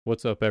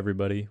What's up,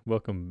 everybody?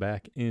 Welcome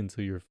back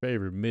into your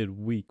favorite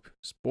midweek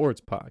sports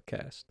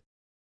podcast.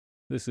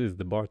 This is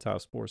the Bar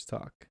Top Sports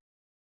Talk.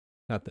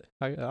 Not the.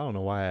 I don't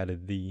know why I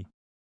added the.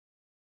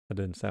 That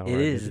didn't sound It right,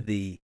 did is it?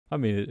 the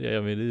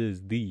It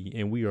is the,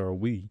 and we are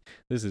we.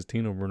 This is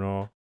Tino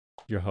Bernal,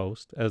 your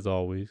host, as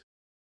always.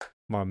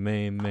 My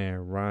main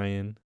man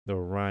Ryan, the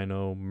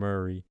Rhino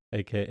Murray,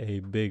 aka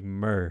Big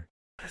Murr,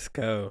 Let's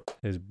go.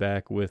 is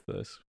back with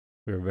us.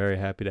 We're very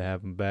happy to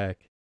have him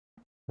back.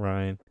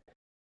 Ryan,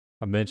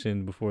 I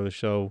mentioned before the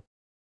show,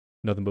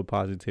 nothing but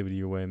positivity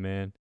your way,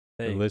 man.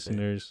 The Thanks, man.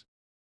 listeners,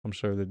 I'm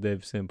sure that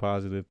they've sent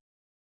positive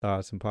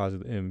thoughts and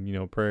positive,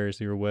 and prayers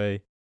your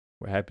way.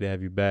 We're happy to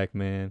have you back,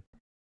 man.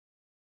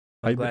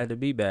 I'm glad to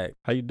be back.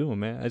 How you doing,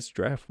 man? It's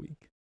draft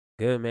week.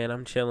 Good, man.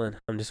 I'm chilling.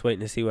 I'm just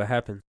waiting to see what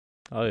happens.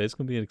 Oh, it's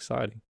gonna be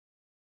exciting.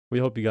 We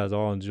hope you guys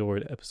all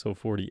enjoyed episode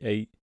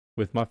 48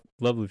 with my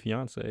lovely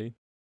fiance.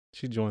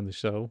 She joined the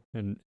show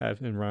in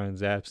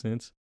Ryan's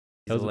absence.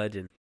 He's a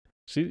legend.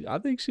 I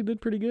think she did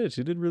pretty good.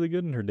 She did really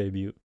good in her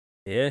debut.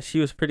 Yeah, she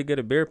was pretty good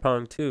at beer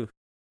pong too.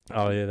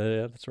 Oh yeah,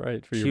 that's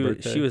right. For your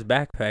birthday, She was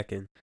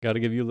backpacking. Got to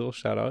give you a little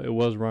shout out. It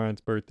was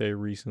Ryan's birthday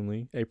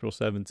recently, April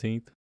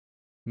 17th.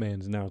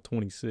 Man's now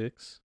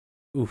 26.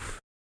 Oof.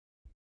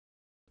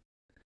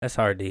 That's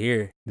hard to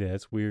hear. Yeah,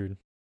 it's weird.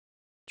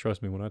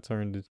 Trust me, when I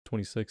turned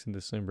 26 in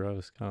December, I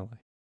was kind of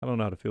like, I don't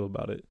know how to feel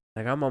about it.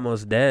 Like, I'm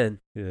almost dead.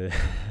 Yeah.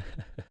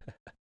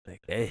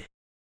 Like, hey.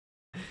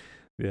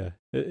 Yeah,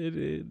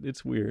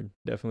 it's weird.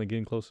 Definitely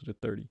getting closer to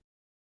 30.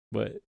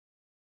 But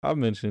I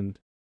mentioned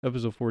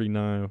episode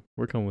 49,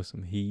 we're coming with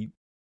some heat.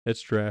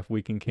 It's draft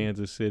week in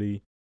Kansas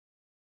City.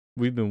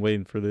 We've been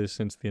waiting for this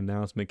since the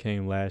announcement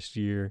came last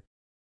year.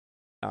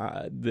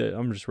 I'm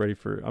ready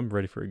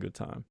for a good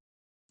time.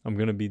 I'm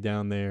going to be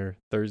down there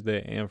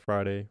Thursday and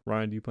Friday.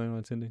 Ryan, do you plan on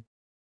attending?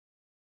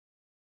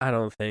 I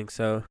don't think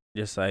so.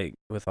 Just like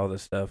with all the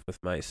stuff with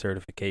my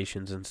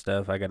certifications and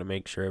stuff, I got to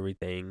make sure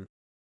everything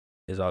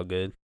is all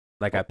good.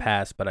 Like, I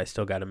passed, but I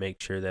still got to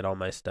make sure that all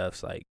my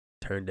stuff's like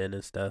turned in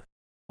and stuff.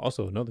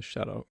 Also, another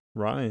shout out.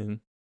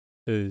 Ryan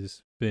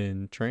has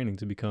been training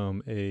to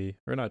become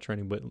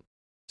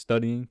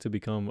studying to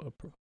become a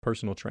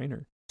personal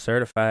trainer.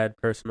 Certified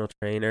personal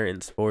trainer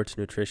and sports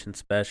nutrition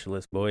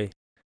specialist, boy.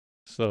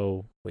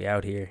 So we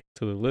out here.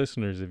 To the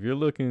listeners, if you're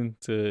looking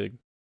to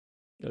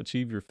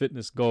achieve your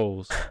fitness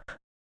goals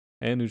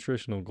and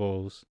nutritional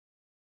goals,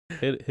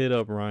 hit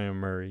up Ryan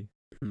Murray.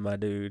 My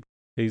dude.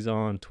 He's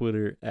on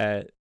Twitter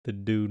at the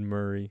dude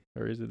Murray,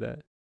 or is it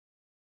that?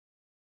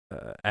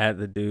 At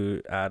the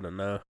dude, I don't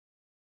know.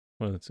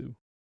 One of the two.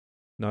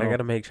 No, I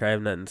gotta make sure I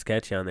have nothing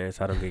sketchy on there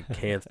so I don't get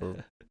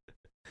canceled.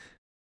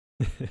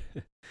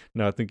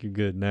 No, I think you're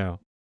good now.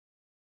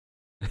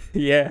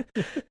 Yeah.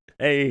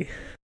 Hey.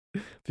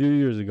 A few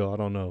years ago, I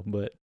don't know,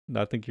 but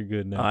I think you're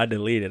good now. Oh, I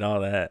deleted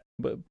all that.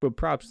 But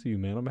props to you,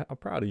 man. I'm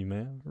proud of you,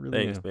 man. I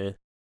really Thanks, am. man.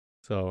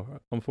 So,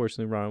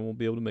 unfortunately, Ryan won't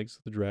be able to make it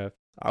to the draft.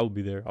 I will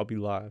be there. I'll be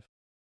live.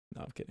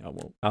 No, I'm kidding. I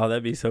won't. Oh,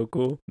 that'd be so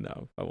cool.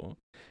 No, I won't.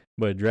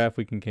 But draft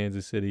week in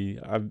Kansas City,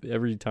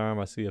 every time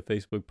I see a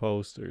Facebook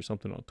post or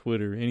something on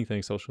Twitter,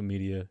 anything social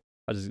media,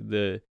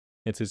 the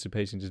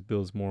anticipation just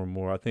builds more and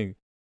more. I think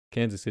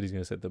Kansas City's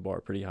going to set the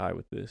bar pretty high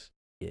with this.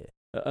 Yeah.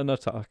 Enough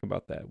talk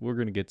about that. We're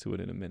going to get to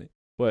it in a minute.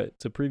 But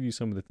to preview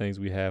some of the things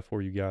we have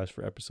for you guys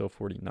for episode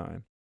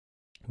 49,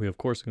 we of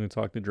course are going to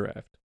talk the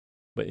draft.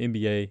 But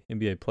NBA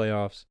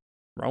playoffs,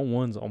 round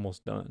one's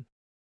almost done.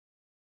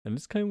 And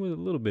this came with a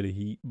little bit of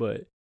heat,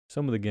 but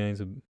some of the games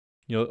have,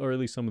 or at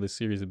least some of the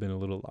series have been a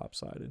little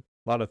lopsided.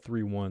 A lot of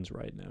 3-1s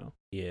right now.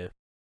 Yeah.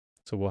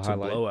 So we'll some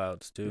highlight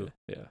blowouts too.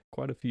 Yeah,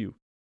 quite a few.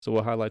 So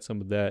we'll highlight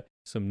some of that,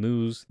 some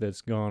news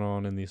that's gone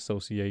on in the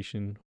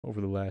association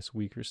over the last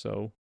week or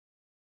so.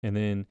 And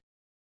then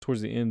towards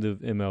the end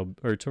of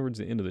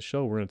the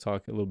show, we're going to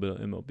talk a little bit of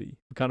MLB.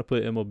 We kind of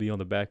put MLB on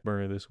the back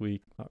burner this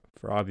week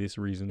for obvious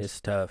reasons.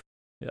 It's tough.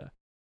 Yeah.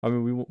 I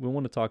mean, we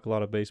want to talk a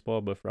lot of baseball,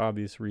 but for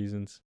obvious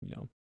reasons,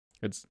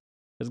 it's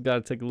got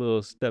to take a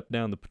little step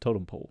down the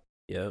totem pole.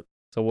 Yep.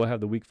 So we'll have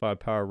the Week 5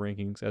 power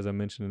rankings, as I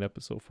mentioned in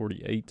episode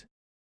 48.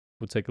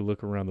 We'll take a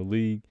look around the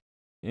league.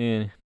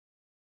 And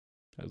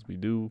as we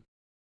do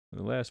in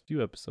the last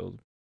few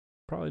episodes,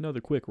 probably another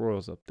quick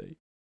Royals update.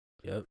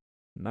 Yep.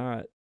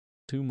 Not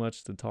too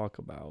much to talk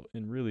about.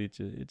 And really, it's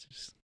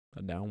just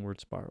a downward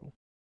spiral.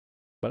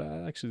 But I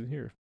want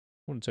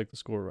to check the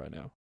score right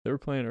now. They were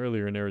playing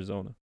earlier in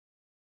Arizona.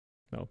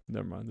 No,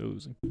 never mind. They're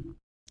losing.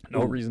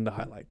 No reason to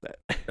highlight that.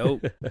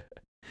 Nope.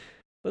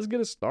 Let's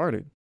get it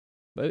started.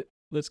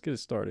 Let's get it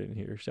started in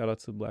here. Shout out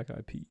to the Black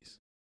Eyed Peas.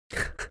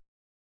 If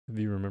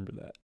you remember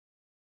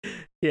that.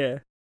 Yeah.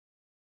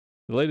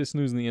 The latest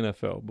news in the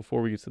NFL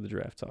before we get to the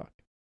draft talk.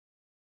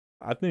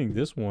 I think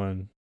this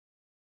one,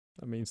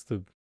 it's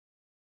the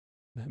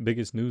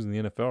biggest news in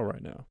the NFL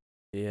right now.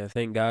 Yeah,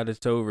 thank God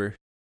it's over.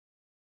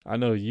 I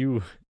know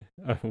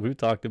we've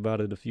talked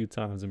about it a few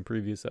times in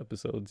previous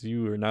episodes.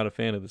 You are not a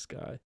fan of this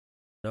guy.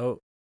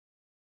 Nope.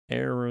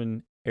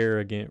 Aaron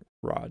Arrogant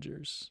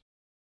Rodgers,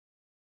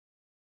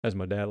 as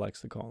my dad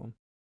likes to call him,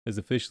 is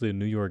officially a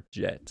New York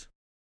Jet.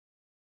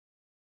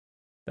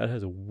 That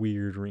has a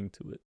weird ring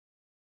to it.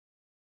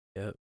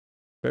 Yep.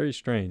 Very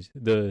strange.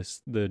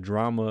 The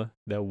drama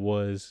that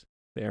was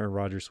the Aaron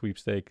Rodgers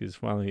sweepstake is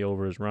finally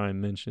over, as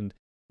Ryan mentioned,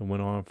 and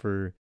went on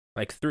for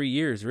like 3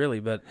 years, really,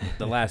 but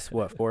the last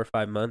 4 or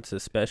 5 months,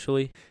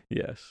 especially.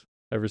 Yes,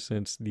 ever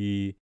since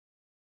the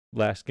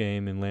last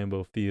game in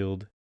Lambeau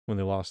Field when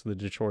they lost to the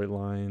Detroit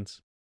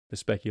Lions, the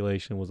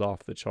speculation was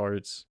off the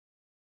charts.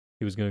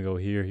 He was going to go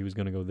here, he was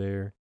going to go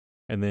there,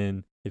 and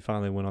then he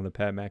finally went on the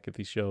Pat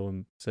McAfee show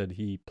and said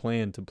he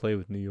planned to play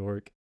with New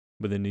York,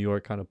 but then New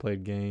York kind of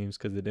played games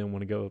because they didn't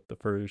want to go up the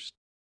first.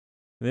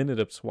 They ended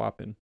up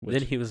swapping.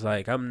 Then he was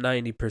like, "I'm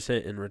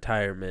 90% in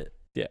retirement."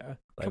 Yeah.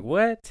 Like,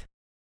 what?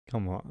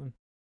 Come on.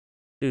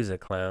 Dude's a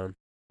clown.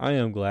 I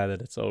am glad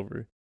that it's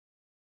over.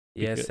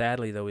 Yeah,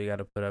 sadly, though, we got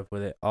to put up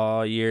with it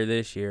all year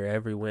this year.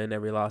 Every win,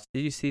 every loss.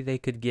 Did you see they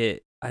could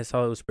get, I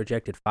saw it was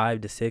projected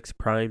 5 to 6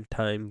 prime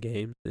time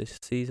games this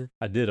season?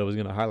 I did. I was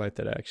going to highlight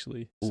that,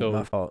 actually. Ooh, so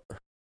my fault.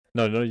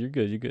 No, you're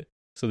good. You're good.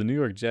 So the New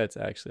York Jets,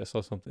 actually, I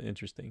saw something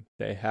interesting.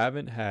 They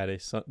haven't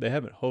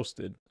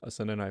hosted a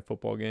Sunday night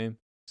football game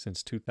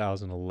since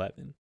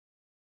 2011.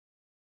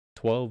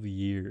 12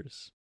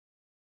 years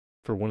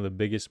for one of the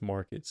biggest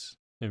markets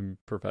in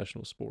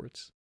professional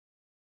sports.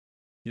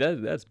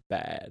 That's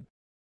bad.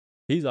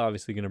 He's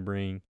obviously going to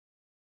bring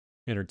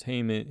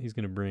entertainment. He's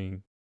going to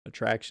bring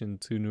attraction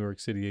to New York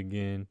City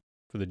again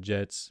for the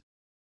Jets.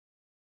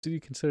 Do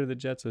you consider the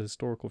Jets a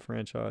historical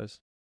franchise?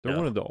 They're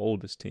one of the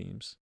oldest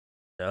teams.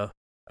 No.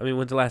 I mean,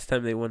 when's the last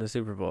time they won a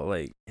Super Bowl?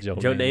 Like Joe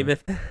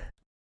Namath?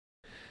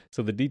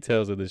 So the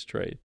details of this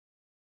trade.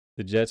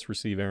 The Jets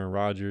receive Aaron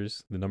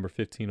Rodgers, the number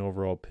 15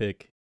 overall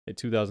pick, a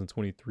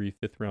 2023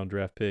 fifth-round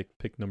draft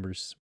pick number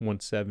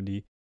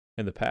 170,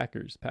 and the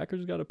Packers.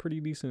 Packers got a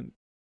pretty decent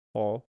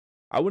haul.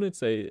 I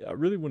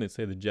really wouldn't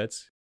say the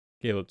Jets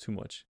gave up too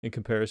much in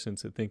comparison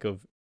to think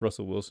of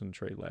Russell Wilson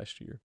trade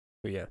last year.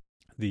 Yeah.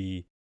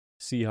 The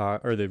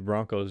the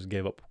Broncos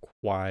gave up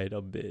quite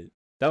a bit.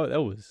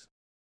 That was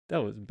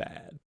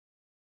bad.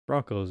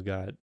 Broncos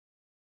got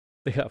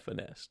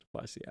finessed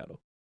by Seattle.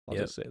 I'll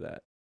just say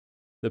that.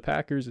 The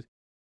Packers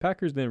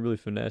didn't really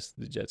finesse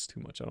the Jets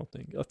too much, I don't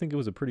think. I think it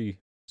was a pretty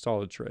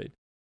solid trade.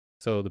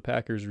 So the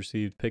Packers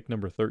received pick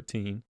number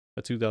 13,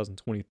 a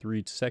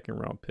 2023 second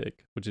round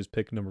pick, which is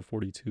pick number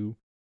 42,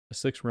 a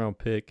 6th round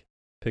pick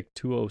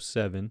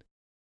 207,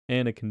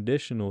 and a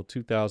conditional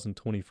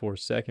 2024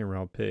 second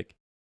round pick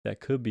that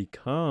could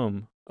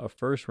become a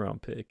first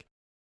round pick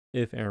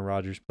if Aaron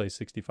Rodgers plays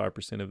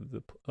 65% of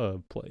the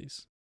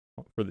plays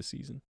for the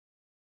season.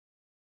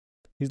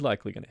 He's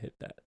likely going to hit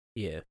that.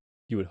 Yeah.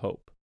 You would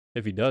hope.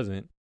 If he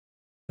doesn't,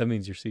 that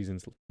means your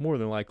season's more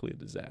than likely a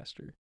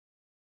disaster.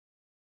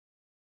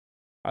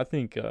 I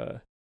think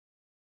the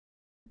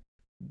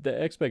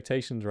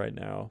expectations right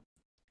now,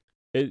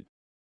 it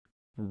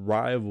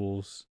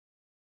rivals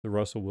the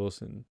Russell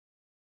Wilson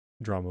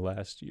drama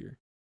last year.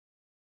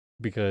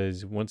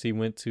 Because once he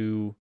went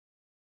to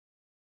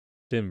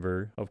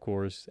Denver, of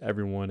course,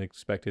 everyone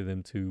expected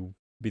them to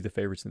be the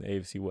favorites in the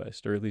AFC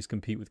West, or at least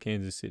compete with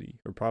Kansas City,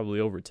 or probably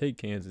overtake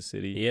Kansas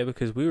City. Yeah,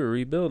 because we were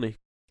rebuilding.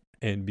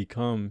 And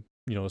become,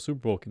 a Super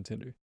Bowl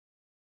contender.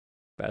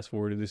 Fast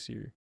forward to this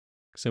year.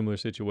 Similar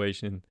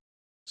situation.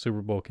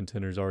 Super Bowl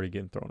contenders already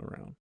getting thrown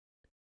around.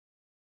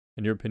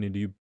 In your opinion,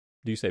 do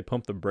you say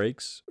pump the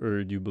brakes,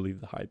 or do you believe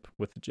the hype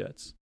with the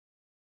Jets?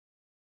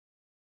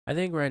 I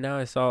think right now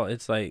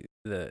it's like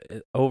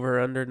the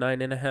over-under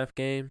 9.5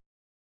 game.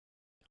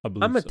 I'm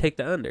going to take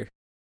the under.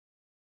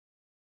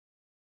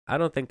 I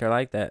don't think they're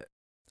like that.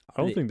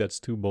 I don't think that's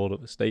too bold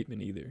of a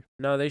statement either.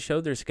 No, they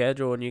showed their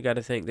schedule, and you got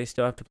to think they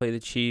still have to play the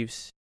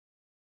Chiefs.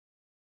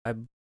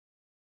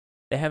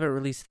 They haven't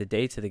released the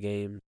dates of the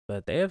game,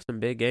 but they have some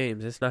big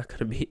games. It's not going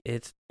to be.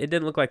 It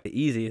didn't look like the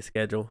easiest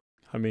schedule.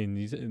 I mean,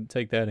 you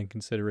take that in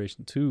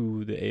consideration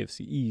too. The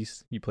AFC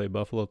East, you play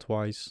Buffalo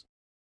twice.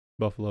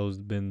 Buffalo's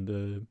been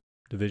the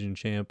division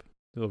champ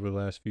over the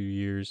last few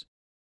years.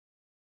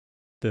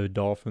 The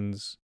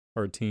Dolphins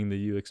are a team that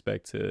you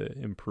expect to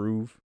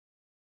improve.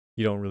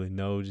 You don't really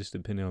know, just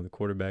depending on the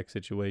quarterback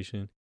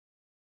situation.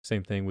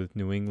 Same thing with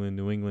New England.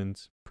 New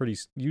England's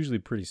usually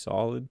pretty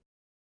solid.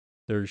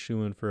 They're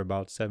shooing for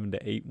about 7 to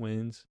 8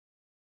 wins.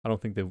 I don't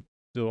think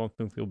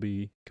they'll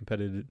be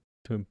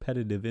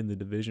competitive in the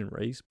division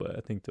race, but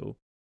I think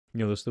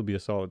they'll still be a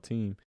solid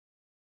team.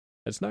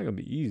 It's not going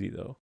to be easy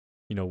though.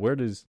 Where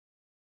does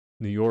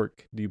New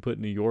York? Do you put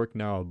New York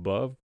now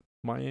above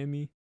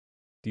Miami?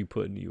 Do you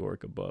put New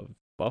York above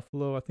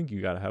Buffalo? I think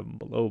you got to have them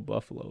below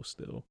Buffalo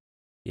still.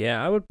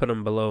 Yeah, I would put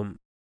them below.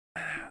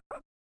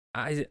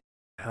 I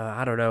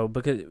don't know,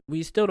 because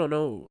we still don't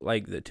know,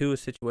 like, the Tua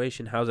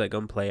situation. How's that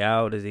going to play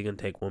out? Is he going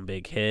to take one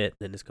big hit,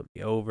 then it's going to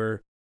be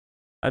over?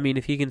 I mean,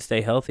 if he can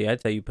stay healthy,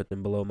 I'd say you put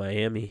them below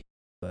Miami.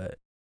 But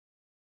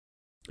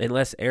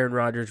unless Aaron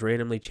Rodgers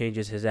randomly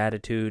changes his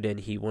attitude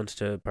and he wants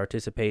to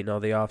participate in all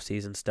the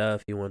offseason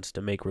stuff, he wants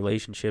to make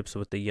relationships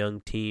with the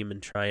young team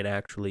and try and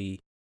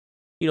actually,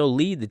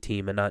 lead the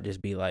team and not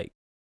just be like,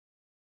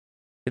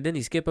 didn't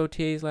he skip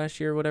OTAs last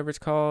year, whatever it's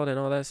called, and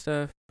all that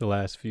stuff? The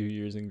last few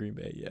years in Green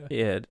Bay, yeah.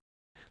 Yeah.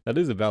 That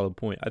is a valid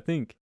point. I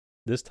think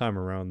this time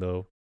around,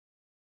 though,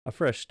 a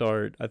fresh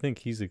start. I think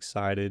he's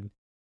excited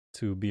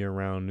to be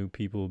around new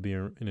people, be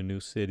in a new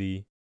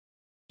city,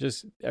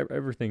 just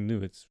everything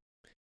new.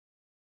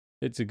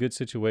 It's a good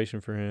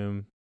situation for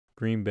him.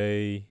 Green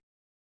Bay,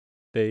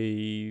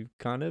 they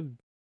kind of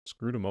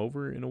screwed him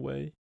over in a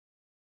way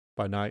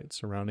by not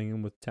surrounding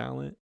him with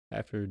talent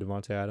after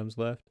Devontae Adams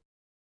left.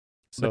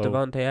 But So,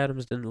 Devontae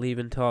Adams didn't leave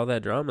until all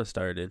that drama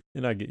started.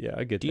 and I get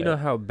Do you that. know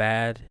how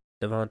bad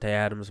Devontae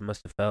Adams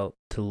must have felt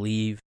to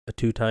leave a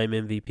 2-time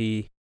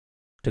MVP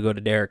to go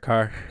to Derek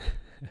Carr?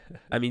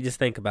 I mean, just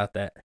think about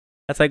that.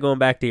 That's like going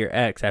back to your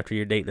ex after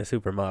you're dating a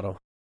supermodel.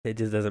 It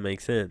just doesn't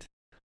make sense.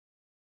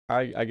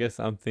 I guess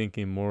I'm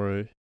thinking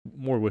more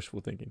wishful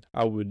thinking.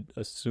 I would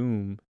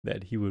assume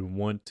that he would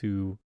want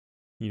to,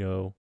 you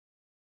know,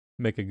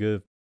 make a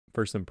good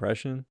first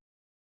impression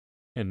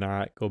and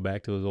not go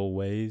back to his old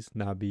ways,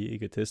 not be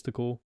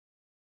egotistical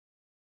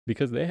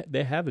because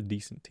they have a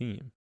decent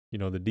team.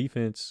 The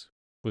defense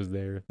was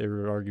there. They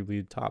were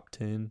arguably top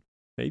 10,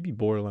 maybe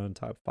borderline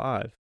top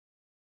 5.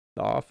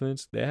 The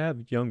offense, they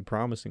have young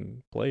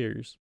promising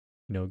players,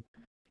 you know.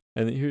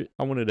 And here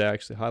I wanted to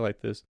actually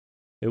highlight this.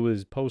 It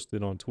was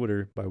posted on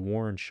Twitter by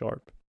Warren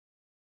Sharp.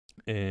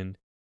 And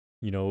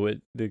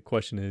the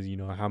question is,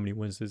 how many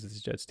wins does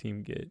this Jets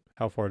team get?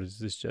 How far does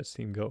this Jets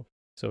team go?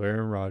 So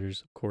Aaron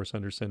Rodgers, of course,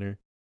 under center.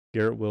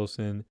 Garrett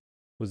Wilson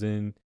was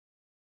in,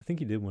 I think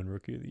he did win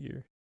Rookie of the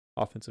Year,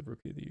 Offensive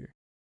Rookie of the Year.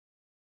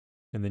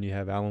 And then you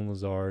have Alan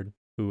Lazard,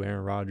 who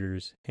Aaron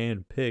Rodgers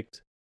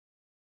handpicked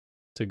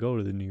to go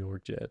to the New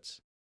York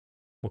Jets.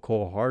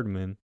 McCole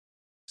Hardman,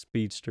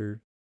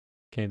 speedster.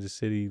 Kansas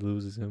City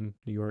loses him.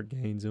 New York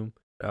gains him.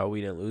 Oh,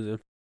 we didn't lose him.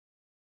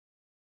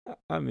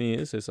 I mean,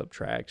 it's a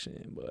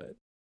subtraction, but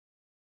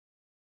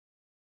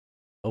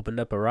Opened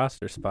up a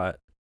roster spot.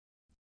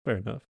 fair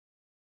enough.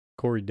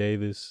 Corey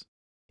Davis,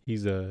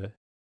 he's an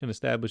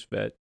established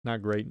vet.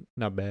 Not great,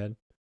 not bad.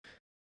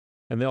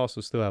 And they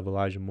also still have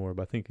Elijah Moore,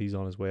 but I think he's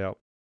on his way out.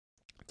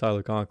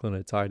 Tyler Conklin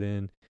at tight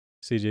end.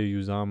 CJ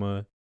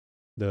Uzama,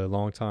 the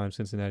longtime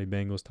Cincinnati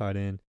Bengals tight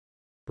end.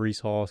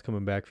 Brees Hall is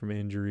coming back from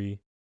injury.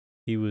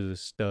 He was a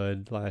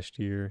stud last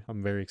year.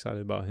 I'm very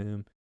excited about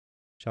him.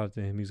 Shout out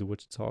to him. He's a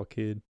Wichita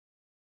kid.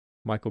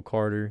 Michael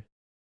Carter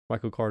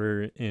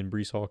and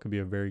Brees Hall can be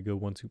a very good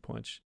 1-2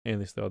 punch.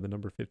 And they still have the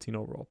number 15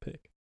 overall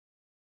pick.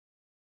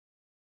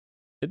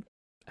 It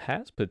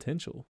has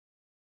potential.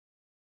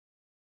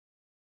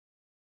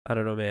 I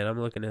don't know, man. I'm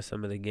looking at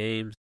some of the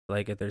games,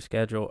 like at their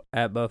schedule: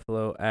 at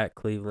Buffalo, at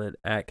Cleveland,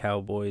 at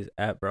Cowboys,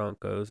 at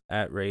Broncos,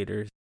 at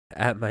Raiders,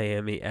 at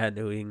Miami, at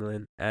New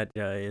England, at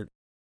Giants.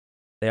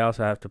 They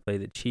also have to play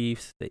the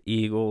Chiefs, the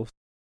Eagles.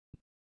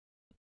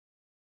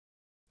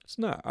 It's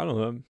not, I don't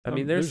know. I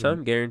mean, there's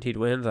some guaranteed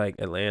wins like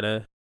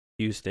Atlanta,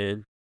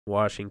 Houston,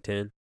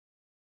 Washington.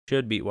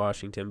 Should beat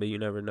Washington, but you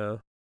never know.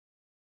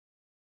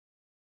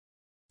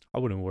 I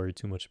wouldn't worry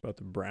too much about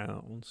the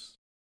Browns.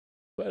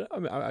 But I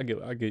mean, I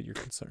get your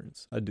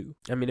concerns. I do.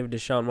 I mean, if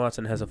Deshaun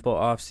Watson has a full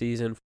off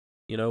season,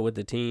 with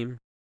the team,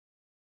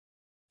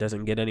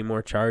 doesn't get any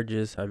more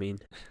charges, I mean,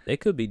 they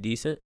could be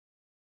decent.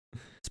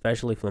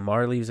 Especially if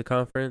Lamar leaves the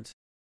conference.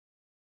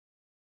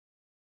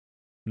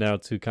 Now,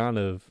 to kind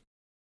of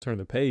turn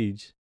the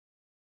page,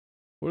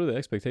 what are the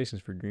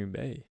expectations for Green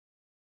Bay?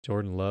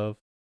 Jordan Love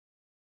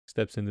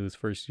steps into his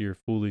first year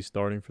fully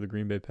starting for the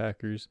Green Bay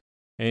Packers.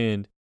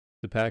 And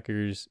the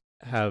Packers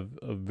have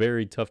a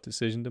very tough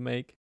decision to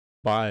make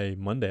by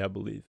Monday, I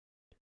believe.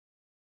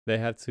 They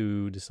have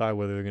to decide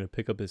whether they're going to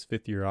pick up his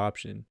 5th-year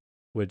option,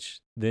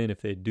 which then, if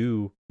they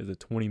do, is a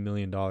 $20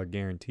 million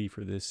guarantee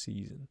for this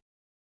season.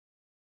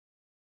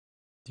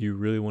 Do you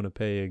really want to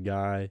pay a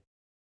guy?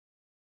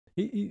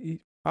 I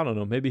don't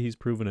know. Maybe he's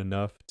proven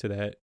enough to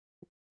that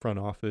front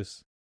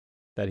office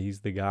that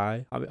he's the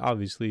guy. I mean,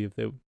 obviously, if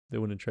they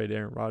wouldn't trade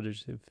Aaron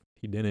Rodgers if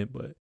he didn't,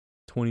 but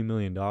 $20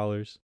 million,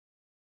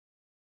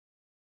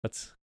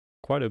 that's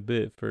quite a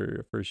bit for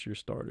a first-year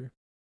starter.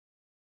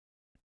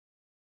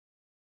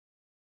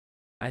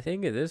 I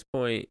think at this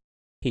point,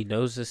 he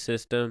knows the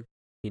system.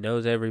 He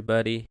knows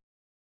everybody.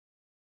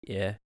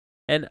 Yeah.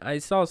 And I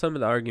saw some of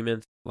the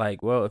arguments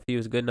like, well, if he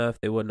was good enough,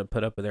 they wouldn't have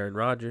put up with Aaron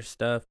Rodgers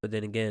stuff. But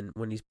then again,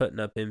 when he's putting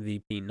up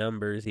MVP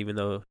numbers, even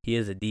though he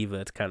is a diva,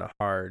 it's kind of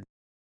hard.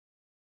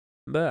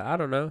 But I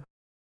don't know.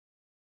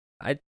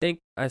 I think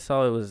I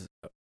saw it was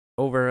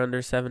over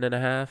under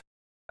 7.5.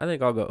 I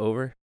think I'll go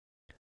over.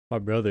 My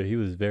brother, he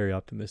was very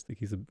optimistic.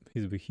 He's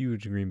a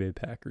huge Green Bay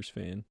Packers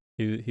fan.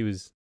 He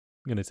was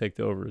going to take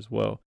the over as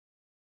well.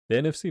 The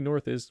NFC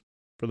North is,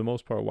 for the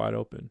most part, wide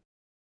open.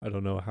 I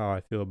don't know how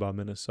I feel about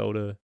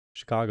Minnesota.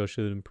 Chicago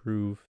should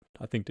improve.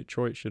 I think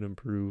Detroit should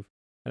improve.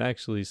 And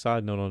actually,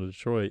 side note on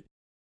Detroit,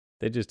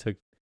 they just took,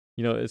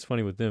 it's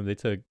funny with them. They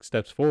took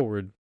steps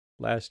forward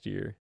last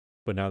year,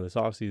 but now this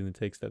offseason they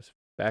take steps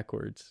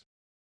backwards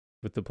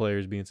with the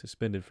players being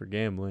suspended for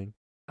gambling.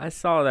 I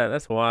saw that.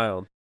 That's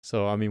wild.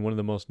 So, I mean, one of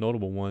the most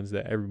notable ones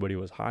that everybody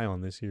was high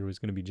on this year was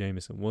going to be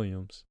Jamison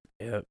Williams.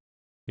 Yep.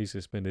 He's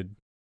suspended,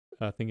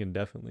 I think,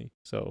 indefinitely.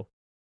 So,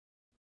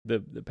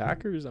 The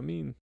Packers, I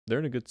mean, they're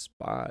in a good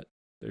spot.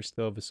 They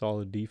still have a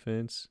solid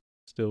defense,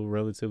 still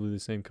relatively the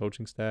same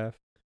coaching staff.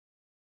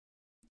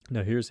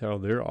 Now, here's how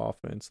their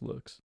offense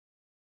looks.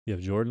 You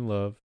have Jordan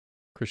Love,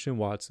 Christian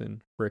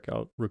Watson,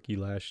 breakout rookie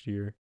last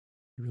year.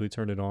 He really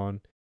turned it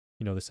on,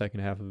 the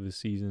second half of his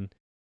season.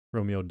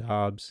 Romeo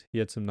Dobbs, he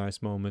had some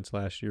nice moments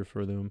last year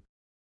for them.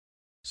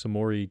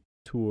 Samori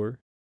Toure,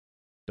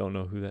 don't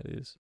know who that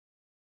is.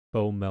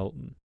 Bo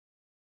Melton,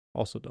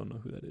 also don't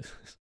know who that is.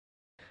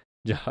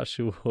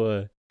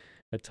 Joshua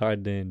at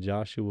tight end,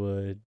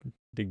 Joshua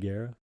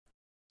DeGuara,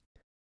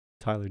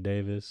 Tyler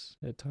Davis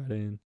at tight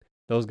end.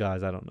 Those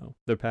guys, I don't know.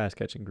 Their pass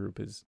catching group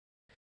is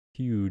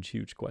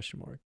huge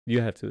question mark.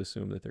 You have to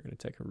assume that they're going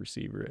to take a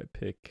receiver at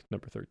pick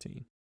number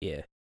 13.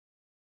 Yeah.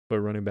 But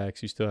running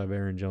backs, you still have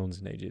Aaron Jones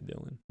and A.J.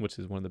 Dillon, which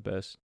is one of the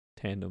best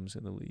tandems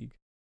in the league.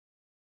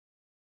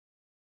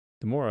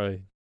 The more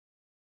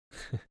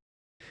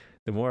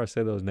I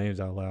say those names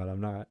out loud,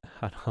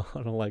 I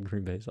don't like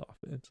Green Bay's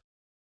offense.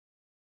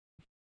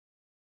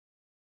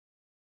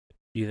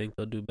 Do you think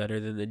they'll do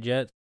better than the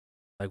Jets,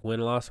 like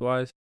win-loss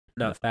wise?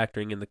 Not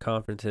factoring in the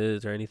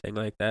conferences or anything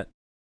like that?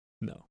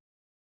 No.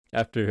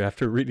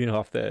 After reading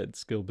off that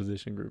skill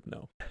position group,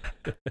 no.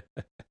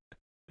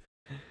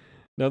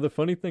 Now, the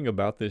funny thing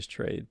about this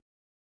trade,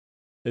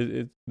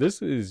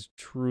 this is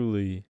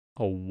truly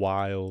a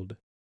wild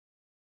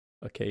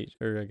occasion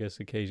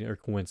or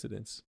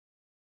coincidence.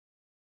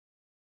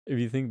 If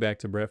you think back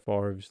to Brett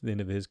Favre's the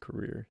end of his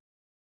career,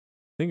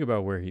 think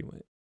about where he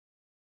went.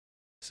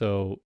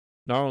 So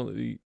not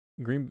only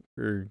Green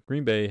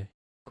Bay,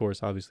 of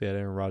course, obviously had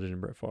Aaron Rodgers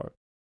and Brett Favre.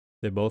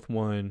 They both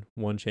won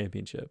one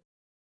championship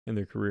in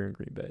their career in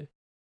Green Bay.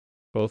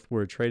 Both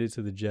were traded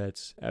to the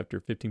Jets after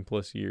 15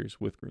 plus years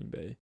with Green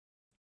Bay.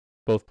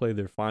 Both played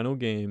their final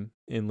game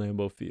in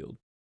Lambeau Field,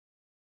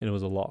 and it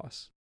was a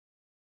loss.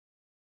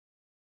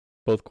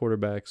 Both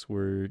quarterbacks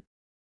were,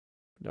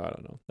 I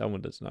don't know,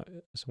 this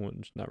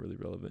one's not really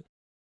relevant.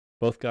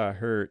 Both got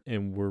hurt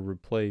and were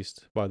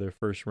replaced by their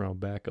first round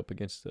backup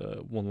against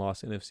a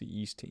one-loss NFC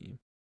East team.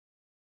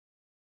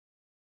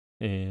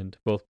 And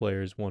both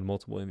players won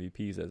multiple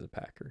MVPs as a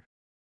Packer.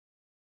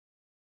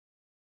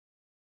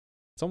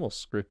 It's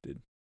almost scripted.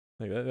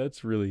 Like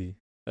that's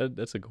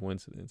a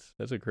coincidence.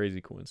 That's a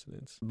crazy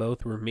coincidence.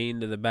 Both were mean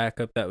to the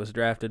backup that was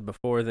drafted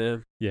before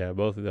them. Yeah,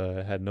 both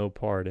had no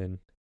part in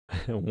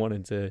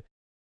wanted to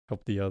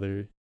help the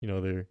other,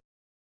 their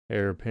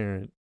heir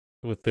apparent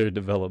with their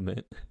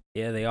development.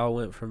 Yeah, they all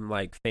went from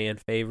like fan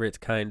favorites,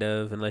 kind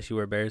of, unless you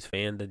were a Bears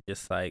fan, to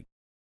just like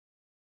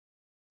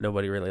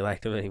nobody really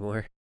liked them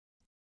anymore.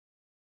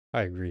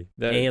 I agree.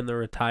 And the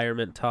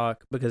retirement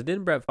talk, because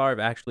didn't Brett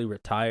Favre actually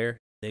retire,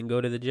 then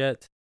go to the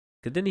Jets?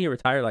 Because didn't he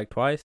retire like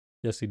twice?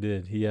 Yes, he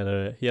did. He had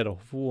a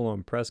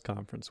full-on press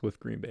conference with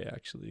Green Bay,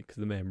 actually, because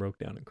the man broke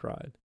down and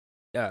cried.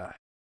 Yeah.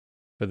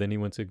 But then he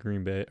went to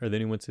then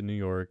he went to New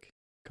York,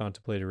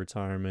 contemplated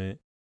retirement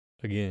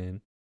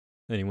again.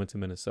 Then he went to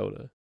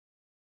Minnesota.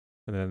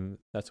 And then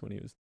that's when he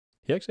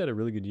actually had a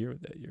really good year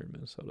that year in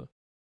Minnesota.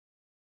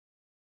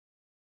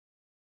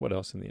 What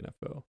else in the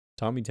NFL?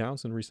 Tommy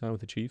Townsend re-signed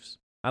with the Chiefs.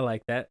 I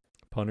like that.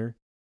 Punter.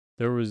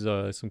 There was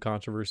some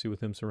controversy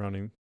with him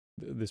surrounding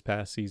this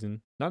past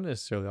season. Not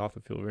necessarily off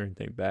the field or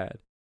anything bad,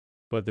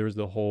 but there was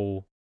the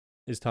whole,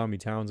 is Tommy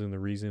Townsend the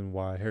reason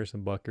why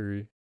Harrison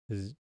Butker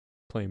is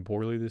playing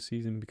poorly this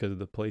season because of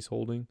the place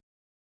holding?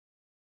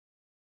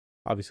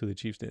 Obviously, the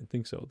Chiefs didn't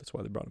think so. That's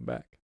why they brought him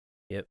back.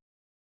 Yep.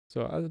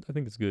 So I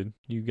think it's good.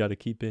 You got to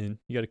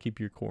keep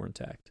your core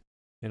intact.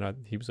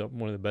 And he was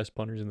one of the best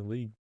punters in the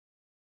league.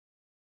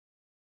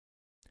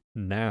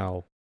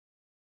 Now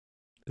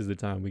is the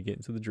time we get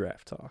into the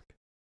draft talk.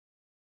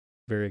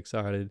 Very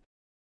excited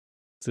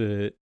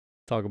to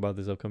talk about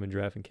this upcoming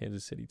draft in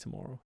Kansas City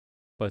tomorrow.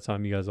 By the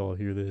time you guys all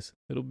hear this,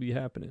 it'll be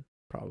happening,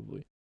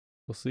 probably.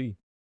 We'll see.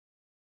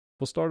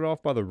 We'll start it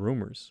off by the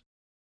rumors.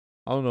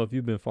 I don't know if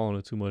you've been following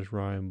it too much,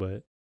 Ryan,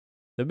 but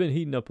they've been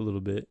heating up a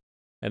little bit.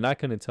 And I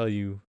couldn't tell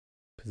you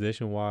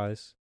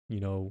position-wise,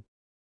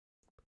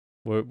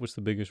 what's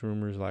the biggest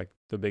rumors, like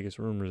the biggest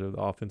rumors of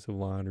the offensive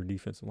line or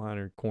defensive line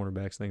or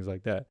cornerbacks, things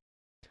like that.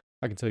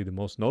 I can tell you the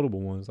most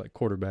notable ones, like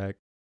quarterback,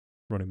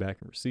 running back,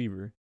 and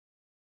receiver.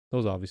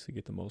 Those obviously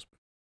get the most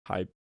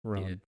hype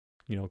around,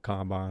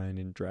 combine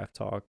and draft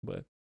talk.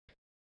 But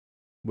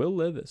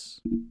Levis,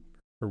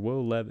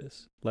 one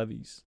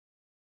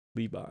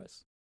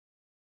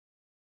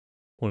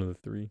of the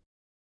three.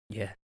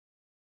 Yeah.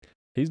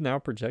 He's now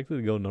projected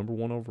to go number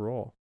 1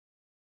 overall.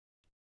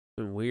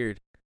 Weird.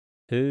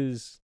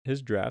 His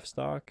draft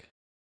stock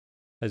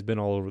has been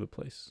all over the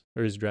place,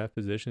 or his draft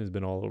position has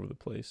been all over the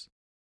place.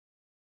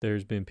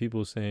 There's been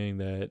people saying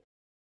that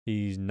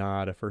he's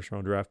not a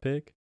first-round draft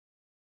pick.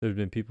 There's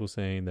been people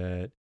saying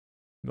that,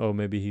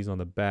 maybe he's on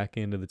the back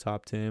end of the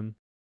top 10.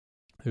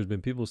 There's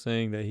been people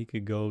saying that he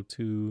could go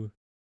to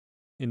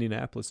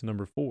Indianapolis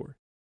number 4.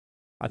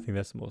 I think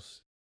that's the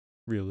most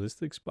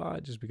realistic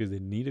spot just because they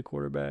need a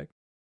quarterback.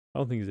 I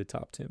don't think he's a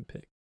top 10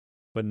 pick.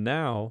 But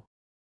now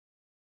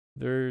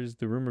there's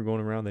the rumor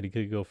going around that he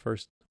could go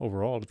first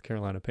overall to the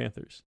Carolina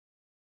Panthers.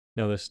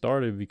 Now, this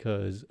started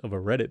because of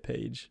a Reddit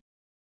page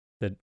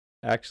that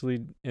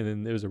actually, and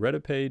then there was a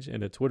Reddit page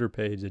and a Twitter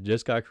page that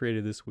just got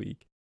created this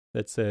week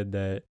that said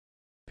that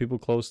people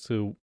close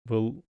to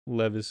Will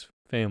Levis'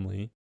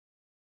 family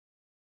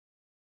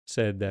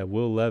said that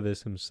Will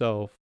Levis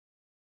himself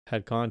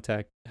had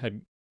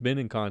been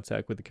in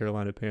contact with the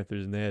Carolina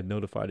Panthers, and they had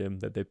notified him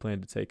that they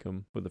planned to take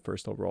him with the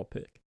first overall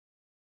pick.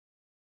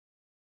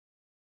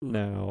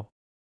 Now,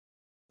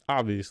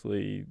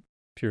 obviously,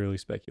 purely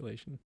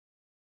speculation.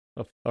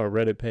 A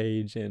Reddit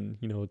page and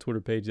a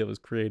Twitter page that was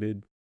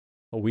created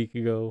a week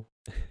ago.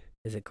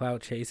 Is it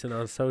clout chasing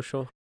on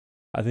social?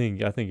 I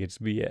think it's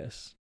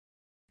BS.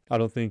 I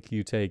don't think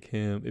you take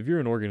him if you're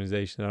an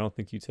organization. I don't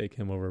think you take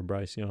him over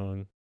Bryce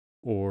Young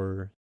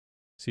or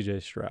C.J.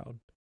 Stroud.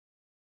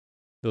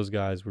 Those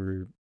guys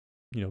were,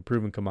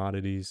 proven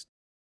commodities,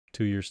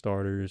 2-year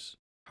starters,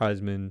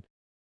 Heisman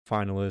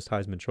finalist,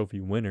 Heisman Trophy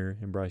winner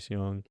in Bryce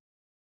Young.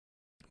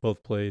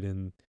 Both played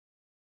in,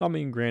 I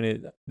mean,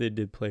 granted, they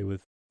did play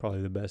with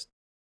probably the best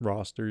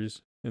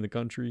rosters in the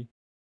country.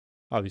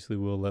 Obviously,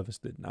 Will Levis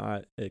did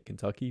not at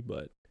Kentucky,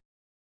 but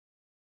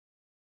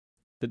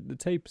the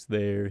tape's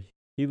there.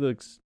 He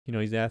looks,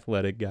 he's an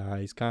athletic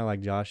guy. He's kind of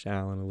like Josh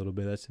Allen a little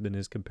bit. That's been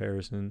his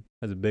comparison.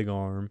 Has a big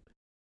arm.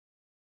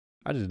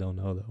 I just don't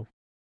know, though.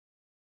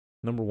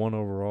 Number 1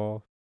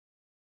 overall.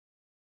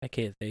 I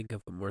can't think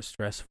of a more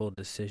stressful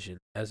decision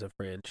as a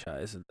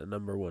franchise than the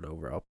number 1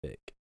 overall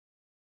pick.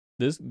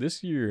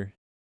 This year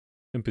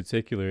in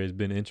particular has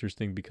been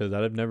interesting because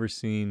I've never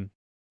seen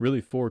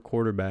really 4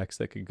 quarterbacks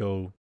that could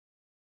go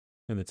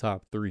in the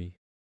top 3.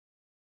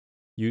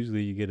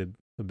 Usually you get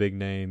a big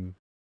name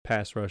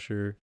pass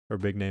rusher or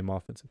big name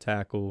offensive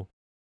tackle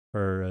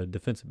or a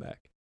defensive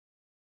back.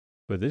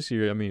 But this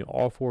year, I mean,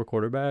 all 4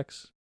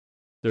 quarterbacks,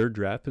 their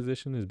draft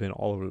position has been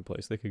all over the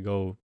place. They could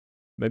go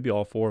maybe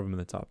all 4 of them in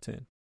the top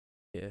 10.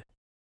 Yeah.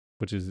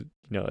 Which is,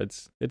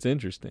 it's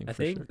interesting. I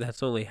think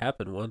that's only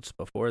happened once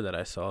before that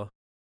I saw.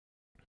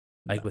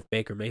 Like with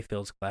Baker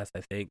Mayfield's class,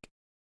 I think.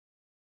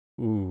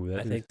 Ooh,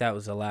 I think that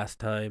was the last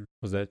time.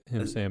 Was that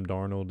him, Sam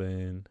Darnold,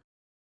 and...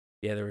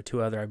 Yeah, there were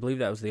 2 other. I believe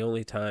that was the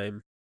only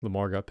time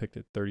Lamar got picked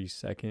at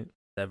 32nd.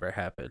 Ever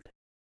happened.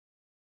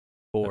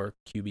 4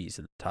 QBs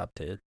in the top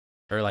 10.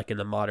 Or like in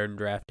the modern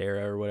draft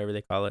era or whatever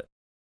they call it.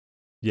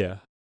 Yeah,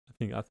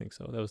 I think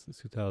so. That was the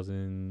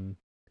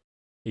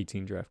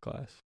 2018 draft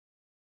class,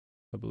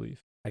 I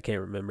believe. I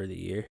can't remember the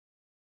year.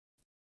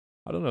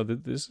 I don't know.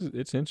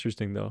 It's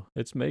interesting though.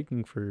 It's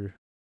making for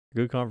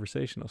good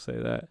conversation. I'll say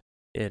that.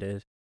 It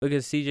is.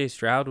 Because C.J.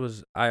 Stroud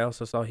I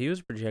also saw he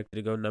was projected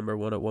to go number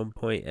 1 at one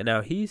point, and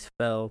now he's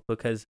fell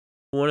because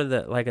one of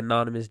the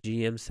anonymous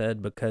GM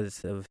said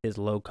because of his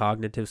low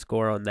cognitive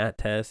score on that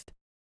test.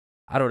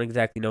 I don't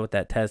exactly know what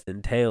that test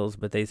entails,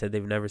 but they said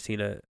they've never seen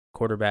a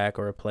quarterback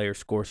or a player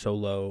score so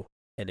low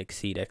and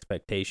exceed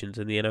expectations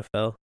in the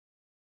NFL.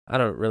 I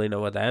don't really know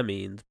what that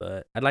means,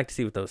 but I'd like to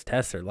see what those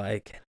tests are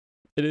like.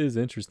 It is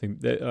interesting.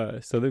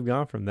 So they've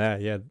gone from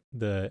that. Yeah,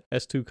 the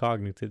S2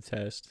 cognitive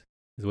test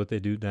is what they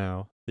do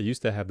now. They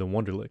used to have the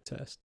Wonderlic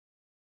test,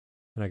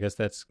 and I guess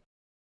that's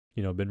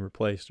been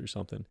replaced or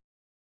something.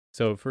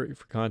 So for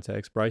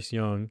context, Bryce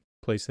Young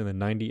placed in the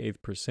 98th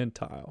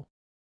percentile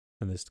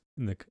in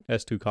the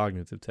S2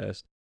 cognitive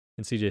test,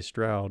 and C.J.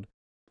 Stroud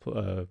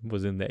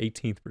was in the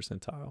 18th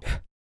percentile.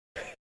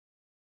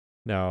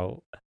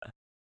 Now,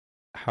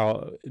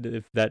 how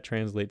if that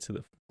translates to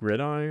the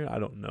gridiron, I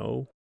don't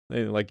know.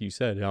 And like you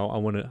said,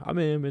 I'm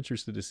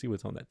interested to see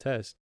what's on that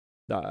test.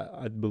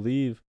 I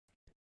believe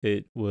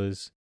it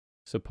was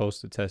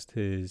supposed to test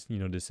his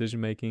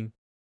decision making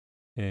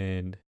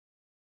and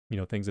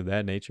things of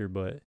that nature,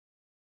 but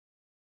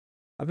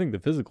I think the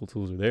physical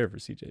tools are there for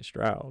C.J.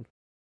 Stroud.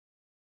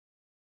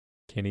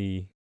 Can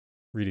he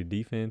read a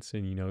defense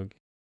and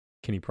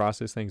can he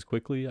process things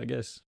quickly? I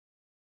guess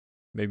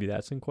maybe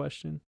that's in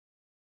question.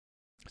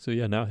 So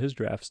yeah, now his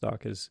draft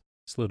stock has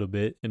slid a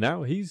bit, and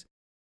now he's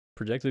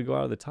projected to go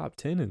out of the top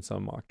 10 in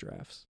some mock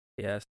drafts.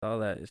 Yeah, I saw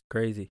that. It's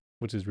crazy.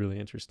 Which is really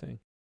interesting.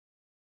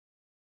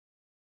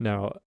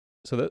 Now,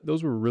 so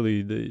those were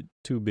really the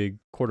 2 big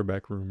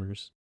quarterback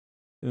rumors.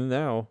 And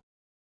now,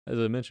 as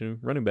I mentioned,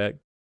 running back,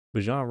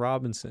 Bijan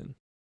Robinson.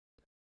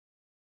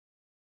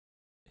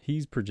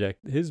 His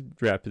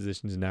draft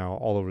position is now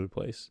all over the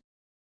place.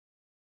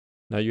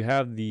 Now you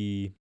have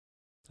the,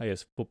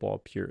 football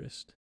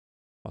purist.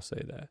 I'll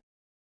say that.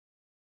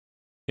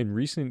 In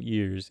recent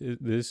years,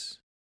 the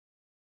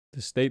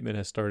statement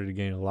has started to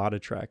gain a lot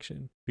of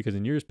traction because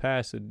in years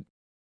past, I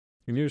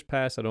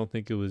don't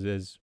think it was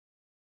as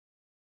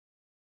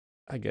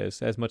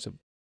much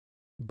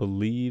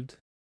believed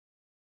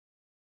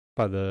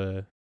by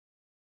the,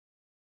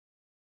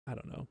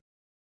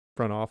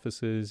 front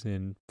offices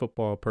and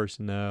football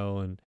personnel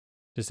and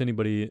just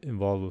anybody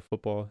involved with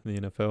football in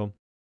the NFL.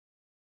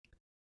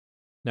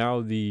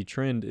 Now the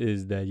trend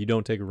is that you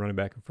don't take a running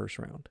back in first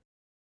round.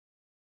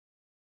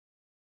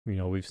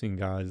 We've seen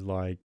guys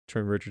like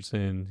Trent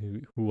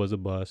Richardson, who was a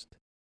bust.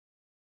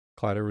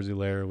 Clyde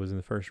Edwards-Helaire was in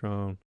the first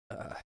round.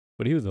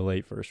 But he was a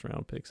late first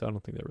round pick, so I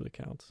don't think that really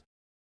counts.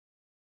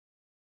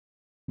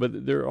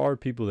 But there are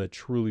people that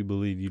truly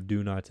believe you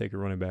do not take a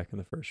running back in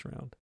the first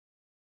round,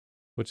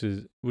 which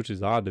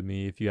is odd to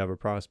me. If you have a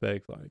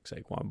prospect like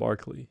Saquon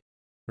Barkley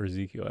or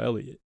Ezekiel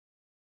Elliott,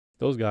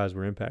 those guys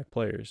were impact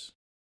players.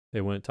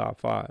 They went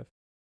top 5.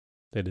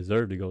 They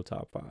deserve to go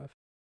top 5.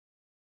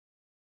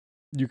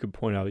 You could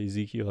point out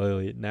Ezekiel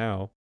Elliott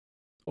now.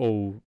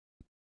 Oh,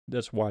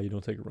 that's why you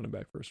don't take a running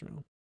back first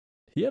round.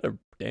 He had a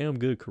damn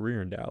good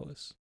career in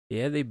Dallas.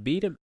 Yeah, they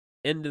beat him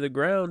into the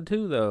ground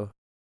too, though.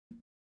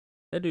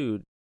 That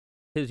dude,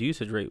 his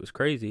usage rate was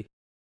crazy.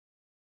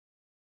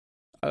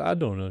 I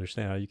don't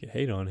understand how you can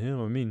hate on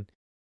him. I mean,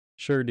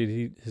 sure,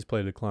 did his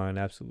play decline?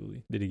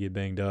 Absolutely. Did he get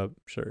banged up?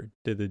 Sure.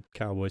 Did the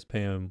Cowboys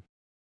pay him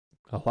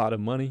a lot of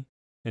money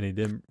and he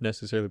didn't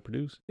necessarily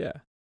produce? Yeah,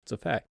 it's a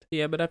fact.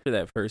 Yeah, but after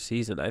that first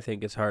season, I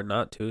think it's hard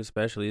not to,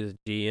 especially as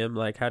GM.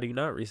 Like, how do you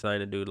not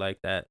resign a dude like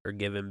that or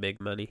give him big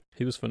money?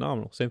 He was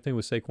phenomenal. Same thing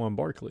with Saquon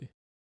Barkley.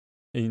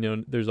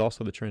 And, there's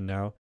also the trend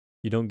now.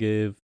 You don't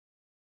give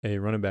a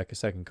running back a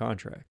second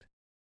contract.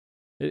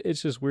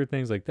 It's just weird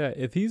things like that.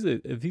 If he's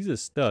a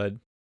stud,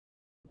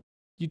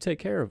 you take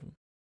care of him.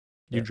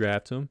 You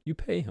draft him. You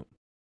pay him.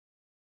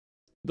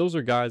 Those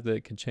are guys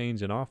that can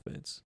change an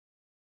offense.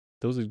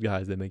 Those are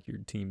guys that make your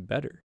team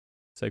better.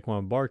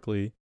 Saquon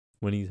Barkley,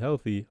 when he's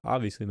healthy,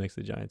 obviously makes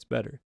the Giants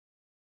better.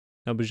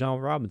 Now, Bijan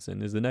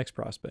Robinson is the next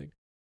prospect.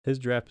 His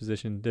draft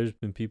position, there's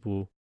been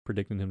people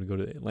predicting him to go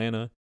to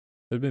Atlanta.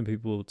 There's been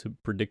people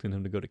predicting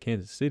him to go to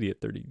Kansas City at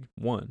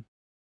 31,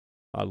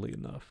 oddly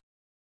enough.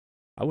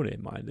 I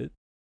wouldn't mind it.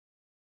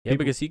 Yeah,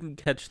 because he can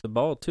catch the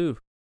ball, too.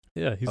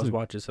 Yeah, I was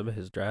watching some of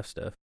his draft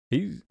stuff.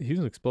 He's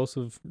an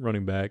explosive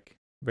running back.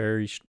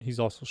 He's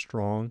also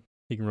strong.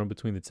 He can run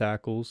between the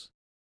tackles.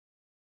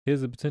 He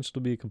has the potential to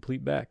be a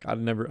complete back. I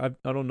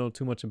don't know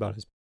too much about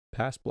his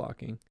pass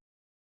blocking,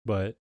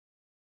 but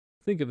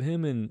think of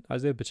him and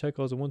Isaiah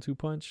Pacheco as a 1-2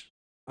 punch.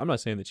 I'm not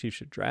saying the Chiefs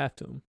should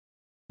draft him.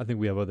 I think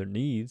we have other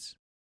needs.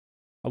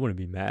 I wouldn't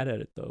be mad at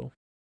it though.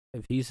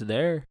 If he's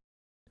there,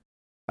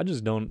 I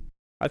just don't.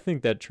 I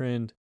think that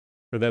trend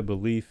or that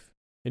belief,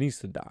 it needs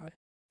to die.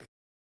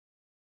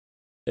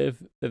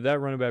 If that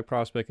running back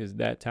prospect is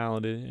that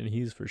talented and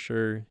he's for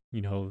sure,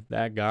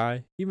 that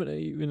guy.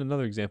 Even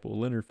another example,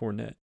 Leonard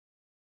Fournette.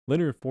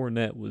 Leonard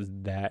Fournette was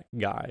that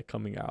guy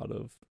coming out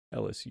of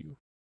LSU.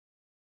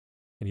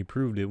 And he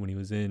proved it when he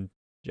was in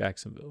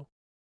Jacksonville.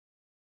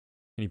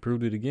 And he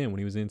proved it again when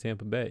he was in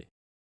Tampa Bay.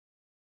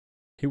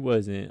 I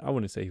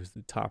wouldn't say he was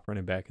the top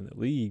running back in the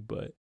league,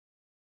 but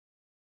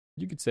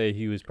you could say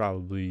he was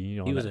probably,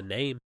 he was a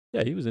name.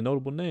 Yeah, he was a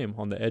notable name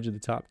on the edge of the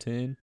top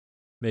 10,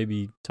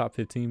 maybe top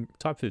 15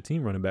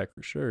 running back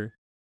for sure.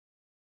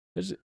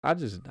 I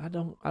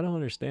don't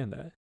understand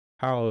that.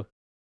 How,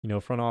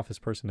 front office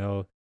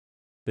personnel,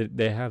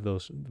 they have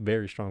those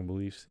very strong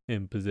beliefs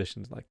in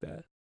positions like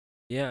that.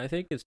 Yeah, I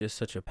think it's just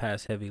such a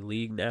pass-heavy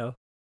league now.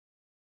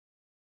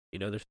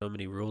 There's so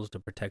many rules to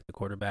protect the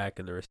quarterback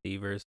and the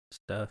receivers and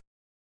stuff.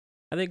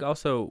 I think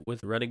also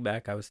with running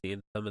back, I was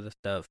seeing some of the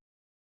stuff.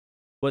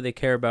 What they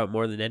care about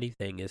more than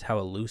anything is how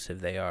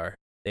elusive they are.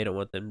 They don't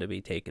want them to be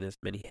taking as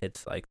many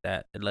hits like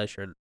that unless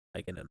you're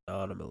like an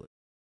anomaly.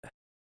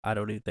 I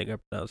don't even think I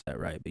pronounced that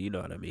right, but you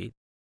know what I mean.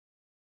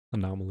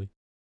 Anomaly.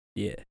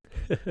 Yeah.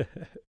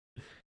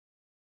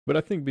 But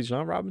I think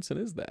Bijan Robinson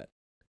is that.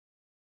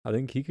 I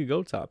think he could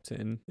go top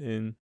 10,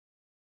 and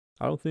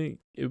I don't think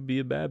it would be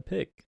a bad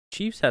pick.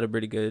 Chiefs had a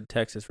pretty good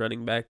Texas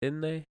running back,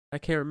 didn't they? I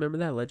can't remember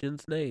that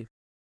legend's name.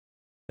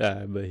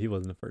 Yeah, but he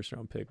wasn't a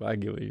first-round pick. But I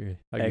get what you're.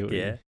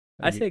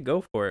 I say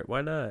go for it.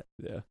 Why not?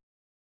 Yeah.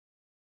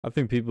 I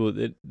think people,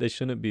 they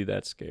shouldn't be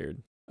that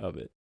scared of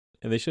it.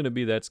 And they shouldn't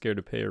be that scared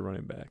to pay a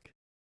running back.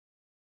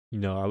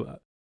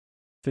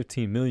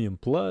 $15 million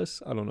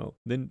plus, I don't know.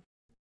 Then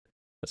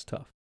that's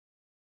tough.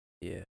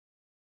 Yeah.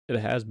 It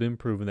has been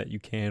proven that you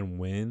can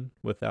win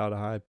without a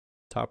high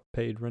top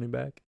paid running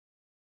back.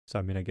 So,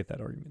 I get that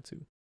argument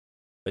too.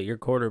 But your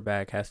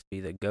quarterback has to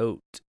be the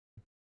GOAT.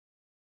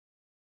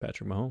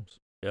 Patrick Mahomes.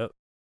 Yep.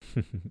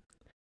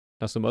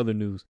 Now, some other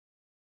news.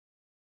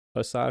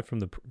 Aside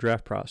from the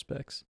draft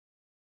prospects,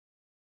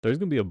 there's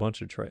going to be a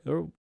bunch of trades. I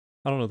don't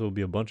know if there will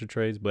be a bunch of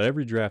trades, but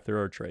every draft there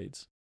are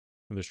trades.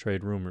 And there's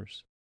trade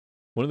rumors.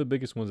 One of the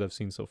biggest ones I've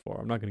seen so far,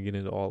 I'm not going to get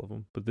into all of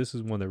them, but this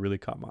is one that really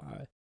caught my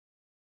eye.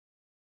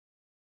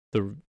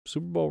 The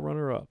Super Bowl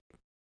runner-up,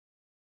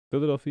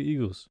 Philadelphia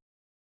Eagles.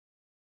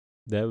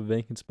 They have a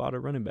vacant spot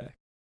at running back.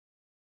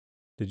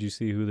 Did you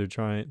see who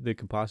they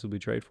could possibly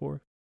trade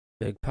for?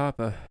 Big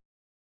Papa.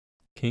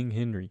 King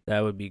Henry.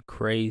 That would be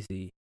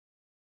crazy.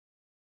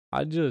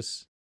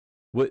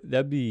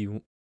 That'd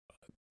be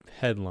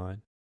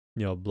headline,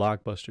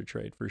 blockbuster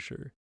trade for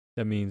sure.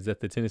 That means that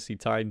the Tennessee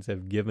Titans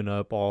have given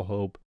up all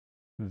hope.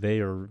 They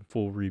are in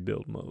full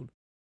rebuild mode.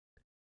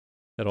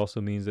 That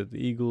also means that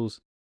the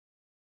Eagles,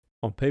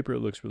 on paper,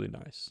 it looks really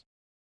nice.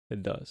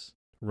 It does.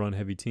 Run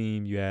heavy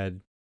team. You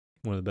add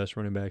one of the best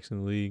running backs in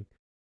the league.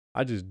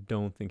 I just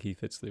don't think he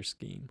fits their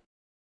scheme.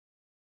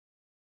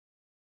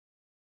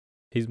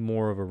 He's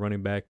more of a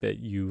running back that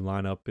you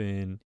line up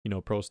in,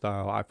 pro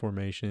style, I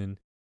formation,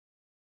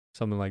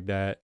 something like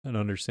that, an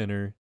under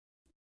center.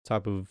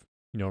 type of,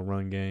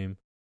 run game.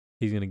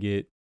 He's going to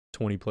get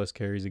 20 plus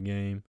carries a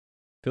game.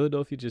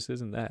 Philadelphia just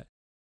isn't that.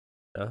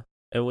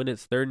 And when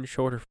it's 3rd and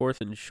short or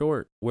 4th and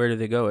short, where do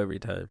they go every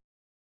time?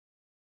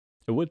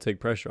 It would take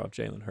pressure off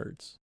Jalen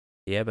Hurts.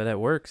 Yeah, but that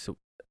works.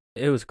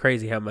 It was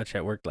crazy how much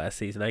that worked last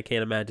season. I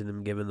can't imagine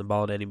them giving the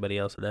ball to anybody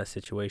else in that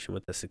situation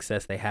with the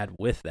success they had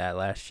with that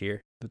last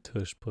year. The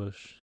tush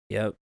push.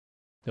 Yep.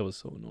 That was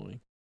so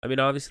annoying. I mean,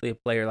 obviously a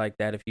player like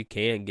that, if you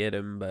can get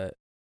him, but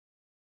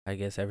I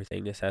guess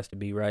everything just has to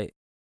be right.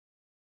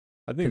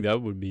 I think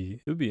it would be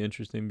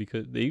interesting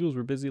because the Eagles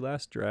were busy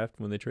last draft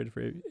when they traded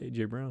for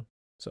A.J. Brown.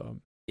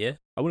 So, yeah,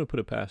 I wouldn't put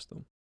it past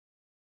them.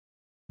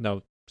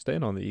 Now,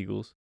 staying on the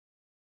Eagles,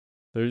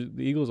 the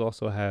Eagles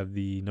also have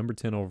the number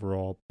 10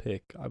 overall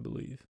pick, I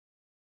believe.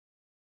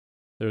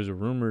 There's a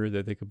rumor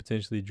that they could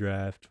potentially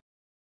draft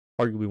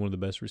arguably one of the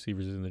best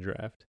receivers in the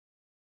draft,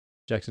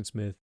 Jackson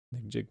Smith,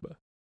 Nick Jigba,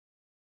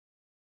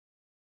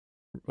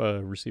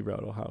 receiver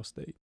out of Ohio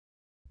State.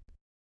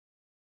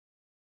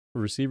 A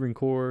receiving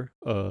core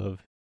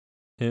of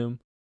him,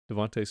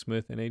 Devontae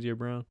Smith, and A.J.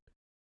 Brown,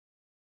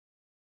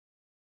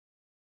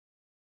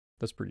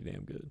 that's pretty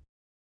damn good.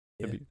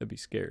 Yeah. That'd be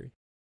scary.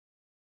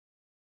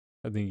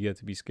 I think you have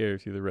to be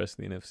scared through the rest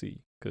of the NFC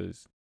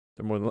because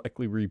they're more than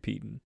likely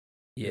repeating.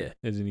 Yeah.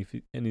 As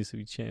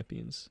NFC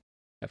champions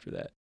after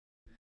that.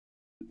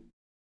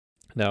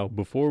 Now,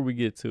 before we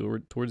get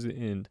towards the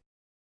end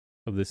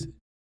of this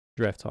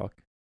Draft Talk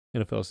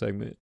NFL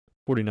segment,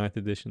 49th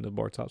edition of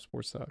Bar Top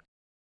Sports Talk,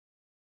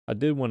 I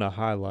did want to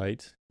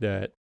highlight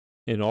that,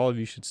 and all of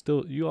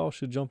you all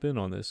should jump in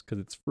on this because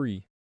it's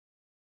free.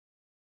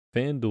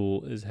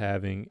 FanDuel is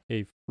having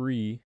a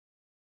free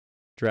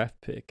draft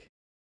pick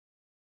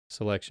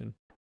selection.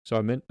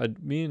 So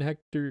me and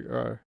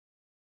Hector,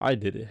 I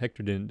did it.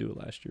 Hector didn't do it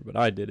last year, but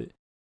I did it.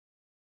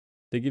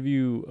 They give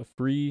you a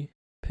free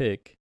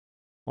pick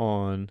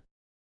on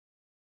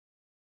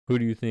who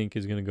do you think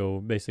is going to go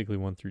basically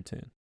 1 through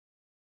 10.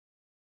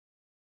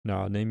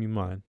 Now, I'll name you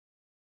mine.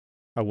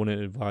 I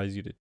wouldn't advise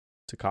you to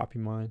copy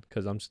mine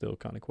because I'm still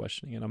kind of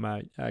questioning it. I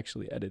might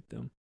actually edit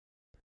them.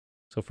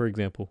 So, for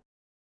example,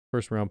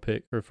 first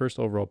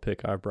overall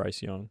pick, I have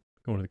Bryce Young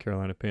going to the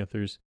Carolina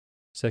Panthers.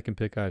 Second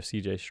pick, I have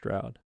C.J.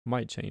 Stroud.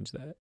 Might change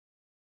that.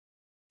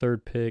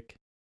 Third pick,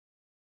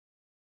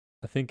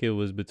 I think it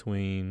was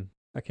between,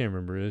 I can't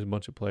remember. There's a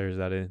bunch of players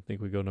that I didn't think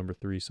would go number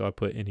 3, so I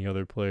put any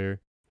other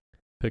player.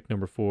 Pick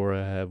number 4,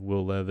 I have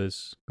Will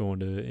Levis going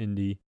to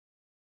Indy.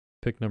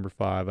 Pick number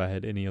 5, I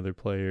had any other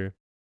player.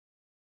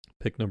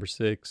 Pick number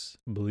 6,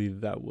 I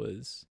believe that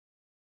was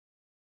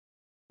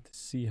the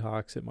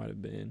Seahawks. It might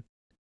have been.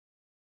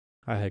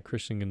 I had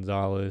Christian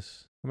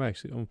Gonzalez. I'm going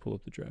to pull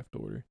up the draft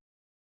order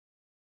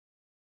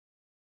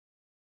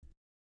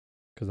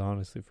because I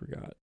honestly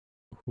forgot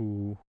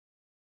who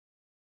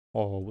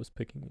all was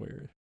picking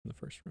where in the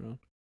first round.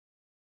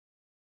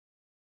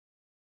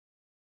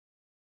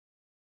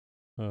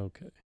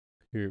 Okay,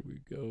 here we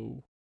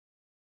go.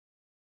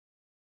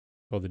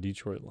 Oh, the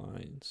Detroit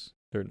Lions.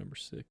 They're at number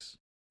 6.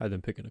 I had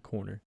them picking a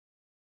corner,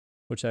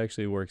 which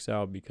actually works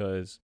out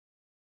because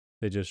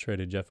they just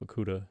traded Jeff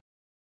Okudah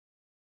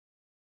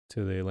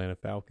to the Atlanta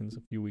Falcons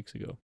a few weeks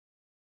ago.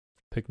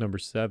 Pick number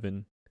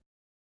 7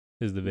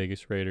 is the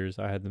Vegas Raiders.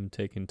 I had them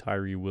taking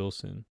Tyree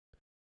Wilson.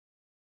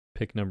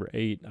 Pick number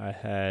 8, I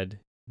had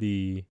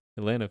the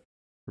Atlanta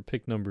for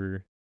pick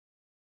number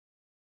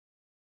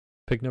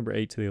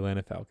 8 to the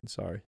Atlanta Falcons.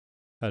 Sorry,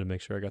 I had to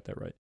make sure I got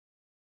that right.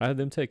 I had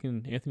them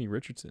taking Anthony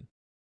Richardson.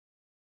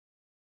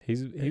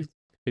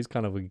 He's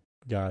kind of a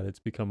guy that's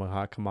become a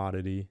hot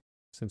commodity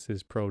since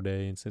his pro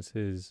day and since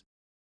his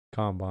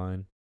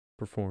combine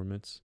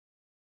performance.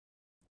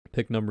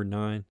 Pick number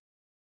 9,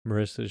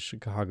 Marissa's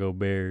Chicago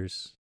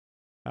Bears.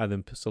 I had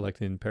them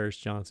selecting Paris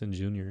Johnson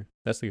Jr.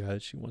 That's the guy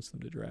that she wants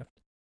them to draft.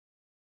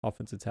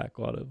 Offensive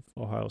tackle out of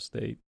Ohio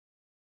State.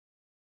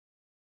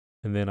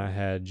 And then I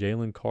had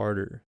Jalen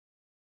Carter.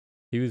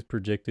 He was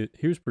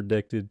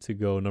predicted to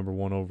go number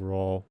 1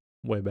 overall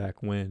way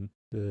back when,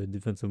 the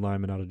defensive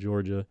lineman out of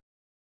Georgia.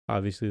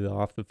 Obviously, the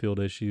off-the-field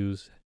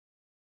issues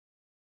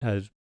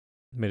has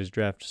made his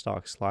draft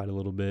stock slide a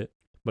little bit,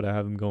 but I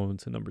have him going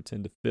to number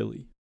 10 to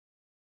Philly.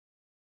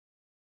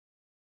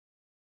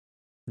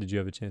 Did you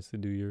have a chance to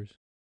do yours?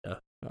 Yeah.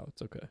 Oh,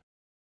 it's okay.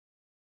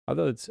 I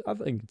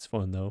think it's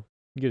fun though.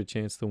 You get a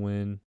chance to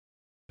win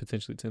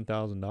potentially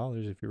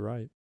 $10,000 if you're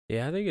right.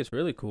 Yeah, I think it's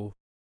really cool.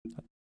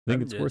 I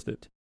think it's worth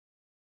it.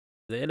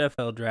 The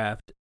NFL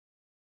draft,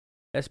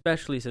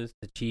 especially since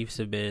the Chiefs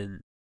have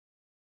been,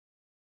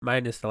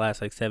 minus the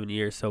last 7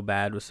 years, so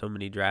bad with so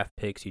many draft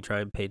picks, you try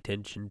and pay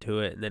attention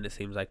to it, and then it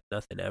seems like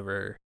nothing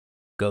ever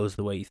goes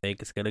the way you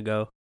think it's going to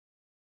go.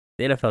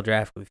 The NFL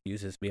draft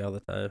confuses me all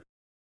the time.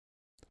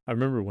 I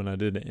remember when I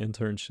did an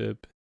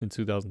internship in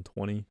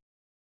 2020,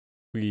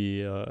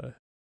 we,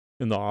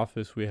 in the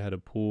office, we had a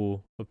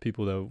pool of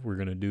people that were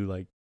going to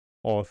do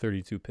all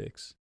 32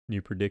 picks. And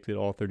you predicted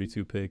all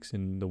 32 picks,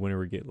 and the winner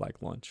would get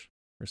lunch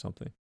or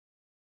something.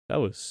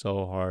 That was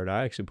so hard.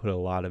 I actually put a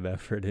lot of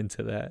effort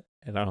into that,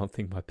 and I don't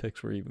think my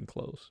picks were even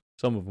close.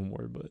 Some of them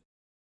were, but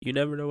you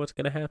never know what's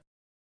going to happen.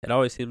 It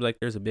always seems like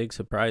there's a big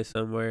surprise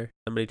somewhere.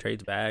 Somebody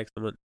trades back.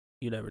 Someone,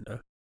 you never know.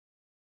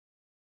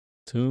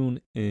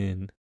 Tune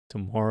in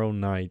tomorrow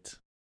night.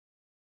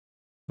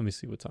 Let me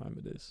see what time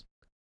it is.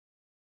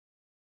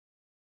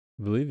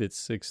 I believe it's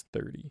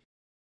 6:30.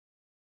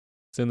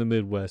 It's in the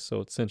Midwest,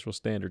 so it's Central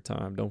Standard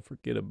Time. Don't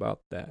forget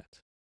about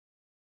that.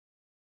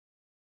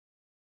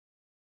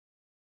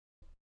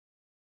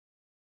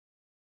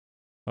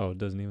 Oh, it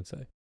doesn't even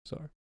say.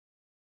 Sorry.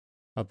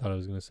 I thought I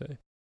was going to say.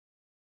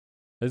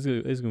 It's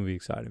going to be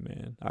exciting,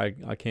 man.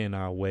 I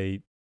cannot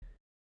wait.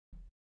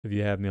 If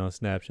you have me on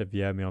Snapchat, if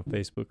you have me on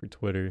Facebook or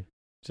Twitter,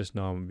 just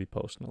know I'm going to be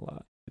posting a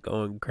lot.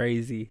 Going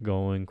crazy.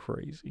 Going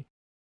crazy.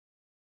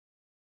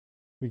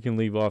 We can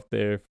leave off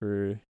there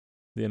for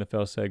the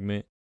NFL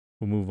segment.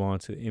 We'll move on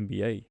to the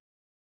NBA. We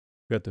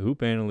got the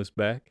hoop analyst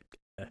back.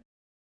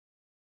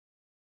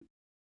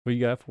 What you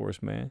got for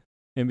us, man?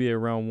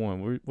 NBA round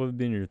one. What have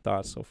been your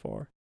thoughts so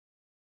far?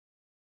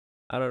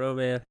 I don't know,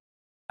 man.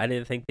 I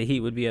didn't think the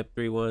Heat would be up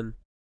 3-1.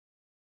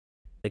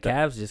 The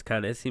Cavs just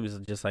kind of, it seems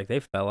just like they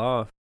fell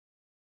off.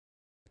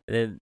 And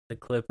then the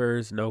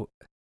Clippers,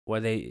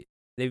 they've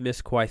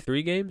missed quite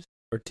 3 games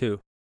or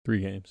 2? 3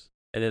 games.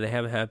 And then they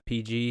haven't had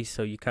PG,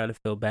 so you kind of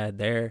feel bad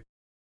there.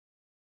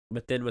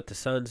 But then with the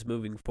Suns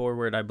moving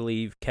forward, I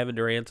believe Kevin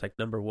Durant's like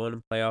number 1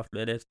 in playoff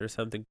minutes or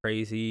something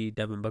crazy.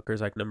 Devin Booker's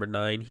like number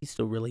 9. He's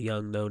still really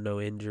young, though. No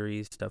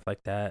injuries, stuff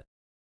like that.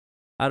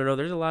 I don't know.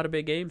 There's a lot of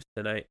big games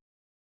tonight.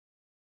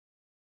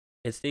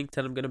 It stinks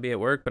that I'm going to be at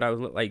work, but I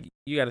was like,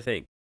 you got to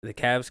think. The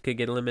Cavs could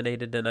get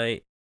eliminated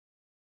tonight.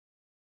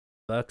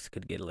 Bucks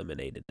could get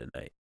eliminated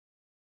tonight.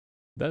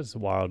 That's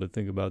wild to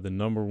think about. The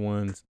number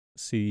 1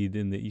 seed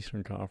in the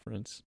Eastern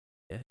Conference.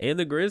 Yeah. And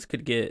the Grizz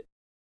could get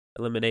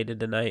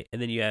eliminated tonight.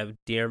 And then you have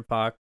De'Aaron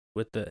Fox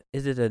with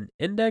is it an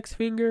index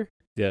finger?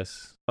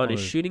 Yes. On his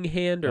shooting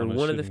hand or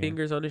one of the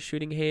fingers on his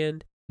shooting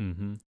hand.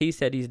 Mm-hmm. He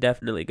said he's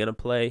definitely going to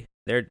play.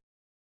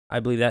 I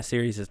believe that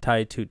series is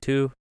tied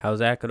 2-2. How's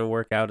that going to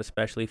work out,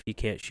 especially if he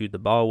can't shoot the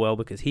ball well,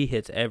 because he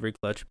hits every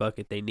clutch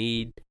bucket they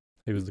need.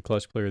 He was the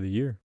clutch player of the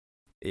year.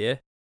 Yeah.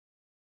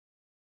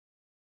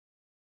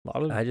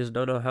 I just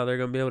don't know how they're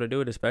going to be able to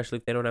do it, especially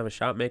if they don't have a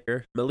shot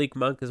maker. Malik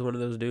Monk is one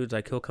of those dudes,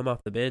 like he'll come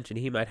off the bench and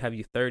he might have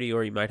you 30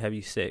 or he might have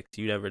you 6.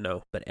 You never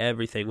know. But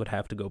everything would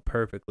have to go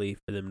perfectly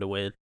for them to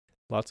win.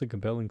 Lots of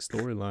compelling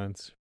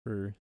storylines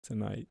for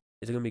tonight.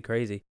 It's going to be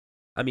crazy.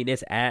 I mean,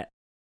 it's at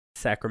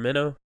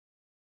Sacramento.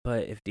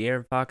 But if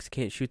De'Aaron Fox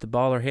can't shoot the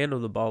ball or handle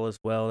the ball as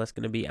well, that's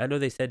going to be... I know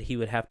they said he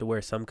would have to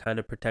wear some kind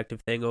of protective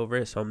thing over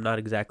it, so I'm not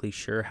exactly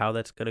sure how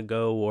that's going to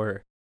go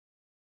or...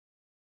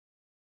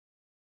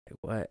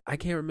 What? I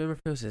can't remember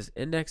if it was his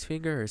index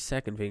finger or his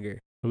second finger.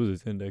 It was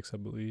his index, I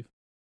believe.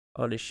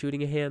 On his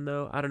shooting hand,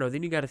 though? I don't know.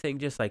 Then you got to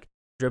think just like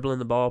dribbling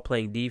the ball,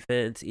 playing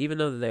defense. Even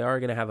though they are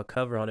going to have a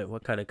cover on it,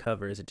 what kind of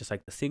cover? Is it just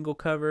like the single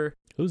cover?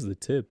 It was the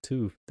tip,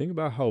 too. Think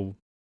about how...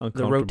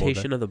 The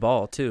rotation of the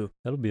ball, too.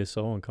 That'll be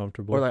so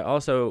uncomfortable. Or, like,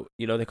 also,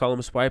 they call him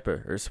a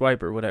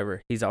swiper,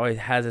 whatever. He's always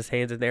has his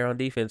hands in there on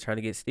defense trying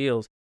to get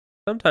steals.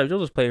 Sometimes you'll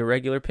just play a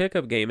regular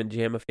pickup game and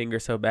jam a finger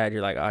so bad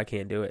you're like, oh, I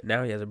can't do it.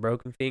 Now he has a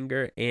broken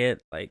finger and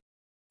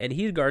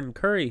he's guarding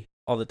Curry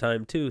all the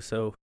time, too.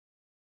 So,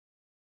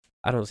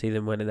 I don't see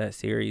them winning that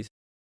series.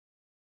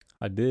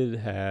 I did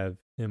have,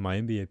 in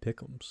my NBA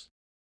pick'ems,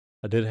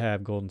 I did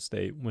have Golden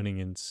State winning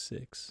in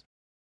 6.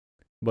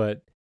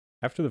 But...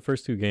 after the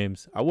first 2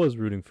 games, I was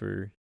rooting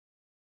for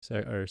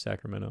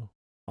Sacramento.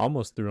 I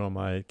almost threw on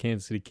my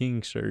Kansas City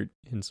Kings shirt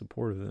in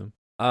support of them.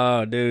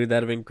 Oh, dude,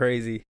 that'd have been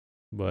crazy.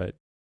 But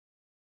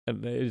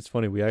it's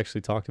funny. We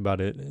actually talked about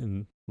it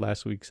in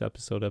last week's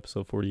episode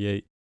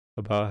 48,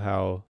 about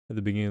how at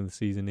the beginning of the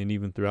season and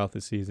even throughout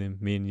the season,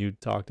 me and you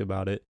talked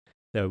about it,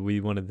 that we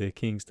wanted the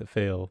Kings to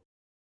fail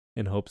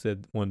in hopes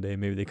that one day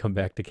maybe they come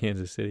back to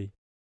Kansas City.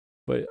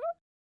 But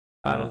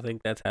I don't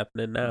think that's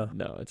happening now.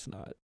 No, it's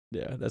not.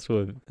 Yeah, that's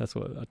what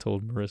I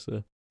told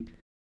Marissa.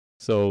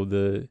 So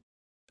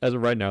as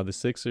of right now, the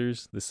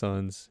Sixers, the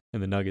Suns,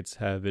 and the Nuggets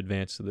have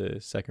advanced to the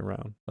second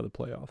round of the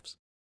playoffs.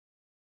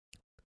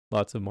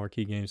 Lots of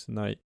marquee games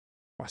tonight.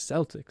 My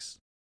Celtics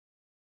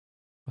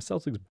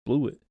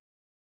blew it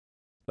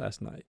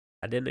last night.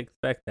 I didn't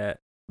expect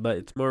that, but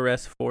it's more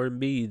rest for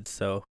Embiid,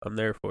 so I'm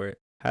there for it.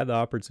 Had the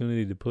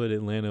opportunity to put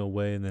Atlanta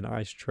away and then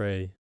ice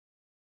Trey.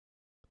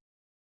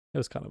 It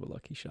was kind of a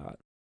lucky shot.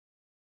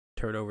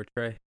 Turnover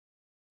Trey.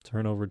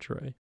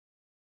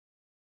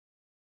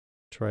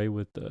 Trey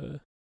with the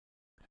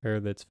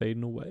hair that's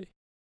fading away.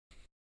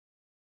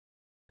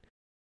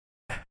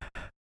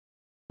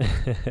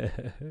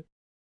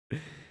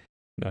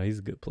 No, he's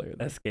a good player.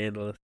 That's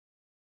scandalous.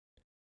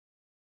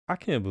 I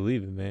can't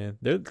believe it, man.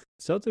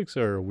 Celtics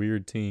are a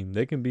weird team.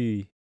 They can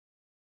be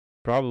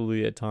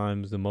probably at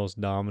times the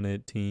most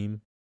dominant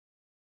team.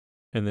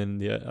 And then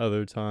the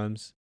other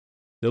times,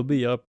 they'll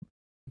be up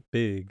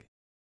big.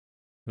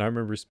 And I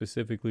remember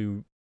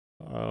specifically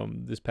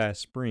this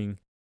past spring,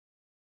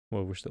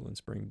 well, we're still in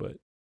spring, but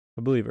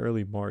I believe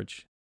early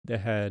March, they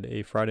had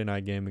a Friday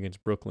night game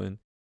against Brooklyn.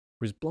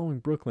 Was blowing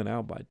Brooklyn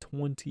out by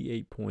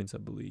 28 points, I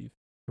believe.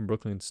 And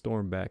Brooklyn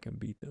stormed back and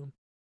beat them.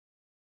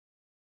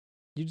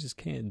 You just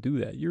can't do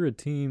that. You're a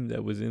team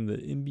that was in the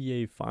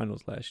NBA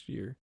Finals last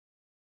year.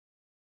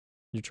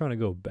 You're trying to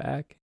go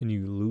back and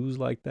you lose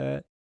like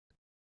that.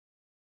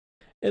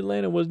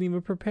 Atlanta wasn't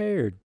even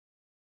prepared.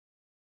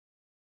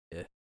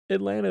 Yeah.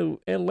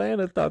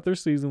 Atlanta thought their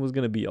season was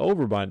going to be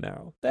over by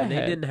now. They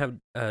didn't have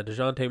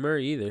DeJounte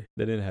Murray either.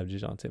 They didn't have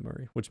DeJounte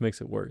Murray, which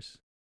makes it worse.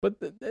 But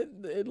the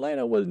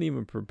Atlanta wasn't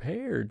even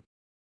prepared.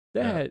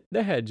 They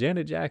had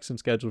Janet Jackson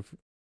scheduled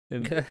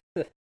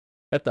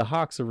at the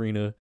Hawks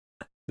Arena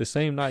the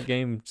same night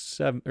game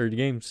 7 or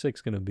game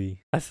 6 going to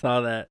be. I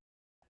saw that.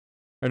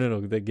 Or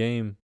no, the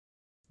game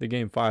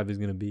 5 is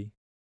going to be.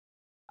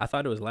 I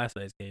thought it was last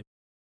night's game.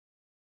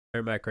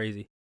 Or am I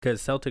crazy?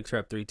 Because Celtics are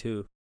up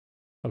 3-2.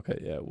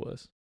 Okay, yeah, it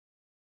was.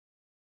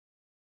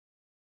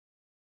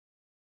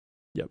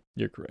 Yep,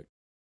 you're correct.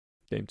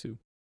 Game 2.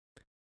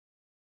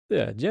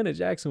 Yeah, Janet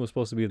Jackson was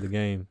supposed to be at the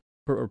game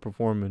or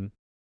performing.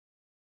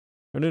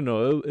 Or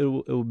no,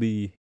 it'll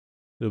be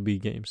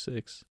game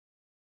 6.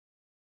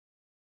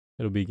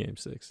 It'll be game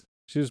 6.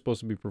 She was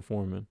supposed to be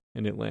performing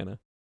in Atlanta.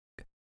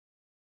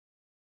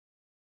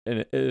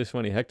 And it's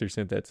funny, Hector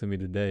sent that to me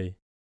today.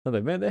 I was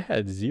like, man, they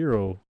had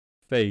zero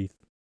faith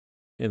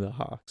in the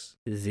Hawks.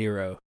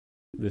 Zero.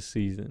 This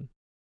season.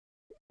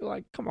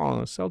 Like, come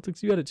on,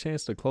 Celtics, you had a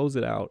chance to close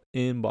it out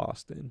in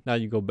Boston. Now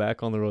you go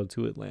back on the road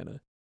to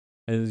Atlanta.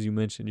 And as you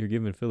mentioned, you're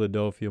giving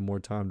Philadelphia more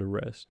time to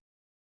rest.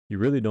 You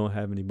really don't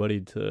have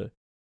anybody to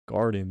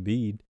guard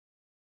Embiid.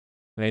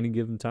 They didn't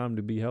give him time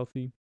to be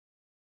healthy.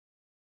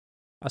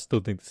 I still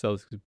think the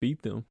Celtics could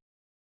beat them.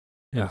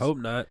 I hope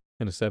not.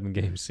 In a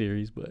 7-game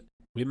series, but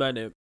we might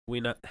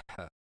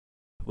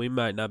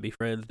not be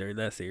friends during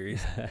that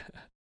series.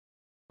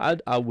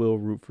 I will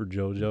root for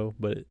JoJo,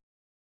 but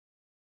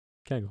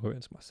can't go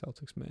against my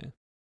Celtics, man.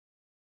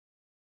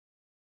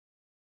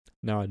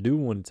 Now I do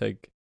want to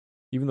take,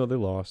 even though they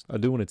lost, I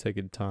do want to take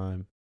a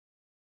time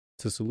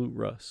to salute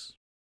Russ.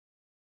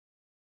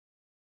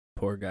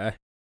 Poor guy.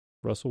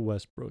 Russell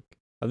Westbrook.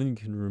 I think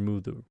you can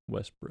remove the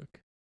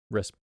Westbrook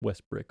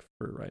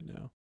for right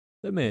now.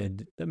 That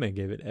man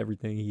gave it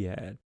everything he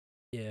had.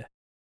 Yeah.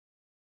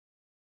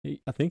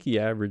 I think he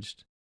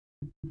averaged.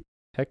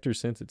 Hector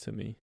sent it to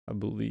me, I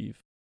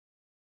believe.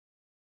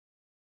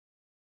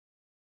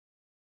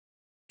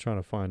 Trying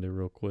to find it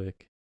real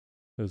quick.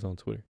 It was on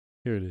Twitter.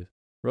 Here it is.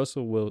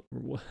 Russell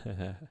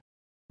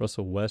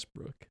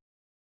Westbrook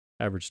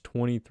averaged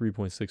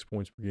 23.6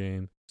 points per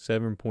game,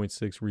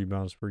 7.6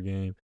 rebounds per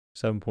game,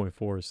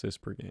 7.4 assists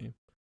per game.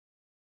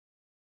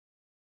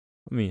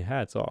 I mean,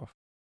 hats off.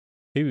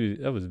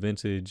 That was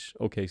vintage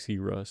OKC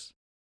Russ.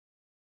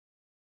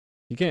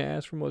 You can't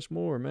ask for much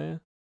more,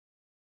 man.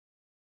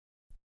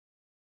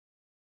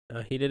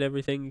 He did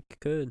everything he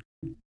could.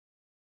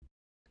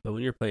 But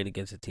when you're playing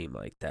against a team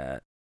like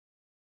that.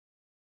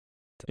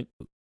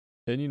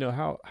 And you know,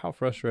 how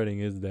frustrating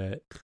is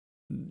that?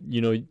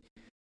 You know,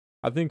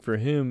 I think for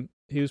him,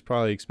 he was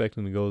probably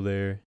expecting to go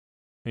there.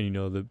 And, you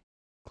know, the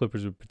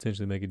Clippers would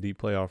potentially make a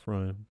deep playoff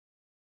run.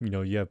 You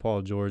know, you have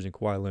Paul George and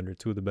Kawhi Leonard,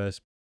 two of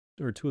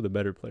the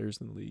better players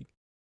in the league.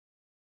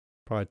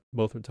 Probably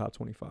both are top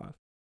 25.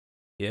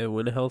 Yeah,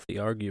 when healthy,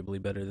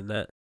 arguably better than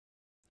that.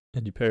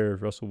 And you pair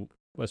Russell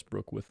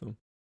Westbrook with them.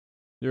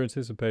 You're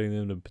anticipating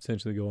them to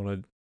potentially go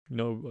on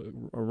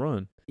a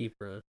run. Deep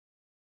run.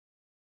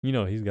 You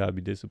know, he's got to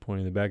be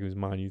disappointed. In the back of his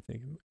mind, you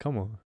thinking, come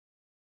on.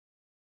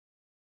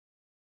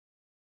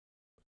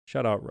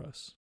 Shout out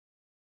Russ.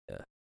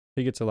 Yeah.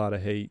 He gets a lot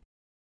of hate.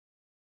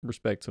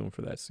 Respect to him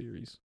for that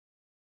series.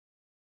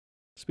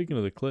 Speaking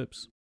of the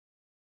Clips,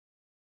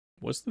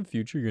 what's the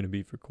future going to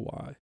be for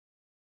Kawhi?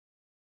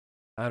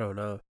 I don't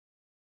know.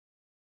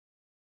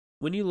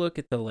 When you look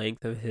at the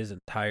length of his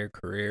entire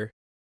career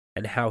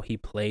and how he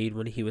played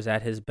when he was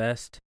at his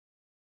best,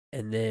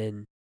 and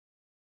then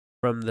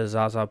from the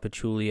Zaza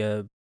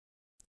Pachulia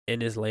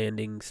in his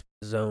landing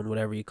zone,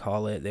 whatever you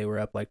call it, they were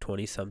up like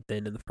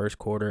 20-something in the first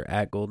quarter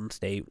at Golden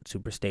State.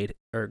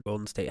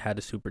 Golden State had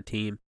a super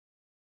team.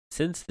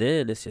 Since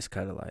then, it's just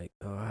kind of like,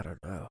 oh, I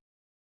don't know.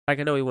 Like,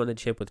 I know he won the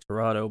chip with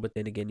Toronto, but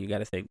then again, you got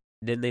to think,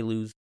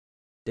 didn't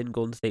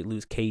Golden State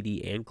lose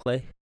KD and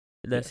Clay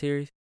in that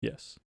series?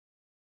 Yes.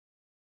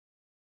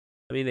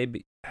 I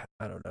mean,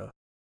 I don't know.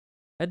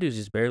 That dude's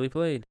just barely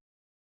played.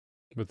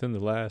 Within the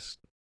last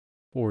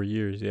 4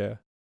 years, yeah.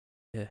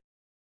 Yeah.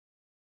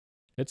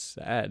 It's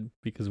sad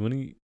because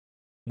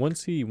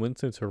once he went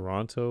to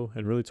Toronto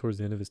and really towards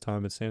the end of his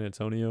time at San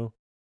Antonio,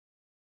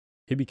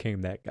 he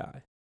became that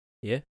guy.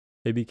 Yeah.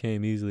 He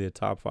became easily a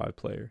top 5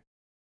 player.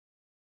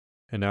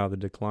 And now the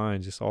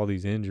decline, just all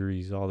these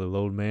injuries, all the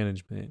load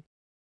management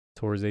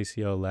towards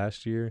ACL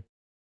last year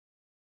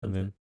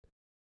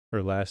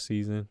or last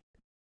season.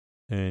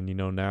 And, you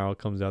know, now it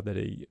comes out that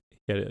he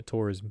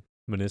tore his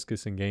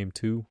meniscus in game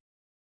 2.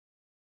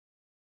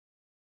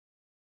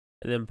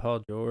 And then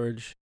Paul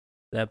George,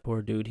 that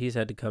poor dude, he's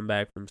had to come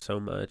back from so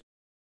much.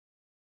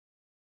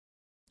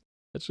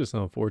 That's just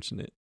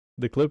unfortunate.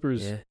 The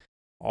Clippers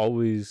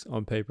always,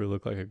 on paper,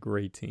 look like a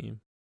great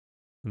team.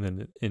 And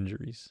then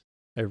injuries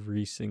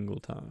every single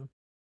time.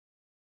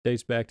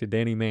 Dates back to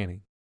Danny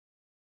Manning.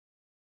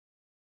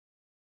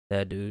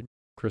 That dude.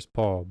 Chris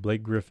Paul,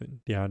 Blake Griffin,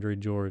 DeAndre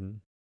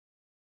Jordan,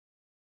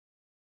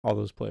 all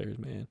those players,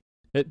 man.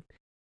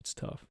 It's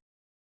tough.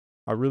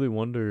 I really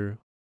wonder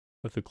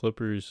if the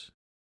Clippers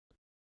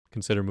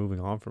consider moving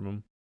on from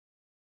him.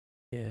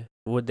 Yeah.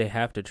 Would they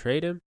have to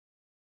trade him?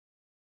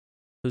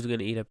 Who's going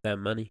to eat up that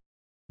money?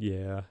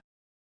 Yeah,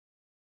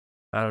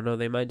 I don't know.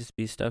 They might just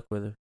be stuck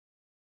with him.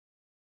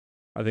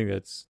 I think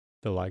that's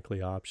the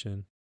likely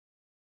option.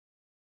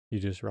 You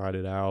just ride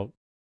it out.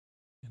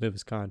 End of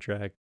his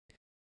contract.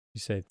 You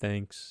say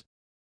thanks.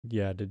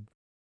 Yeah, did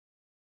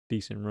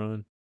decent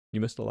run. You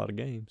missed a lot of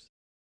games.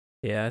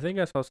 Yeah, I think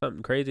I saw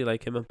something crazy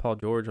like him and Paul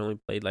George only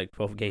played like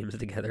 12 games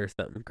together or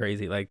something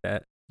crazy like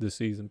that. This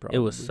season, probably. It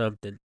was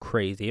something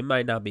crazy. It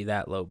might not be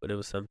that low, but it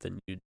was something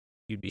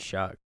you'd be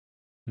shocked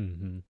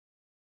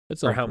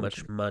It's for how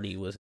much money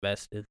was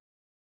invested.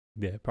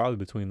 Yeah, probably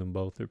between them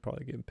both, they're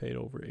probably getting paid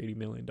over $80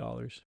 million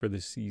for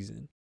this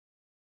season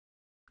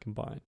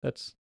combined.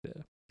 That's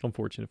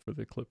unfortunate for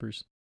the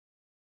Clippers.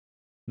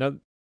 Now,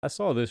 I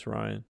saw this,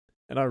 Ryan,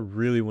 and I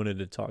really wanted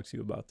to talk to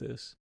you about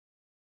this.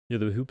 You're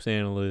the hoops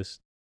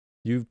analyst.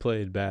 You've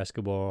played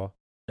basketball.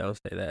 Don't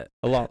say that.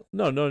 A lot.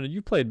 No.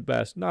 You played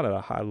not at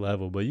a high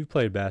level, but you've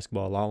played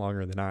basketball a lot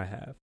longer than I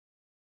have,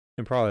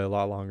 and probably a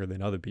lot longer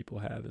than other people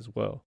have as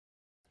well.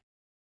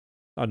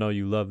 I know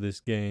you love this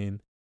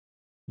game.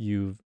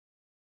 You've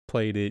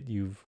played it.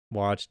 You've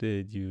watched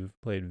it. You've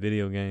played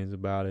video games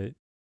about it.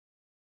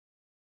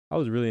 I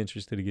was really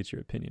interested to get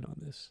your opinion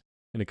on this,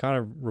 and it kind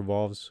of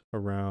revolves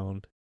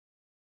around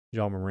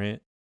Ja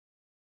Morant.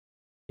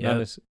 Yeah,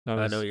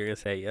 I know what you're gonna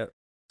say. Yep.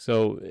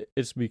 So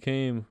it's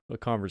became a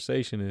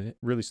conversation, and it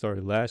really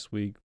started last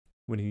week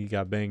when he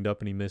got banged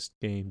up and he missed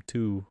game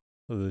 2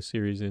 of the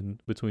series in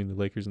between the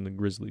Lakers and the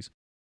Grizzlies.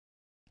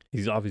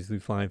 He's obviously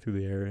flying through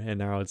the air, and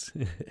now it's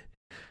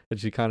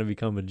kind of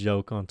become a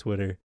joke on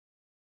Twitter.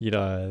 You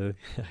know,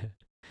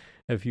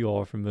 if you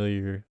all are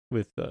familiar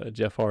with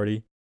Jeff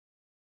Hardy,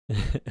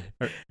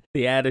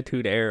 the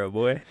Attitude Era,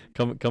 boy,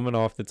 coming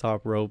off the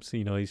top ropes,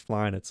 you know, he's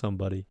flying at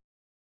somebody.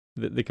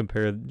 They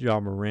compare Ja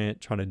Morant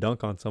trying to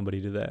dunk on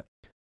somebody to that.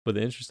 But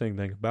the interesting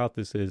thing about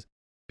this is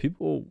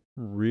people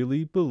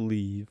really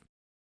believe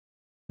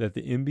that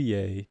the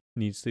NBA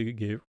needs to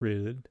get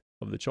rid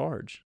of the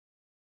charge.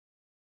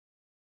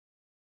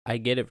 I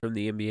get it from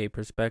the NBA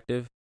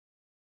perspective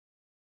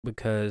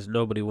because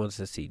nobody wants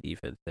to see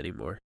defense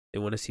anymore. They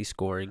want to see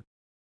scoring.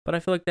 But I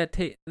feel like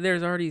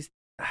there's already,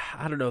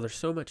 I don't know, there's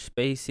so much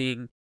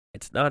spacing.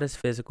 It's not as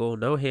physical,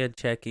 no hand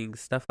checking,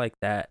 stuff like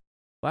that.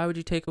 Why would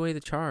you take away the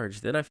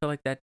charge? Then I feel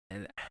like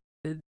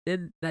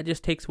then that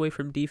just takes away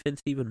from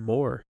defense even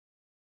more.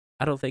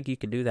 I don't think you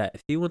can do that.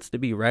 If he wants to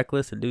be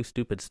reckless and do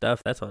stupid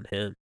stuff, that's on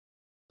him.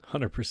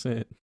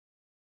 100%.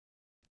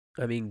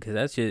 I mean, because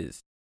that's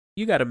just,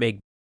 you got to make,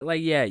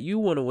 you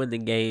want to win the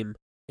game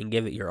and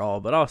give it your all,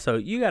 but also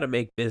you got to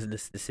make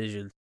business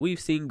decisions.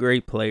 We've seen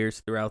great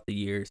players throughout the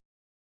years.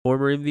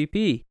 Former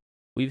MVP.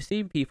 We've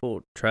seen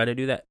people trying to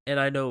do that. And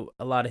I know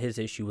a lot of his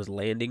issue was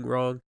landing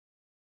wrong,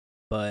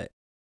 but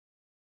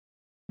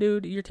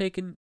dude, you're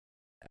taking,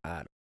 I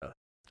don't know.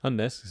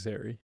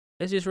 Unnecessary.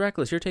 It's just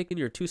reckless. You're taking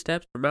your 2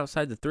 steps from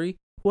outside the 3.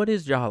 What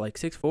is Ja, like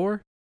 6'4"?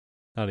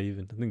 Not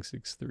even. I think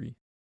 6'3".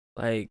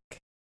 Like,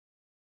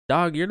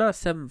 dog, you're not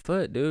 7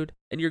 foot, dude.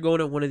 And you're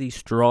going at one of these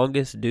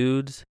strongest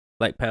dudes,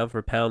 like pound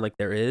for pound, like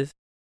there is.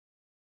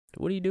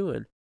 What are you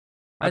doing?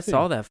 I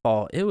saw that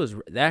fall.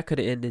 That could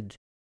have ended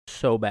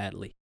so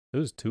badly. It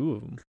was 2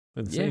 of them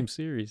in the same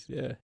series.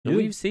 Yeah. And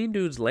we've seen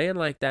dudes land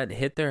like that and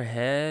hit their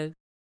head,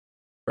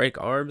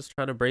 break arms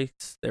trying to break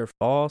their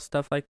fall,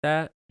 stuff like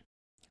that.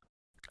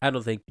 I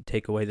don't think you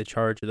take away the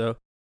charge, though.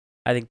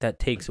 I think that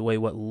takes away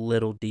what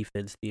little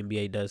defense the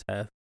NBA does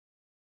have.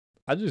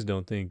 I just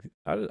don't think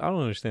I don't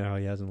understand how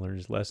he hasn't learned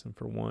his lesson,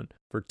 for one.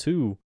 For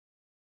two,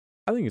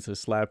 I think it's a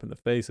slap in the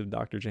face of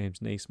Dr.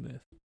 James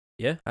Naismith.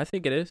 Yeah, I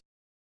think it is.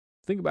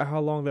 Think about how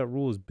long that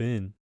rule has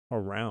been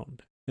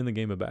around in the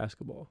game of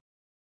basketball.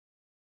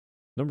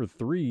 Number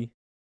 3,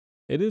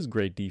 it is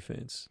great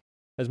defense.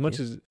 As much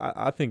as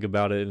I think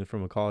about it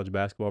from a college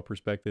basketball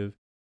perspective,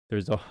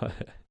 there's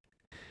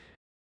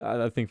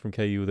I think from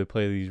KU, they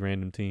play these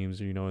random teams,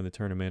 you know, in the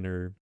tournament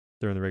or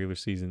during the regular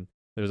season.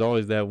 There's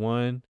always that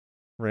one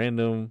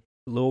random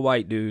little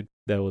white dude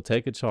that will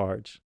take a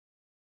charge,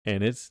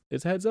 and it's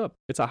heads up.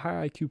 It's a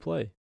high IQ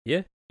play.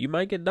 Yeah, you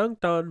might get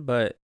dunked on,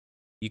 but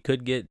you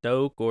could get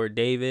Doak or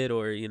David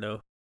or, you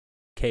know,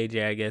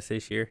 KJ, I guess,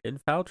 this year in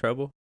foul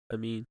trouble. I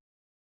mean,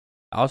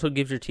 also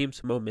gives your team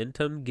some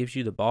momentum, gives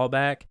you the ball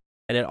back,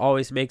 and it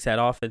always makes that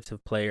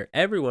offensive player,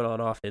 everyone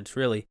on offense,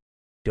 really,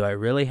 do I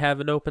really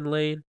have an open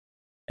lane?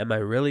 Am I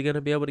really going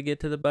to be able to get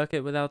to the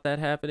bucket without that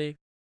happening?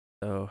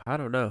 So, I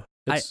don't know.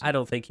 I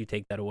don't think you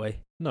take that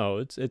away. No,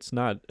 it's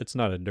not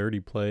a dirty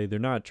play. They're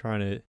not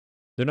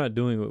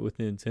doing it with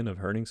the intent of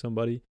hurting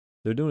somebody.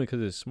 They're doing it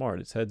because it's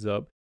smart. It's heads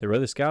up. They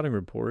read the scouting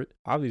report.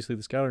 Obviously,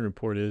 the scouting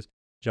report is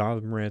Ja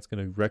Morant's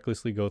going to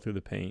recklessly go through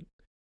the paint,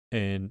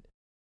 and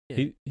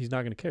he's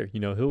not going to care. You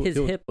know, his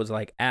hip was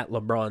like at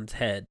LeBron's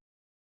head.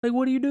 Like,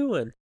 what are you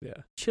doing?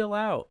 Yeah, chill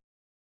out.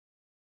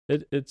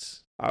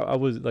 I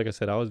was, like I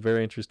said, I was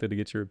very interested to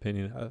get your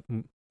opinion.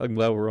 I'm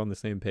glad we're on the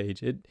same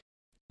page. If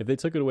they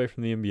took it away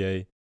from the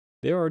NBA,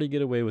 they already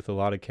get away with a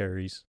lot of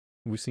carries.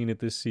 We've seen it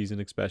this season,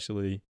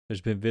 especially.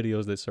 There's been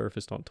videos that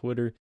surfaced on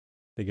Twitter.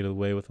 They get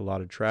away with a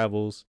lot of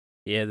travels.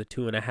 Yeah, the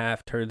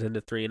 2.5 turns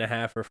into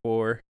 3.5 or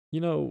 4.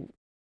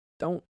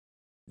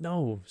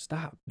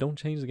 Stop. Don't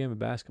change the game of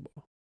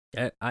basketball.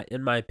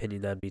 In my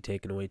opinion, that'd be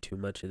taking away too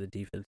much of the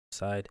defensive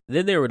side.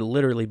 Then there would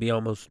literally be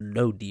almost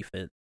no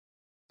defense.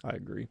 I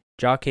agree.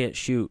 Ja can't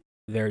shoot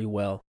very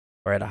well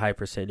or at a high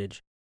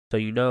percentage. So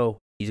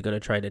he's going to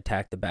try and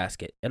attack the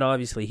basket. And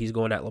obviously, he's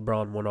going at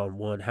LeBron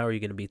one-on-one. How are you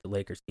going to beat the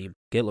Lakers team?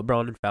 Get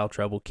LeBron in foul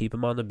trouble. Keep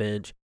him on the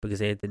bench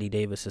because Anthony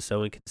Davis is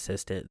so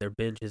inconsistent. Their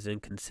bench is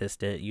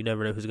inconsistent. You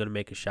never know who's going to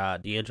make a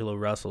shot. D'Angelo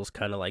Russell's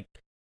kind of like,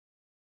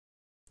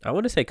 I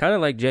want to say kind of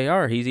like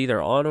JR. He's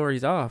either on or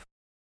he's off.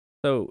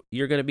 So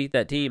you're going to beat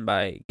that team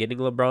by getting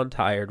LeBron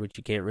tired, which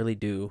you can't really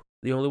do.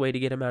 The only way to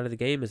get him out of the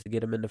game is to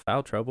get him into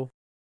foul trouble.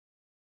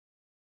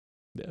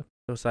 Yeah.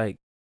 So it's like,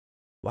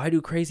 why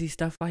do crazy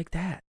stuff like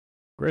that?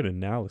 Great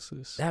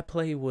analysis. That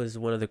play was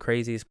one of the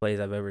craziest plays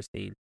I've ever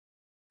seen.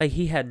 Like,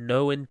 he had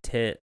no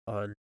intent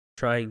on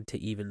trying to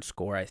even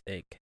score, I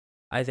think.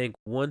 I think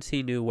once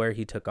he knew where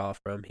he took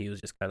off from, he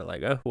was just kind of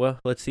like, oh, well,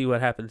 let's see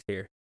what happens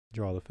here.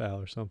 Draw the foul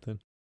or something.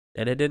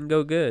 And it didn't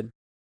go good.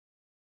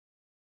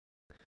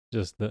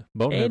 Just the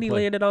bonehead And he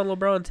play. landed on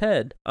LeBron's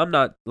head. I'm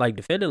not,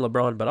 defending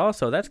LeBron, but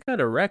also that's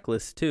kind of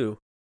reckless, too.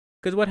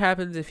 Because what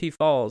happens if he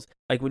falls?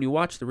 Like, when you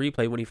watch the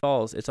replay, when he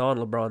falls, it's on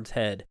LeBron's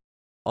head,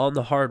 on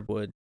the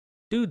hardwood.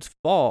 Dudes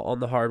fall on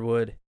the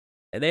hardwood,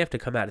 and they have to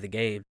come out of the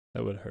game.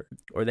 That would hurt.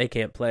 Or they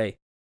can't play.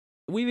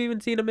 We've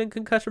even seen them in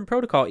concussion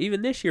protocol,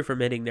 even this year,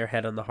 from hitting their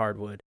head on the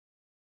hardwood.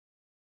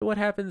 So what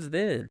happens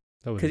then?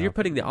 Because you're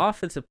putting the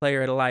offensive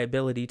player at a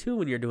liability, too,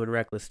 when you're doing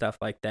reckless stuff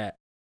like that.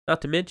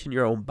 Not to mention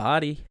your own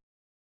body.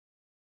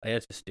 Like,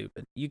 that's just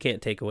stupid. You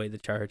can't take away the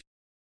charge.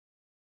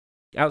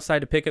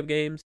 Outside of pickup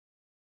games,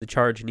 the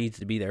charge needs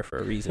to be there for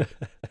a reason.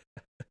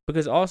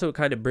 Because also it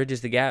kind of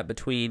bridges the gap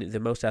between the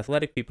most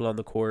athletic people on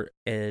the court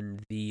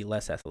and the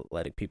less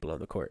athletic people on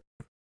the court.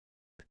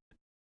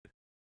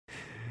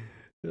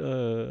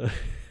 I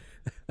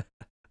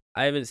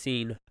haven't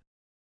seen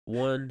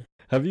one.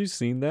 Have you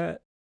seen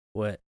that?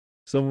 What?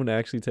 Someone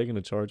actually taking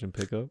a charge and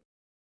pickup?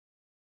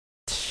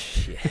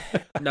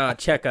 Nah,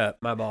 check up,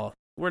 my ball.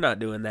 We're not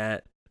doing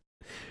that.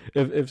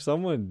 If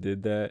someone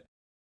did that,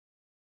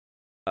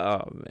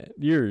 oh man,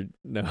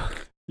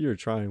 you're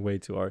trying way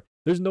too hard.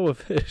 There's no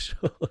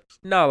officials.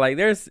 No, I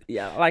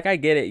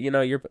get it.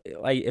 You're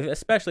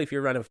especially if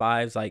you're running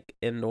fives, like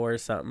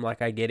indoors, something.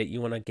 Like, I get it.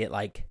 You want to get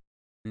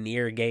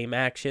near game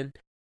action,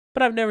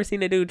 but I've never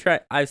seen a dude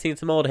try. I've seen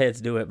some old heads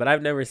do it, but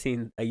I've never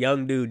seen a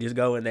young dude just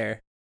go in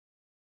there.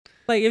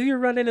 Like, if you're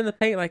running in the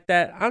paint like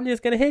that, I'm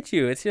just gonna hit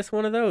you. It's just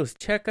one of those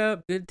check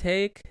up, good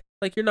take.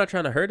 Like, you're not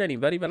trying to hurt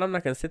anybody, but I'm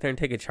not gonna sit there and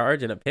take a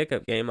charge in a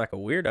pickup game like a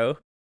weirdo.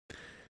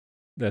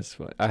 That's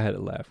fine. I had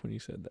to laugh when you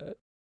said that.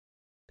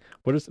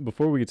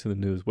 Before we get to the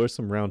news, what are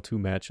some round 2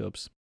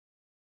 matchups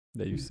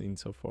that you've seen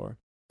so far,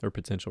 or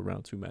potential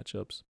round 2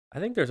 matchups? I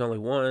think there's only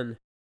one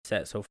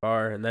set so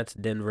far, and that's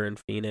Denver and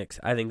Phoenix.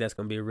 I think that's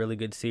going to be a really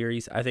good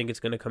series. I think it's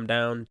going to come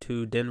down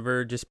to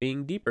Denver just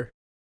being deeper.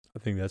 I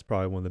think that's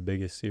probably one of the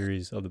biggest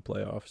series of the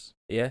playoffs.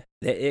 Yeah,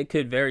 it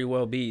could very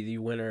well be the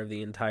winner of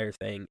the entire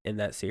thing in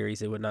that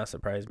series. It would not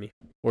surprise me.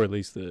 Or at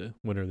least the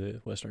winner of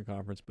the Western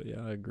Conference, but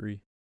yeah, I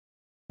agree.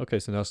 Okay,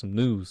 so now some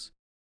news.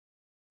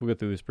 We'll go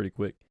through this pretty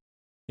quick.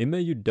 Ime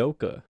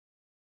Udoka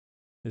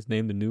is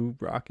named the new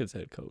Rockets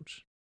head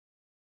coach.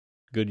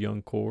 Good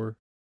young core.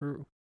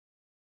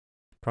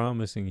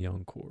 Promising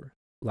young core.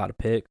 A lot of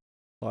picks.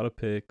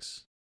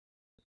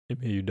 Ime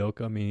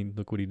Udoka, I mean,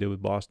 look what he did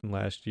with Boston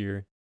last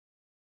year.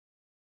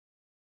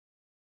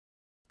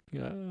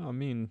 Yeah, I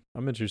mean,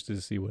 I'm interested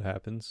to see what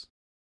happens.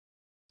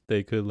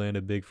 They could land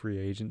a big free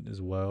agent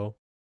as well.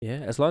 Yeah,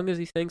 as long as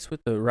he thinks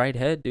with the right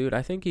head, dude,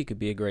 I think he could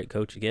be a great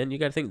coach again. You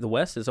got to think the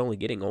West is only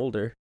getting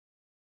older.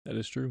 That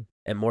is true.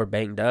 And more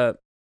banged up.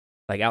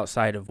 Like,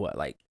 outside of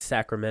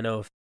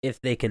Sacramento,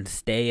 if they can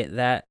stay at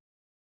that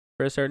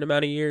for a certain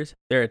amount of years,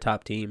 they're a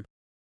top team.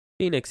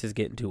 Phoenix is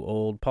getting too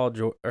old.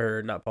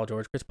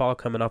 Chris Paul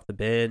coming off the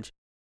bench,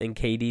 then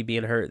KD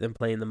being hurt, then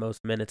playing the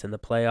most minutes in the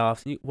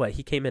playoffs.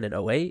 He came in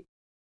 2008?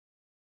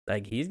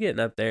 Like, he's getting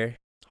up there.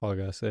 All I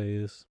gotta say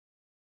is,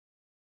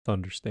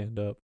 Thunder stand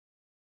up.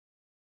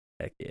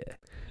 Heck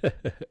yeah.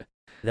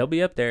 They'll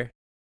be up there.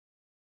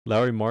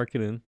 Lauri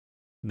Markkanen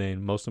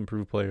named Most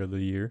Improved Player of the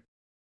Year.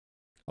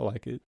 I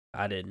like it.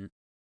 I didn't.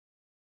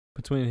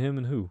 Between him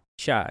and who?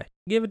 Shy.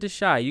 Give it to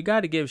Shy. You got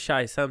to give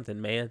Shy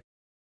something, man.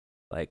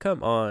 Like,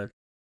 come on.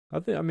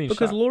 Because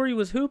Shy. Lauri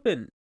was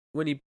hooping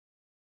when he...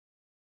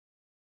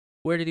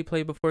 Where did he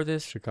play before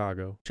this?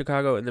 Chicago.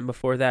 And then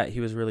before that, he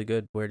was really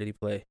good. Where did he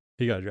play?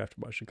 He got drafted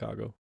by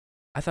Chicago.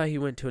 I thought he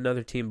went to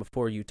another team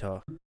before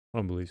Utah. I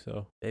don't believe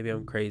so. Maybe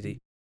I'm crazy.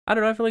 I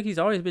don't know. I feel like he's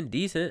always been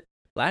decent.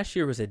 Last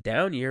year was a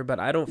down year, but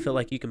I don't feel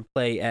like you can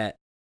play at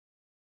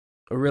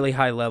a really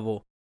high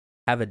level,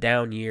 have a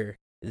down year,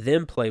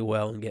 them play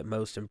well and get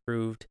most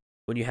improved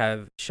when you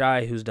have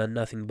Shai, who's done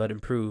nothing but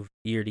improve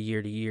year to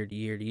year to year to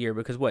year to year.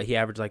 Because what, he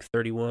averaged like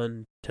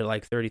 31 to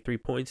like 33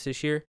 points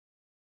this year.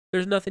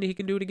 There's nothing he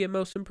can do to get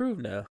most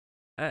improved now.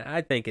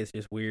 I think it's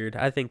just weird.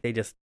 I think they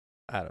just,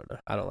 I don't know.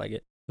 I don't like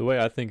it. The way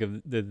I think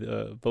of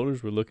the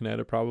voters were looking at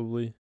it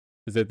probably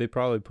is that they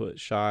probably put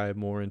Shai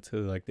more into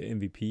like the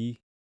MVP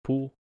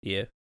pool.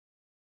 Yeah.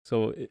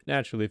 So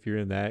naturally, if you're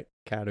in that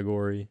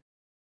category,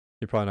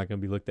 you're probably not going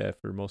to be looked at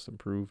for most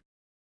improved.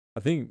 I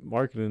think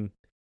Marketing,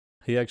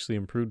 he actually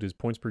improved his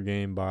points per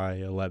game by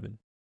 11.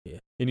 Yeah.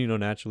 And,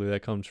 naturally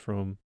that comes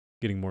from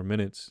getting more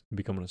minutes and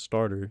becoming a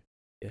starter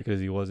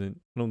because he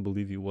wasn't, I don't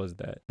believe he was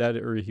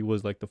or he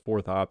was like the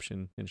fourth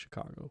option in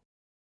Chicago.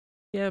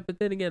 Yeah, but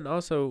then again,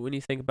 also, when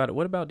you think about it,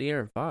 what about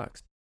De'Aaron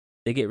Fox?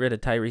 They get rid of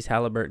Tyrese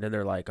Halliburton, and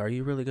they're like, are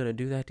you really going to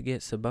do that to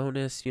get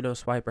Sabonis?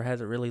 Swiper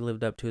hasn't really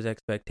lived up to his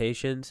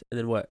expectations. And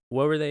then what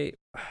were they?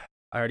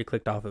 I already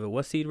clicked off of it.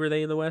 What seed were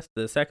they in the West?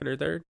 The second or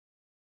third?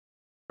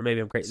 Or maybe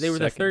I'm crazy. They were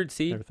the third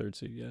seed. They were third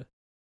seed, yeah.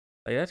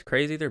 Like, that's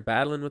crazy. They're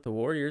battling with the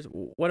Warriors.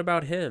 What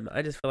about him?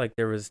 I just feel like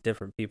there was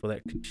different people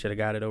that should have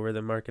got it over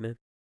them Marketing.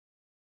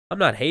 I'm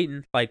not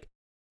hating. Like,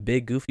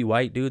 big, goofy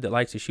white dude that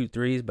likes to shoot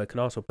threes but can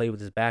also play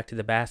with his back to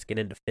the basket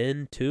and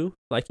defend, too.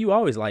 Like, you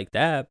always like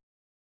that.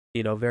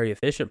 Very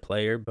efficient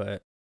player,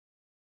 but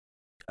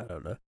I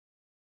don't know.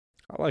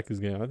 I like his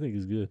game. I think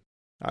he's good.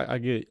 I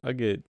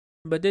get.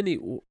 But then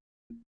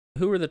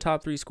who were the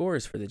top three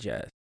scorers for the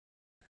Jazz?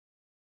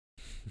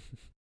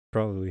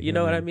 Probably. You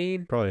know what I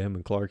mean? Probably him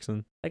and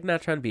Clarkson. Like,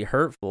 not trying to be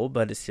hurtful,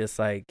 but it's just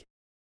like.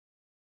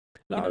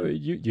 No,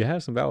 you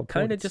have some valid points.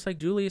 Kind of just like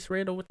Julius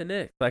Randle with the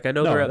Knicks. Like, I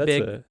know they're up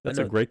big. That's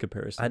a great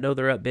comparison. I know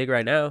they're up big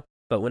right now,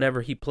 but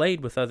whenever he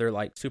played with other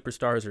like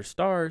superstars or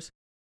stars,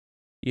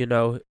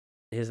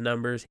 his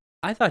numbers.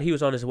 I thought he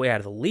was on his way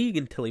out of the league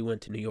until he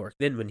went to New York.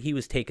 Then when he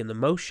was taking the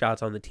most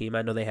shots on the team,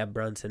 I know they have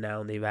Brunson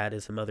now and they've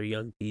added some other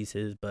young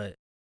pieces, but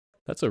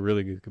that's a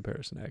really good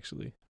comparison,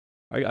 actually.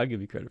 I give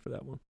you credit for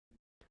that one.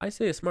 I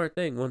say a smart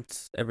thing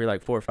once every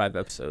like 4 or 5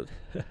 episodes.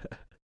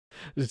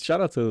 Just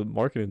shout out to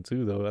Marketing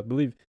too, though. I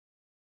believe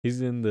he's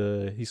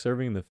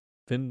serving in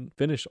the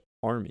Finnish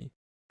army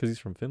because he's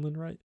from Finland,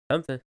 right?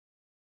 Something.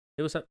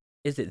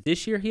 Is it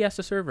this year he has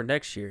to serve or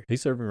next year?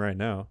 He's serving right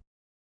now.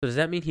 So does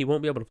that mean he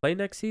won't be able to play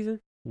next season?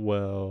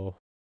 Well,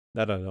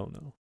 that I don't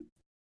know.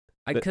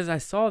 Because I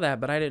saw that,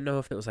 but I didn't know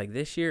if it was like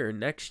this year or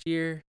next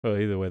year. Well,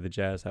 either way, the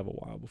Jazz have a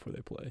while before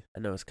they play. I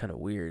know it's kind of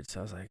weird, so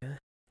I was like, eh.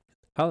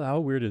 How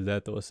weird is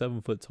that, though? A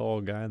 7-foot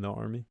tall guy in the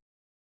army?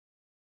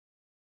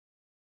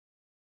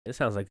 It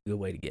sounds like a good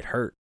way to get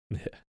hurt.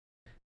 Yeah.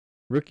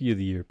 Rookie of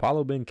the year,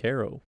 Paolo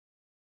Banchero.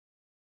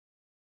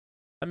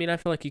 I mean, I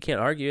feel like you can't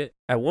argue it.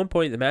 At one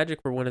point, the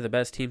Magic were one of the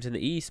best teams in the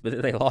East, but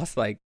then they lost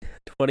like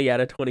 20 out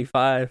of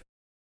 25.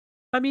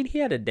 I mean, he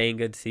had a dang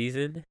good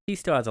season. He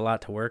still has a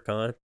lot to work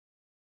on.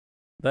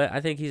 But I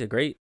think he's a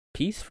great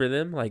piece for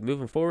them, like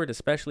moving forward,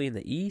 especially in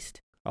the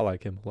East. I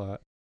like him a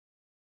lot.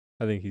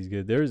 I think he's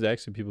good. There's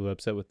actually people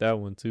upset with that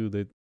one, too.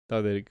 They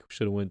thought they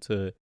should have went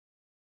to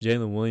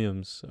Jalen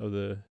Williams of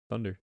the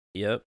Thunder.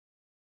 Yep.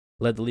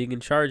 Led the league in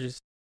charges.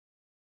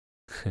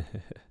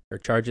 Or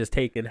charges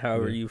taken,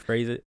 however you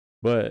phrase it.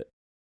 But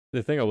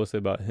the thing I will say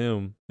about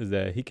him is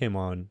that he came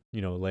on,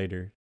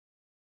 later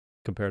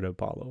compared to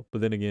Apollo.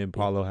 But then again,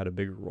 Apollo had a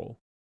bigger role.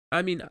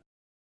 I mean,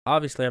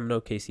 obviously I'm an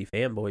OKC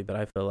fanboy, but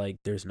I feel like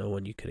there's no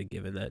one you could have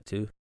given that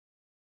to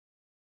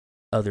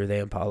other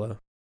than Apollo.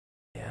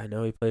 Yeah, I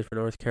know he played for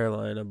North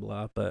Carolina,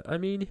 blah, but I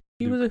mean,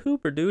 he was a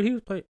hooper, dude. He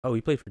played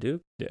for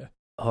Duke? Yeah.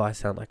 Oh, I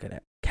sound like a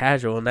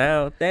casual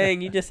now.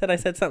 Dang, you just said I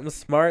said something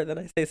smart, then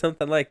I say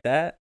something like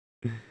that.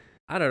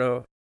 I don't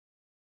know.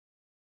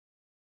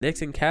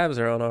 Knicks and Cavs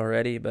are on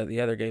already, but the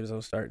other games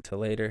don't start until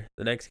later.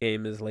 The next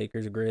game is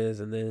Lakers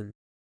Grizz, and then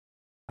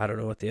I don't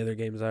know what the other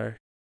games are.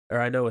 Or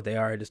I know what they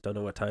are, I just don't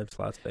know what time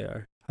slots they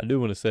are. I do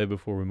want to say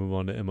before we move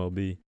on to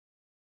MLB,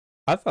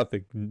 I thought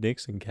the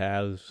Knicks and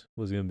Cavs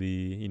was going to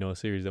be, a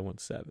series that went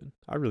 7.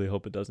 I really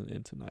hope it doesn't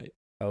end tonight.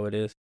 Oh, it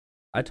is?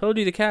 I told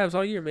you the Cavs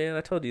all year, man.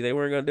 I told you they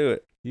weren't going to do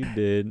it. You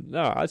did.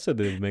 No, I said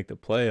they would make the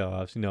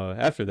playoffs.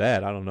 After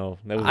that, I don't know.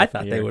 I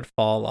thought they would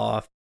fall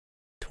off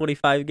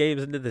 25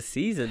 games into the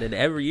season, and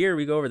every year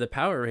we go over the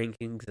power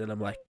rankings, and I'm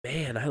like,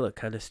 man, I look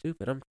kind of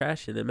stupid. I'm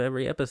trashing them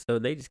every episode,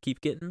 and they just keep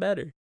getting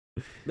better.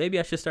 Maybe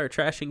I should start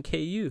trashing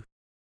KU.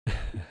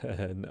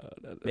 No.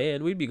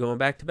 Man, we'd be going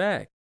back to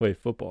back.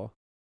 Wait, football.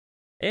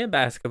 And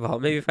basketball.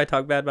 Maybe if I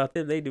talk bad about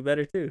them, they do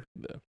better too.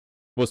 Yeah.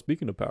 Well,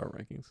 speaking of power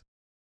rankings,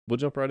 we'll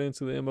jump right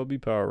into the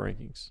MLB power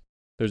rankings.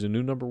 There's a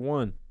new number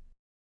 1.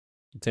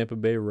 The Tampa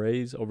Bay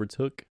Rays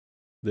overtook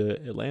the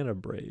Atlanta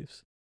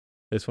Braves.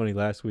 It's funny,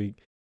 last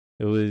week,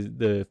 it was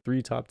the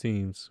 3 top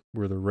teams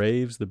were the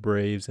Raves, the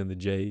Braves, and the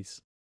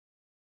Jays.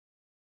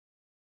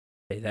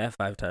 Say that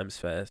 5 times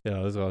fast.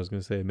 Yeah, that's what I was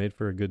going to say. It made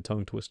for a good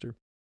tongue twister.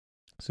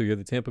 So you have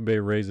the Tampa Bay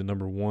Rays at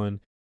number 1.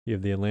 You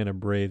have the Atlanta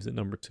Braves at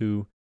number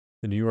 2.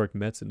 The New York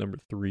Mets at number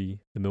 3.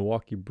 The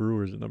Milwaukee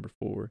Brewers at number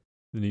 4.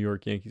 The New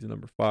York Yankees at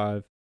number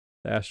 5.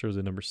 The Astros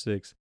at number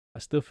 6. I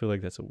still feel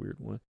like that's a weird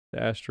one. The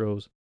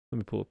Astros Let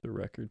me pull up the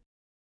record.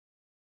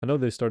 I know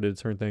they started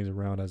to turn things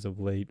around as of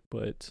late,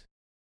 but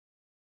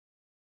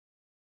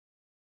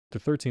they're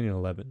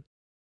 13-11.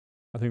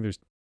 I think there's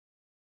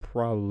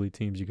probably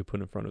teams you could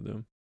put in front of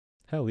them.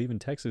 Hell, even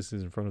Texas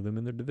is in front of them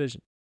in their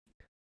division.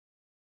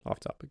 Off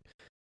topic.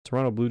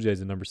 Toronto Blue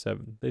Jays at number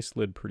 7. They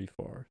slid pretty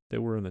far. They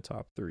were in the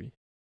top 3.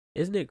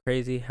 Isn't it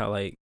crazy how,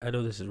 like, I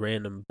know this is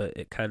random, but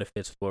it kind of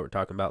fits with what we're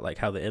talking about, like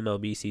how the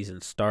MLB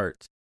season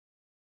starts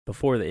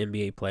before the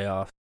NBA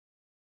playoffs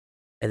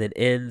and then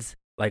ends,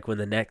 like, when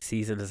the next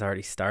season has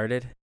already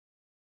started?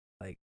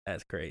 Like,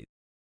 that's crazy.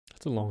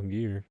 That's a long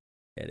year.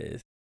 It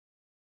is.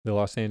 The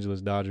Los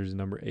Angeles Dodgers at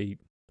number 8.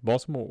 The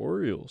Baltimore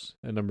Orioles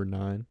at number 9.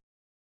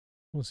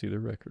 I want to see their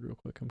record real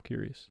quick. I'm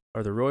curious.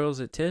 Are the Royals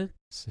at 10?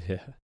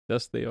 Yeah,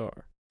 yes, they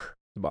are.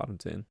 The bottom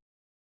 10.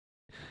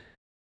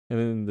 And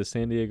then the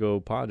San Diego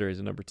Padres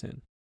at number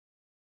 10.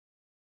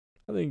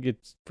 I think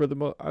it's for the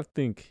most. I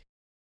think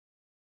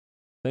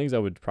things I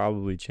would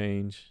probably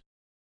change.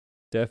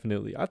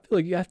 Definitely, I feel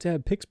like you have to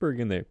have Pittsburgh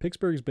in there.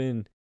 Pittsburgh's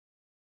been,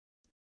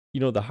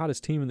 the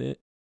hottest team in the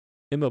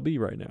MLB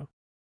right now.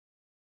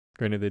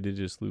 Granted, they did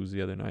just lose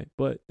the other night,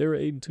 but they were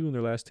 8-2 in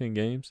their last 10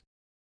 games.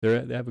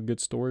 They have a good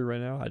story right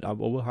now. I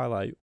will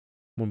highlight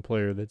one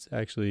player that's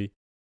actually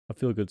a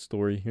feel-good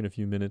story here in a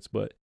few minutes,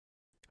 but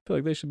I feel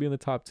like they should be in the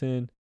top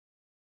 10.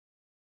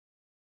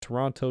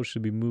 Toronto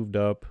should be moved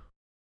up.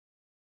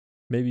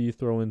 Maybe you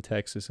throw in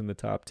Texas in the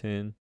top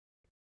 10.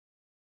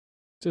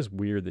 It's just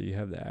weird that you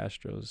have the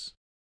Astros.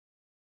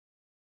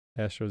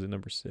 Astros at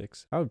number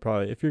 6. I would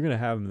probably, if you're going to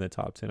have them in the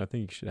top 10, I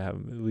think you should have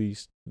them at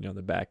least,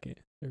 the back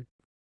end. They're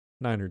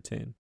 9 or 10.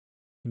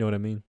 You know what I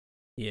mean?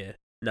 Yeah,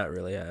 not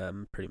really.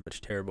 I'm pretty much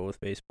terrible with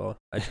baseball.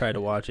 I try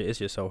to watch it. It's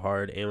just so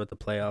hard. And with the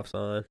playoffs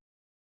on,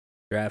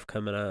 draft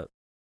coming up.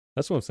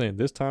 That's what I'm saying.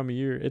 This time of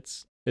year,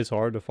 it's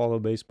hard to follow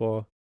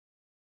baseball.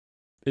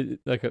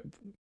 Like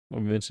I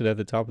mentioned at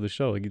the top of the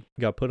show, it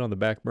got put on the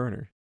back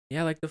burner.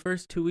 Yeah, like the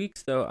first 2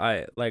 weeks, though,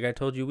 I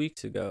told you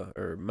weeks ago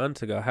or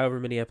months ago, however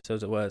many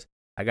episodes it was,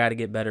 I got to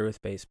get better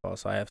with baseball,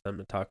 so I have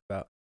something to talk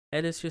about.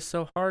 And it's just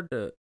so hard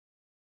to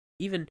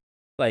even,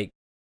 like,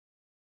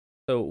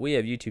 so we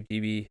have YouTube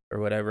TV or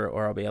whatever,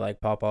 or I'll be like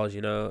Pawpaws,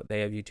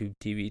 they have YouTube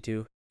TV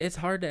too. It's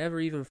hard to ever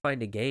even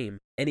find a game,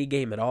 any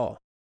game at all.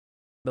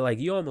 But, like,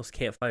 you almost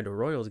can't find a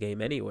Royals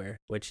game anywhere,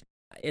 which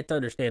it's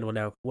understandable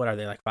now. What are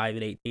they, like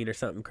 5-18 or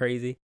something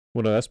crazy?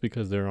 Well, no, that's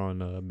because they're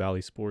on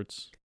Bally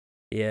Sports.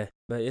 Yeah,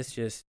 but it's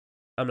just,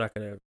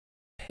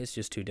 it's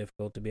just too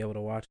difficult to be able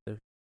to watch them.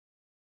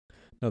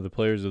 Now, the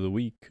players of the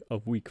week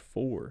of week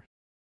 4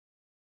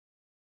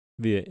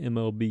 via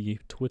MLB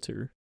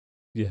Twitter,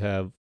 you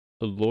have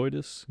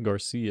Aloydis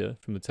Garcia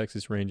from the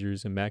Texas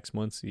Rangers and Max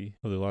Muncy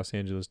of the Los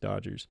Angeles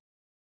Dodgers.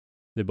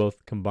 They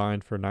both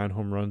combined for 9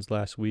 home runs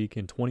last week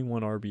and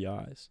 21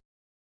 RBIs.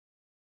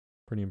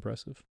 Pretty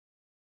impressive.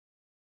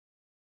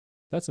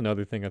 That's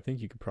another thing. I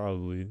think you could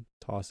probably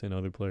toss in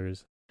other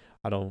players.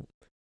 I don't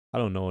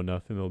know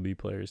enough MLB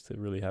players to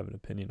really have an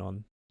opinion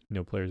on,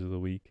 players of the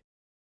week.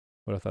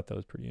 But I thought that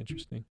was pretty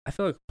interesting. I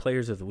feel like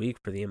players of the week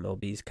for the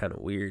MLB is kind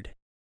of weird.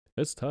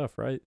 It's tough,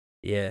 right?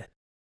 Yeah.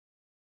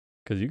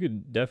 Because you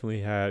could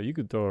definitely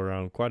throw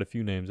around quite a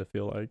few names, I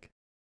feel like.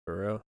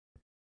 For real.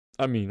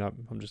 I mean,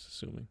 I'm just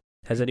assuming.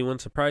 Has anyone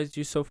surprised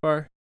you so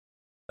far?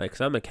 Like,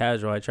 'cause I'm a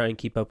casual. I try and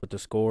keep up with the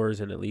scores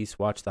and at least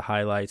watch the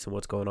highlights and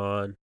what's going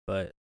on.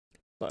 But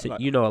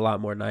you know a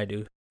lot more than I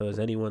do. So has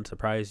anyone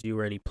surprised you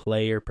or any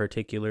player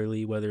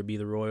particularly, whether it be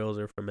the Royals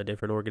or from a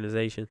different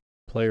organization?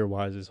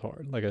 Player-wise is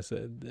hard. Like I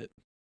said, that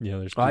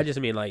there's. I just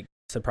mean like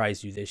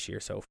surprised you this year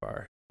so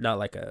far, not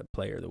like a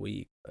player of the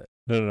week. But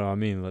No. I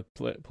mean, like,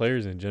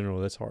 players in general.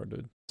 That's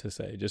hard to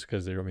say, just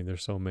because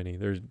there's so many.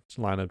 There's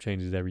lineup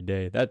changes every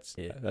day. That's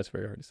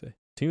very hard to say.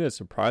 Team that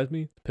surprised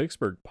me, the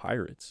Pittsburgh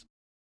Pirates.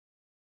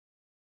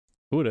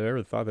 Who would have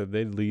ever thought that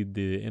they'd lead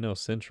the NL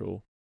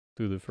Central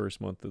through the first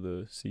month of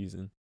the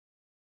season?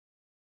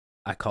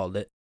 I called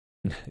it.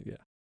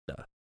 Yeah. No.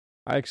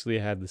 I actually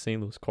had the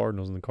St. Louis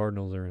Cardinals, and the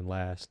Cardinals are in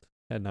last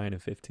at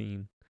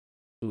 9-15.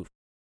 Oof.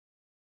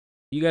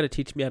 You got to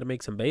teach me how to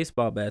make some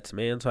baseball bets,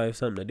 man, so I have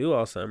something to do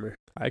all summer.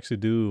 I actually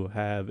do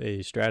have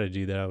a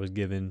strategy that I was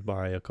given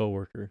by a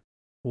coworker.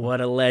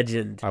 What a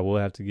legend. I will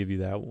have to give you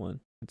that one.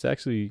 It's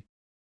actually...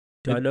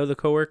 Do I know the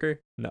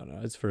coworker?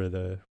 No, it's for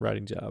the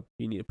writing job.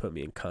 You need to put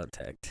me in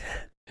contact.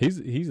 He's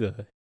I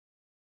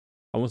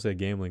won't say a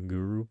gambling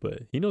guru,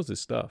 but he knows his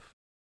stuff.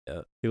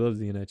 Yeah. He loves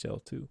the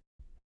NHL too.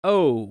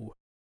 Oh,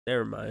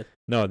 never mind.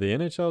 No, the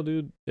NHL,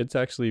 dude, it's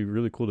actually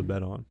really cool to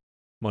bet on.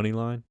 Money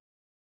line.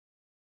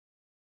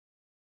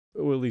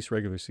 Or at least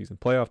regular season.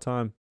 Playoff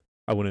time,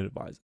 I wouldn't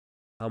advise it.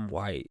 I'm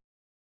white,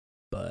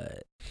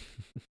 but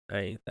I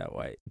ain't that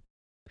white.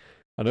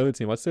 Another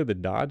team, I'd say the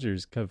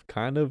Dodgers have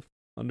kind of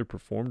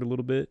underperformed a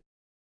little bit,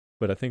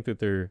 but I think that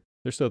they're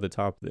still at the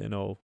top of the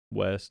NL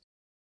West.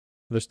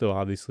 They're still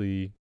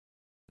obviously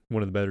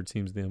one of the better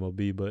teams in the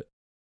MLB, but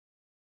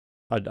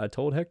I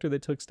told Hector they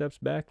took steps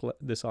back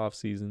this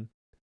offseason.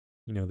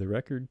 The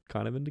record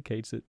kind of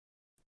indicates it.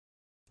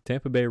 The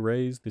Tampa Bay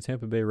Rays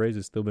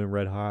have still been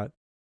red hot.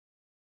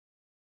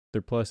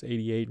 They're plus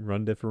 88 in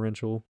run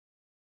differential.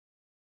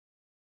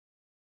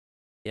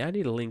 Yeah, I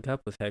need to link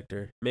up with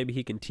Hector. Maybe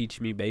he can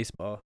teach me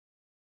baseball.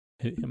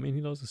 I mean,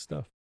 he knows his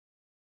stuff.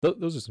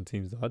 Those are some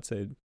teams, though. I'd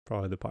say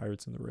probably the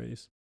Pirates and the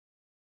Rays.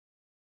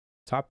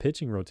 Top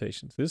pitching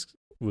rotations. This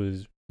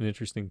was an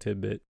interesting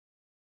tidbit.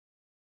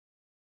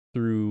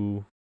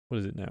 Through, what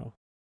is it now?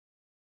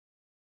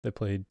 They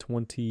played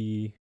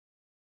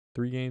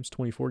 23 games,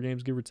 24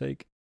 games, give or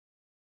take.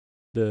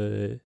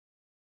 The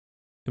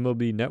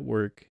MLB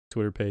Network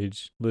Twitter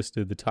page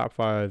listed the top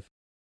 5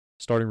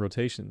 starting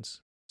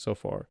rotations so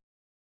far.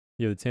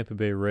 You have the Tampa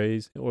Bay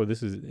Rays, or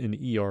this is an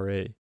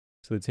ERA.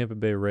 So the Tampa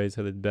Bay Rays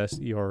have the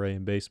best ERA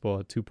in baseball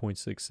at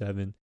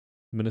 2.67.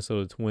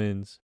 Minnesota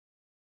Twins,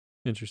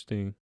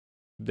 interesting,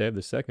 they have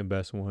the second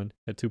best one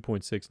at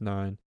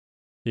 2.69.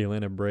 The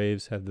Atlanta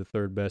Braves have the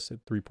third best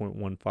at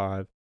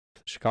 3.15.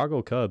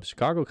 Chicago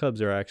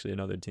Cubs are actually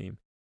another team.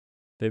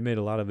 They've made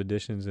a lot of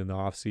additions in the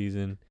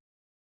offseason.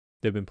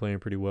 They've been playing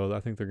pretty well.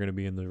 I think they're going to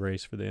be in the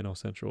race for the NL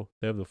Central.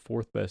 They have the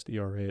fourth best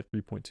ERA at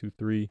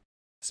 3.23.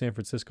 San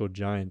Francisco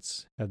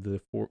Giants have the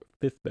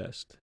fifth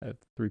best at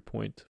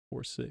 3.46.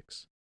 I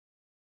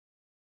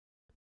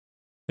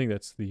think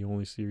that's the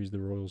only series the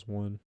Royals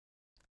won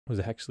was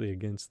actually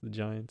against the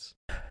Giants.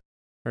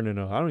 Or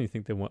no, I don't even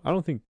think they won.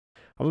 I'm going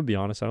to be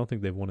honest, I don't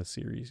think they've won a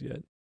series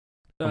yet.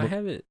 No, I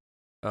haven't.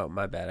 Oh,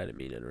 my bad. I didn't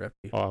mean to interrupt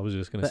you. Oh, I was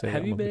just going to say.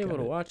 Have you been able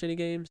to watch any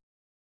games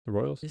the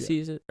Royals this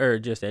season? Or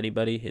just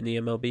anybody in the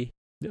MLB?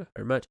 Yeah.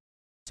 Or much?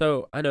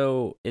 So, I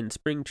know in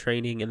spring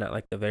training and at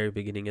like the very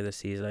beginning of the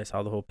season, I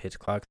saw the whole pitch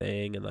clock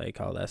thing and like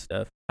all that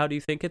stuff. How do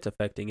you think it's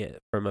affecting it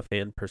from a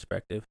fan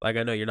perspective? Like,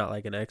 I know you're not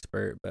like an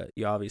expert, but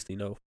you obviously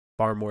know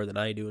far more than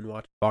I do and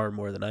watch far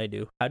more than I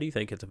do. How do you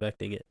think it's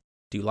affecting it?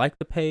 Do you like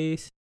the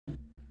pace?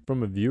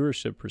 From a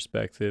viewership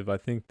perspective, I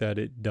think that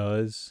it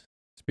does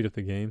speed up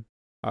the game,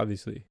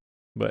 obviously.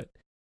 But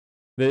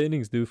the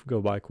innings do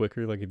go by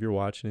quicker. Like if you're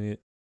watching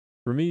it,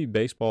 for me,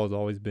 baseball has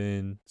always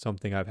been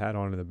something I've had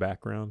on in the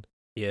background.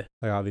 Yeah.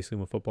 Like obviously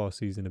when football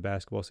season and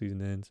basketball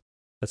season ends,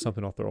 that's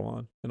something I'll throw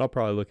on. And I'll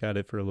probably look at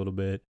it for a little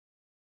bit,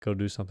 go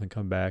do something,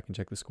 come back and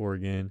check the score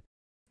again.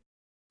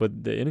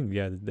 But the innings,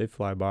 yeah, they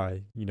fly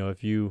by. You know,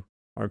 if you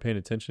aren't paying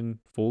attention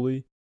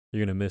fully,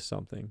 you're going to miss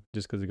something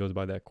just because it goes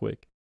by that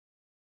quick.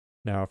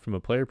 Now, from a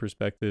player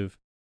perspective,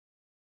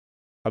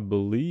 I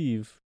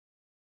believe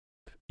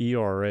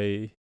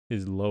ERA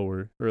is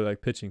lower, or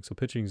like pitching. So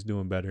pitching's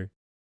doing better,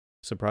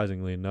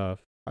 surprisingly enough.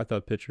 I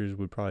thought pitchers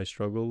would probably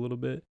struggle a little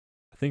bit.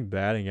 I think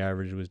batting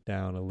average was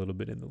down a little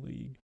bit in the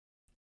league.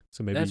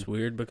 So maybe that's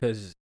weird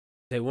because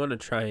they want to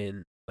try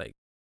and like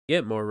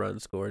get more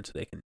runs scored so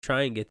they can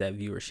try and get that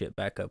viewership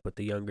back up with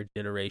the younger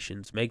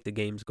generations, make the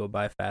games go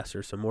by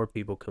faster so more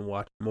people can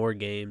watch more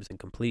games and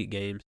complete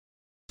games.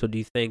 So do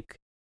you think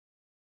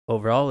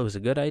overall it was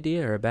a good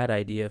idea or a bad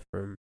idea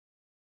from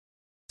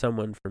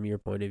someone from your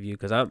point of view?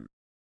 Because I'm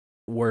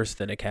worse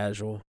than a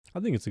casual. I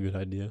think it's a good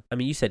idea. I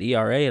mean, you said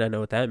ERA and I know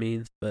what that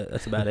means, but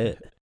that's about it.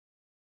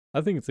 I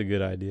think it's a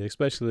good idea,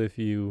 especially if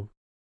you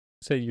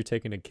say you're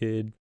taking a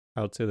kid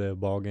out to the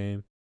ball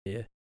game.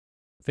 Yeah.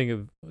 Think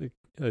of like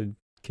a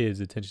kid's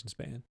attention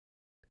span.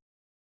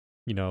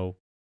 You know,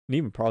 and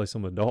even probably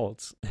some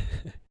adults.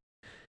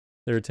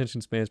 Their attention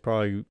span is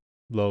probably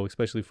low,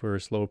 especially for a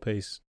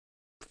slow-paced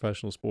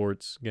professional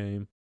sports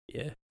game.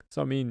 Yeah.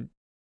 So, I mean,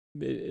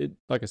 it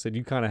like I said,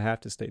 you kind of have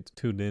to stay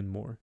tuned in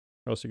more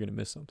or else you're going to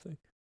miss something.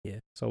 Yeah.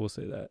 So, I will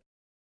say that.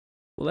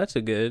 Well, that's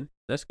good,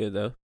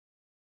 though.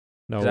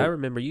 No, Because I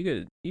remember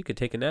you could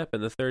take a nap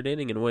in the third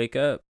inning and wake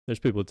up. There's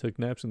people that took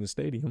naps in the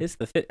stadium. It's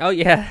oh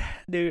yeah,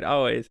 dude,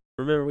 always.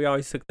 Remember we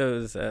always took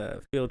those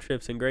field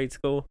trips in grade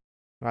school?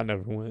 I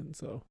never went,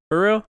 so.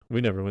 For real?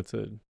 We never went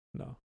to,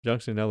 no.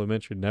 Junction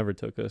Elementary never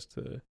took us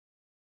to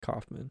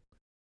Kaufman.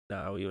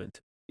 No, we went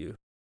to you.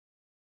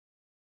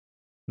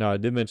 Now, I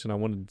did mention I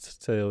wanted to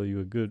tell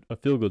you a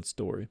feel-good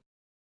story.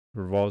 It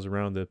revolves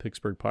around the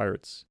Pittsburgh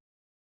Pirates.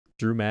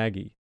 Drew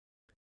Maggi,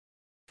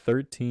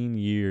 13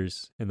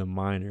 years in the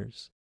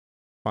minors,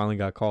 finally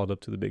got called up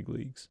to the big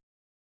leagues.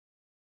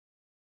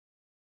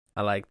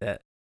 I like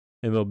that.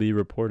 MLB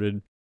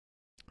reported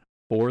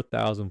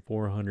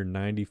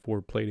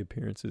 4,494 plate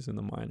appearances in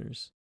the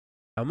minors.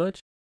 How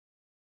much?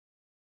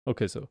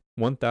 Okay, so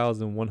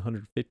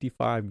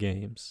 1,155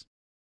 games,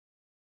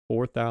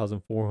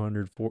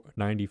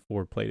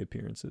 4,494 plate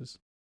appearances.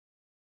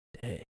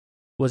 Dang.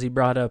 Was he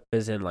brought up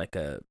as in like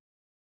a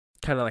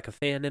kind of like a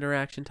fan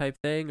interaction type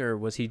thing, or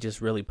was he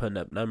just really putting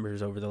up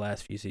numbers over the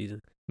last few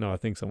seasons? No, I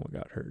think someone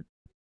got hurt.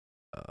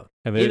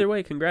 And either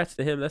way, congrats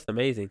to him. That's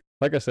amazing.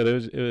 Like I said,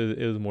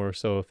 it was more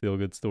so a feel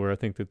good story. I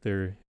think that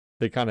the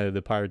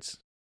Pirates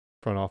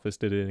front office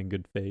did it in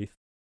good faith.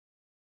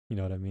 You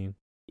know what I mean?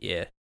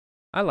 Yeah,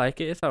 I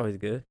like it. It's always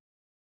good.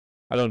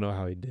 I don't know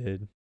how he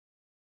did.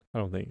 I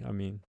don't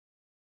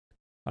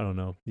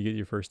know. You get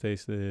your first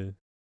taste of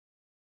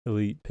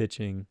elite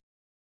pitching,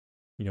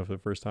 you know, for the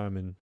first time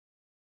in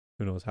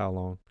who knows how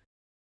long.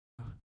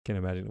 Can't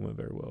imagine it went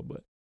very well,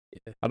 but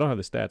yeah. I don't have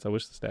the stats. I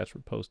wish the stats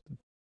were posted.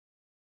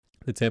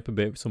 The Tampa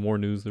Bay, some more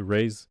news. The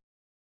Rays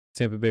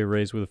Tampa Bay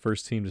Rays were the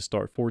first team to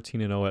start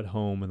 14-0 at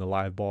home in the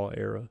live ball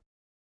era.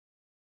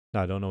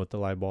 Now, I don't know what the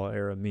live ball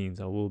era means.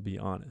 I will be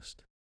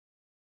honest.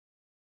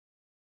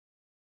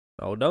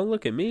 Oh, don't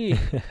look at me.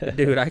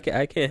 Dude, I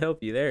can't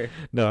help you there.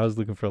 No, I was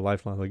looking for a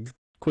lifeline. Like,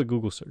 quick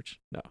Google search.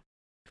 No.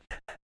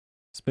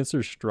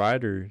 Spencer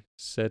Strider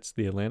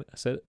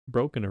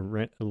broke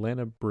an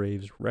Atlanta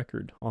Braves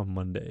record on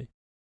Monday.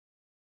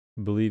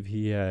 I believe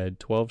he had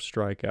 12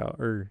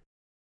 strikeout,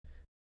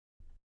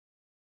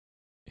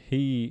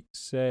 he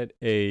set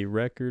a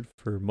record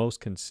for most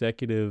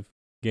consecutive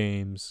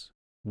games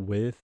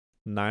with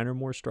 9 or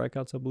more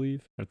strikeouts, I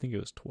believe. I think it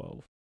was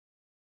 12.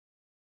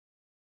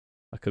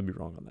 I could be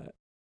wrong on that.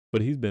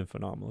 But he's been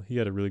phenomenal. He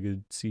had a really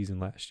good season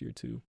last year,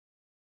 too.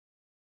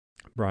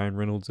 Brian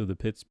Reynolds of the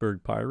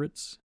Pittsburgh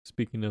Pirates.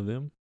 Speaking of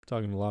them,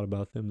 talking a lot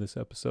about them this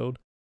episode.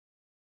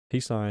 He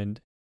signed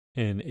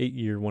an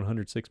 8-year,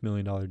 $106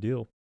 million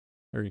deal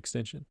or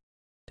extension.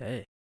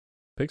 Dang.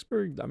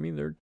 Pittsburgh, I mean,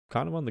 they're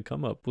kind of on the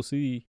come up. We'll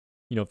see,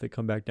 if they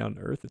come back down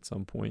to earth at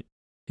some point.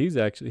 He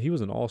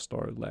was an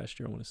all-star last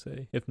year, I want to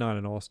say, if not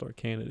an all-star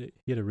candidate.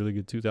 He had a really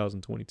good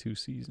 2022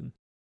 season.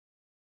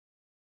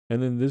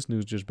 And then this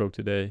news just broke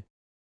today.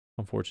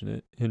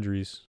 Unfortunate.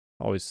 Injuries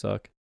always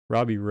suck.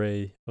 Robbie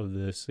Ray of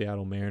the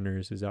Seattle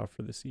Mariners is out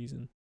for the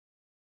season.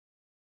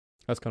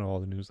 That's kind of all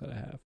the news that I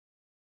have.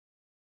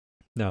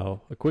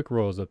 Now, a quick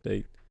Royals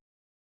update.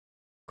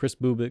 Chris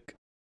Bubik,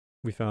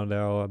 we found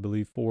out, I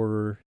believe, 4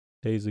 or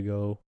 5 days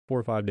ago,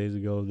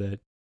 that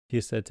he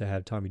is said to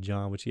have Tommy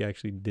John, which he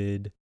actually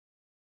did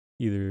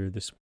he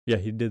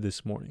did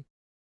this morning.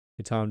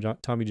 He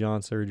Tommy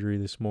John surgery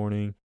this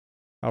morning,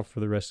 out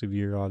for the rest of the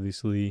year,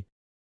 obviously,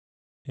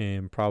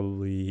 and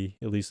probably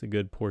at least a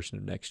good portion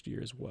of next year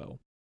as well.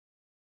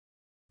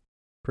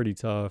 Pretty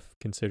tough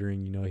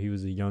considering, he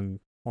was a young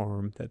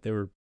arm that they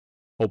were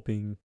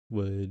hoping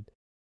would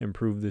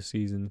improve this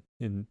season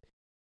and,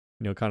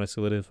 kind of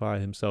solidify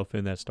himself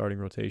in that starting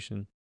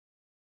rotation.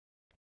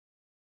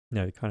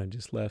 Now he kind of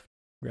just left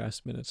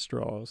grasping at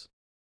straws.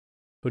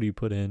 Who do you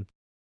put in?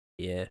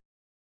 Yeah.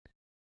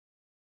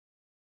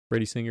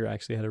 Brady Singer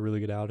actually had a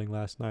really good outing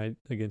last night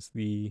against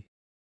the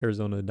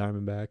Arizona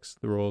Diamondbacks.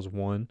 The Royals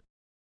won.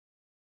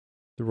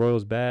 The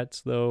Royals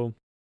bats, though,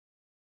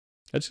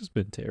 it's just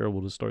been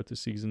terrible to start the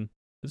season.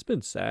 It's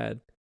been sad.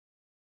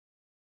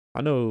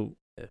 I know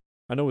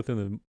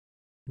within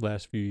the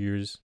last few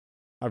years,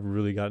 I've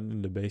really gotten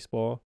into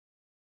baseball.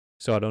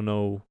 So I don't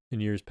know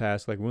in years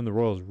past, like when the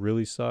Royals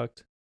really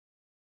sucked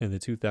in the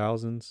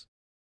 2000s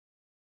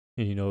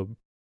and,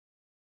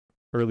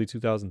 early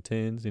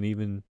 2010s and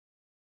even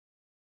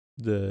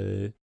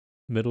the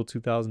middle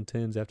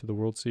 2010s after the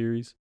World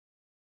Series.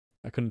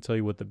 I couldn't tell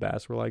you what the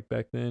bats were like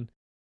back then.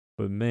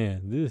 But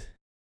man,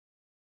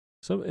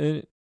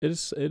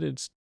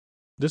 it's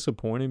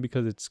disappointing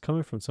because it's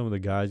coming from some of the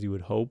guys you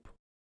would hope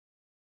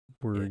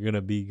were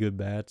gonna be good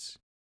bats.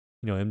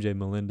 MJ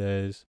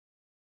Melendez.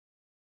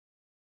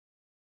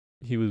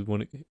 He was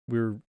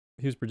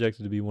he was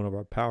projected to be one of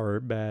our power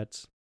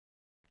bats.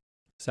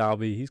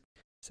 Salvy's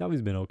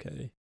been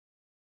okay.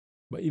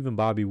 But even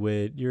Bobby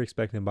Witt, you're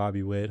expecting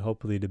Bobby Witt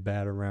hopefully to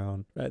bat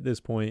around at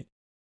this point,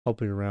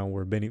 hopefully around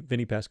where Vinny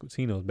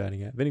Pasquantino's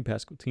batting at. Vinny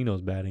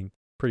Pasquantino's batting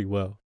pretty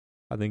well.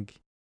 I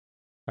think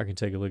I can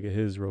take a look at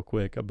his real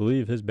quick. I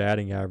believe his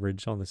batting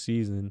average on the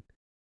season,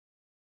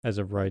 as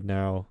of right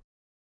now,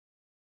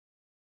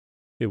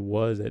 it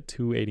was at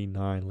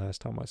 289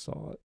 last time I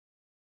saw it.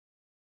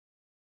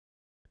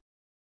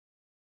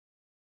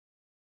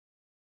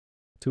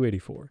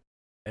 .284.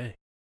 Hey.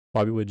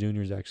 Bobby Witt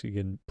Jr. is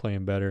actually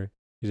playing better.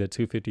 He's at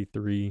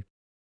 253.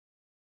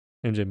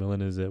 MJ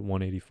Melendez is at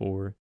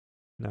 184.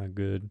 Not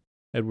good.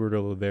 Edward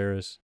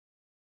Olivares,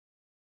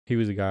 he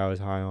was a guy I was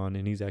high on,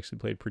 and he's actually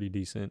played pretty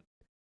decent.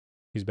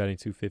 He's batting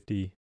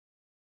 250.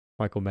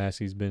 Michael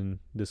Massey's been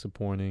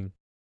disappointing.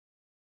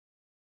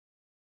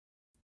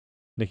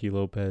 Nicky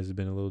Lopez has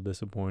been a little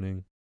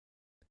disappointing.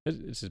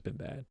 It's just been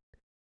bad.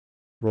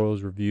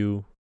 Royals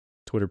Review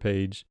Twitter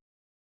page,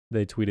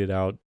 they tweeted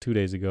out 2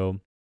 days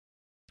ago.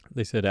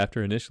 They said,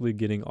 after initially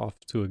getting off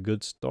to a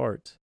good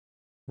start,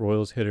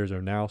 Royals hitters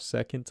are now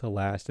second to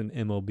last in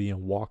MLB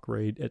in walk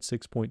rate at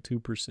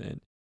 6.2%.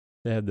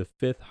 They have the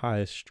 5th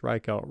highest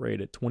strikeout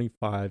rate at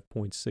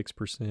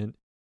 25.6%,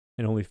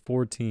 and only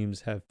 4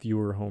 teams have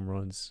fewer home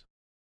runs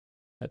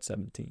at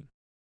 17.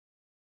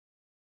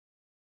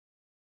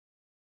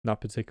 Not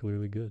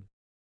particularly good.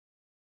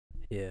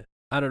 Yeah.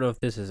 I don't know if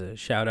this is a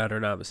shout out or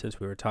not, but since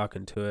we were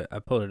talking to it, I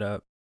pulled it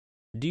up.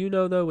 Do you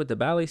know, though, with the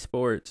Bally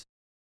Sports,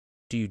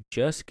 do you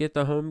just get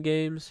the home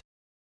games?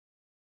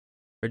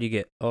 Or do you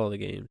get all the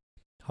games?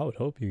 I would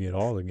hope you get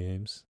all the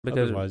games.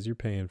 Because, otherwise, you're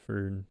paying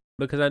for...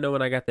 Because I know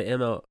when I got the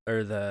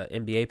the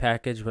NBA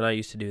package, when I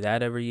used to do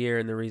that every year,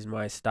 and the reason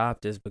why I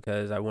stopped is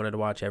because I wanted to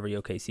watch every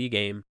OKC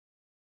game,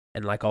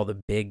 and like all the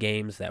big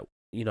games that,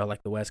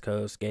 like the West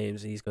Coast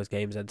games, the East Coast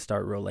games that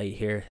start real late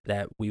here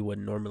that we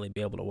wouldn't normally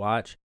be able to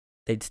watch,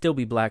 they'd still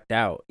be blacked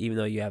out, even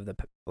though you have the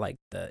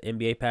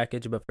NBA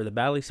package. But for the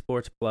Bally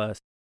Sports Plus,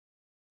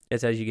 it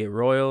says you get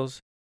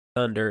Royals,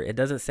 Thunder. It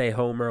doesn't say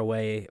home or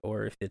away,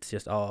 or if it's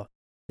just all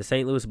the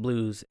St. Louis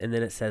Blues, and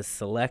then it says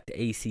select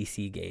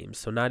ACC games.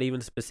 So not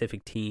even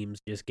specific teams,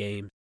 just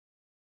games.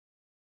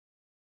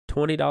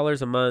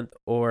 $20 a month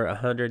or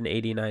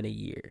 $189 a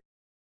year.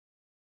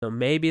 So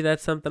maybe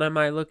that's something I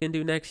might look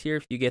into next year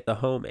if you get the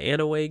home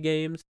and away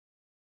games,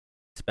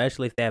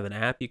 especially if they have an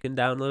app you can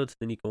download, so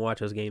then you can watch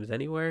those games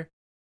anywhere.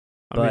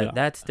 But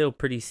that's still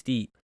pretty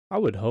steep. I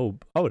would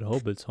hope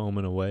it's home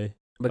and away.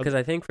 Because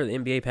I think for the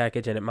NBA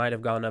package, and it might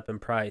have gone up in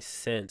price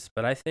since,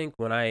 but I think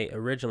when I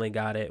originally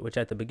got it, which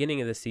at the beginning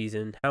of the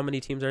season, how many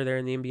teams are there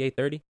in the NBA?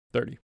 30?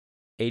 30.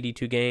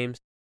 82 games.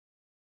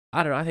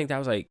 I don't know. I think that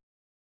was like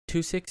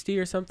 260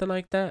 or something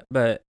like that.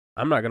 But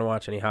I'm not going to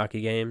watch any hockey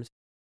games.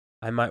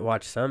 I might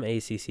watch some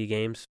ACC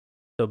games.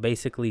 So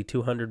basically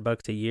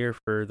 $200 a year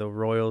for the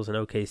Royals and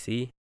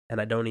OKC.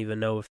 And I don't even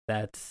know if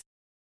that's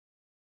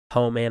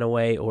home and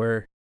away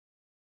or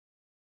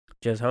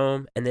just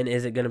home. And then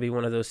is it going to be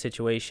one of those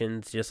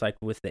situations just like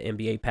with the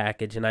NBA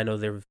package? And I know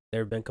there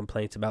have been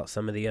complaints about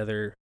some of the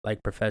other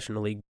like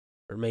professional league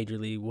or major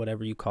league,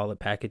 whatever you call it,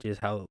 packages,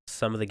 how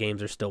some of the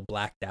games are still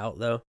blacked out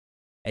though.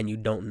 And you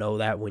don't know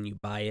that when you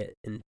buy it,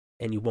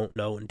 and you won't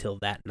know until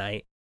that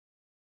night.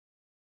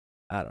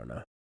 I don't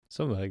know.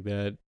 Something like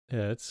that.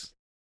 Yeah, it's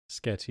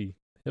sketchy.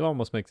 It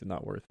almost makes it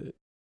not worth it.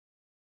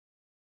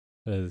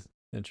 That is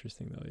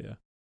interesting though, yeah.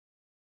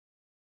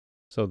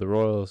 So the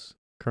Royals,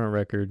 current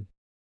record,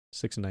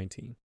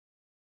 6-19.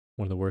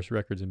 One of the worst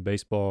records in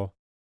baseball.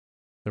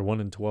 They're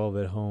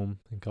 1-12 at home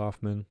in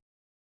Kauffman.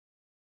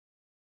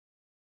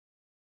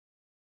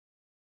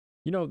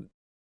 You know,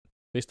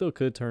 they still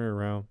could turn it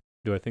around.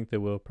 Do I think they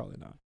will? Probably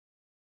not.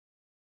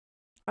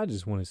 I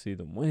just want to see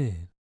them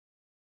win.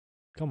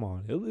 Come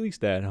on, at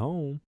least at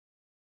home.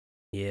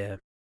 Yeah.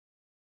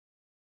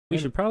 We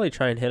should probably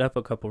try and hit up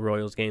a couple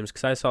Royals games,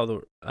 because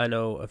I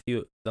know a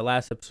few, the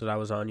last episode I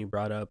was on, you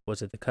brought up,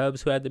 was it the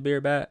Cubs who had the beer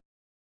bat?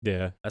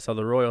 Yeah. I saw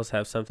the Royals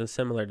have something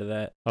similar to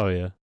that. Oh,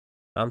 yeah.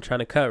 I'm trying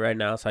to cut right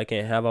now, so I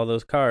can't have all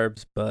those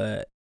carbs,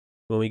 but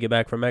when we get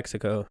back from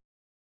Mexico,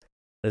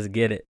 let's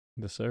get it.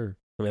 Yes, sir.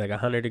 It's going to be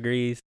like 100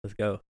 degrees. Let's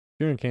go. If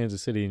you're in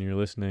Kansas City and you're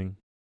listening,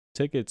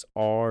 tickets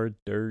are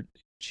dirt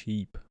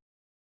cheap.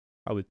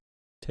 I would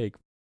take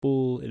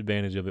full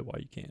advantage of it while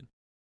you can.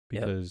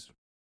 Because,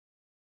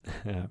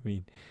 I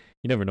mean,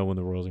 you never know when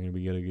the Royals are going to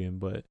be good again.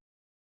 But,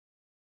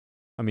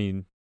 I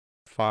mean,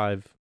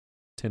 $5,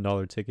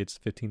 $10 tickets,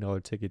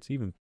 $15 tickets,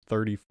 even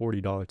 $30,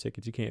 $40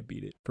 tickets, you can't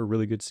beat it for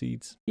really good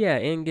seats. Yeah,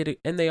 and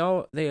they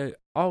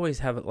always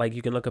have it, like,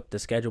 you can look up the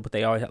schedule, but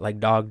they always have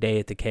like Dog Day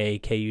at the K,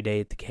 KU Day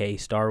at the K,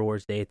 Star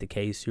Wars Day at the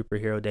K,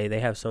 Superhero Day.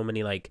 They have so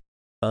many like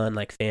fun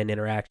like fan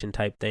interaction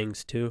type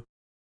things too.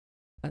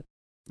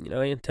 You know,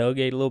 and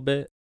tailgate a little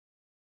bit.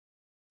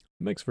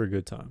 Makes for a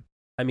good time.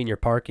 I mean, your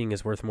parking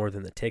is worth more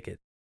than the ticket.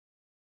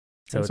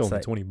 So it's only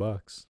like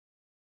 $20.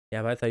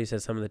 Yeah, but I thought you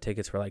said some of the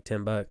tickets were like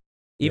 $10.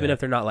 Even if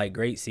they're not like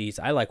great seats,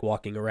 I like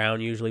walking around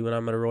usually when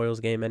I'm at a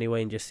Royals game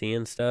anyway and just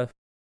seeing stuff.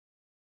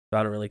 So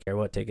I don't really care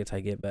what tickets I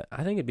get, but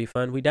I think it'd be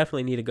fun. We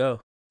definitely need to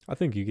go. I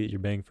think you get your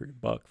bang for your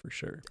buck for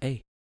sure.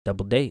 Hey,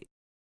 double date.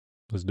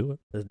 Let's do it.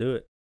 Let's do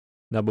it.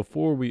 Now,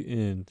 before we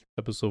end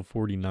episode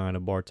 49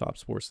 of Bar Top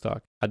Sports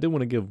Talk, I did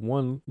want to give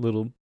one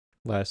little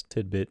last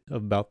tidbit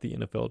about the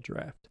NFL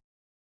draft.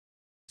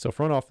 So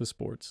Front Office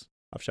Sports,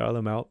 I've shouted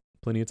them out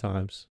plenty of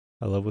times.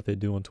 I love what they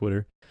do on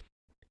Twitter.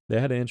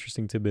 They had an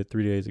interesting tidbit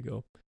 3 days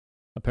ago.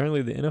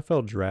 Apparently, the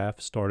NFL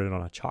draft started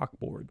on a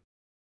chalkboard.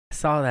 I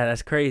saw that.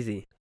 That's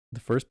crazy. The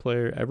first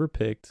player ever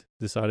picked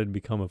decided to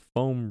become a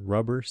foam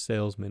rubber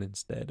salesman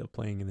instead of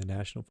playing in the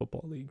National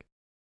Football League.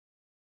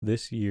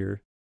 This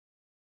year,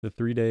 the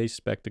 3-day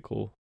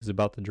spectacle is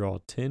about to draw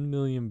 10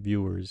 million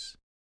viewers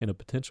and a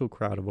potential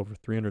crowd of over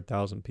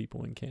 300,000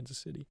 people in Kansas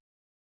City.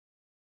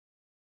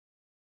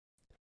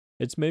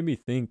 It's made me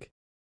think,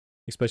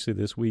 especially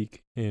this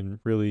week, and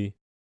really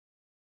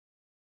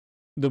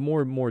the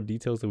more and more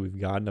details that we've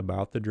gotten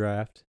about the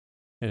draft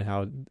and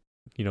how,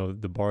 you know,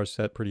 the bar is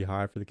set pretty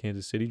high for the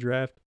Kansas City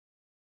draft,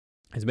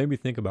 has made me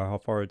think about how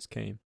far it's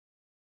came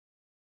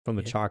from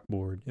the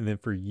chalkboard. And then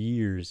for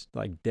years,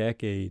 like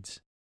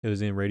decades, it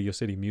was in Radio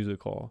City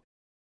Music Hall,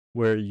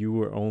 where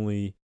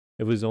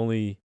it was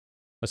only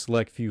a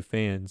select few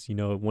fans. You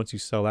know, once you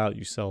sell out,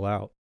 you sell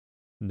out.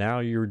 Now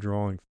you're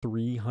drawing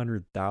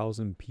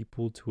 300,000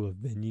 people to a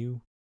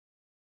venue.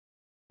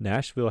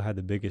 Nashville had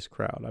the biggest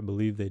crowd. I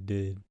believe they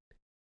did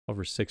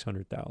over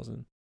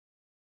 600,000.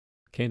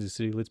 Kansas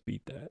City, let's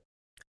beat that.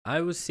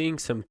 I was seeing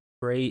some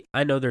great,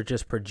 I know they're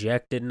just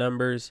projected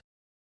numbers,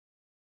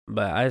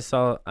 but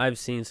I've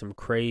seen some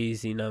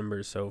crazy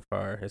numbers so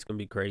far. It's going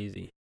to be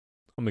crazy.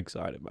 I'm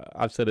excited about it.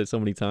 I've said it so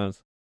many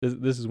times.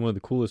 This is one of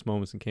the coolest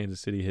moments in Kansas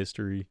City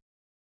history.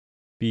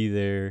 Be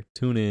there.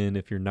 Tune in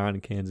if you're not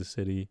in Kansas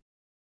City.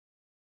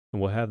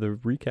 And we'll have the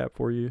recap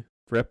for you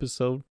for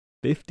episode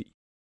 50.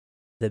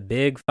 The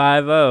big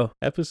 50.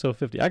 Episode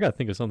 50. I got to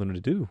think of something to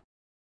do.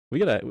 Who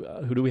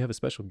do we have a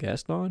special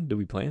guest on? Do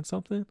we plan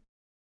something?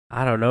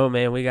 I don't know,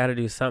 man. We got to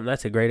do something.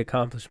 That's a great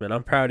accomplishment.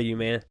 I'm proud of you,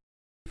 man.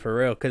 For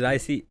real. Because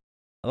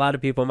a lot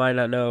of people might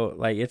not know,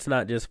 like, it's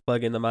not just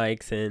plug in the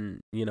mics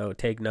and,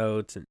 take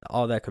notes and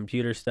all that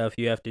computer stuff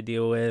you have to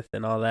deal with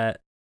and all that.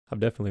 I've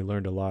definitely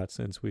learned a lot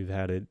since we've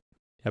had it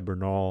at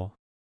Bernal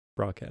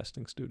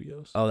Broadcasting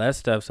Studios. Oh, that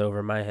stuff's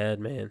over my head,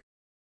 man.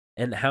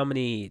 And how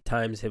many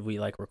times have we,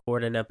 like,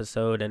 recorded an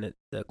episode and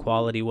the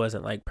quality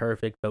wasn't, like,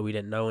 perfect, but we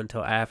didn't know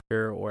until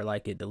after, or,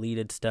 like, it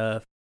deleted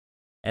stuff?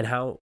 And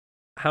how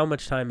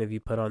much time have you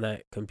put on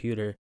that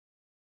computer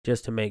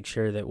just to make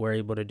sure that we're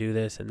able to do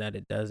this and that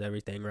it does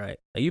everything right?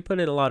 Like, you put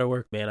in a lot of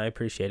work, man. I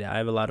appreciate it. I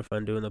have a lot of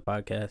fun doing the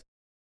podcast.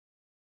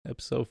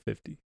 Episode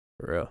 50.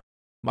 For real.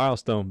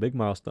 Milestone, big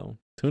milestone.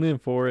 Tune in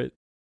for it.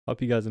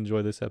 Hope you guys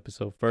enjoy this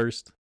episode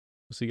first.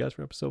 We'll see you guys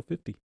for episode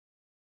 50.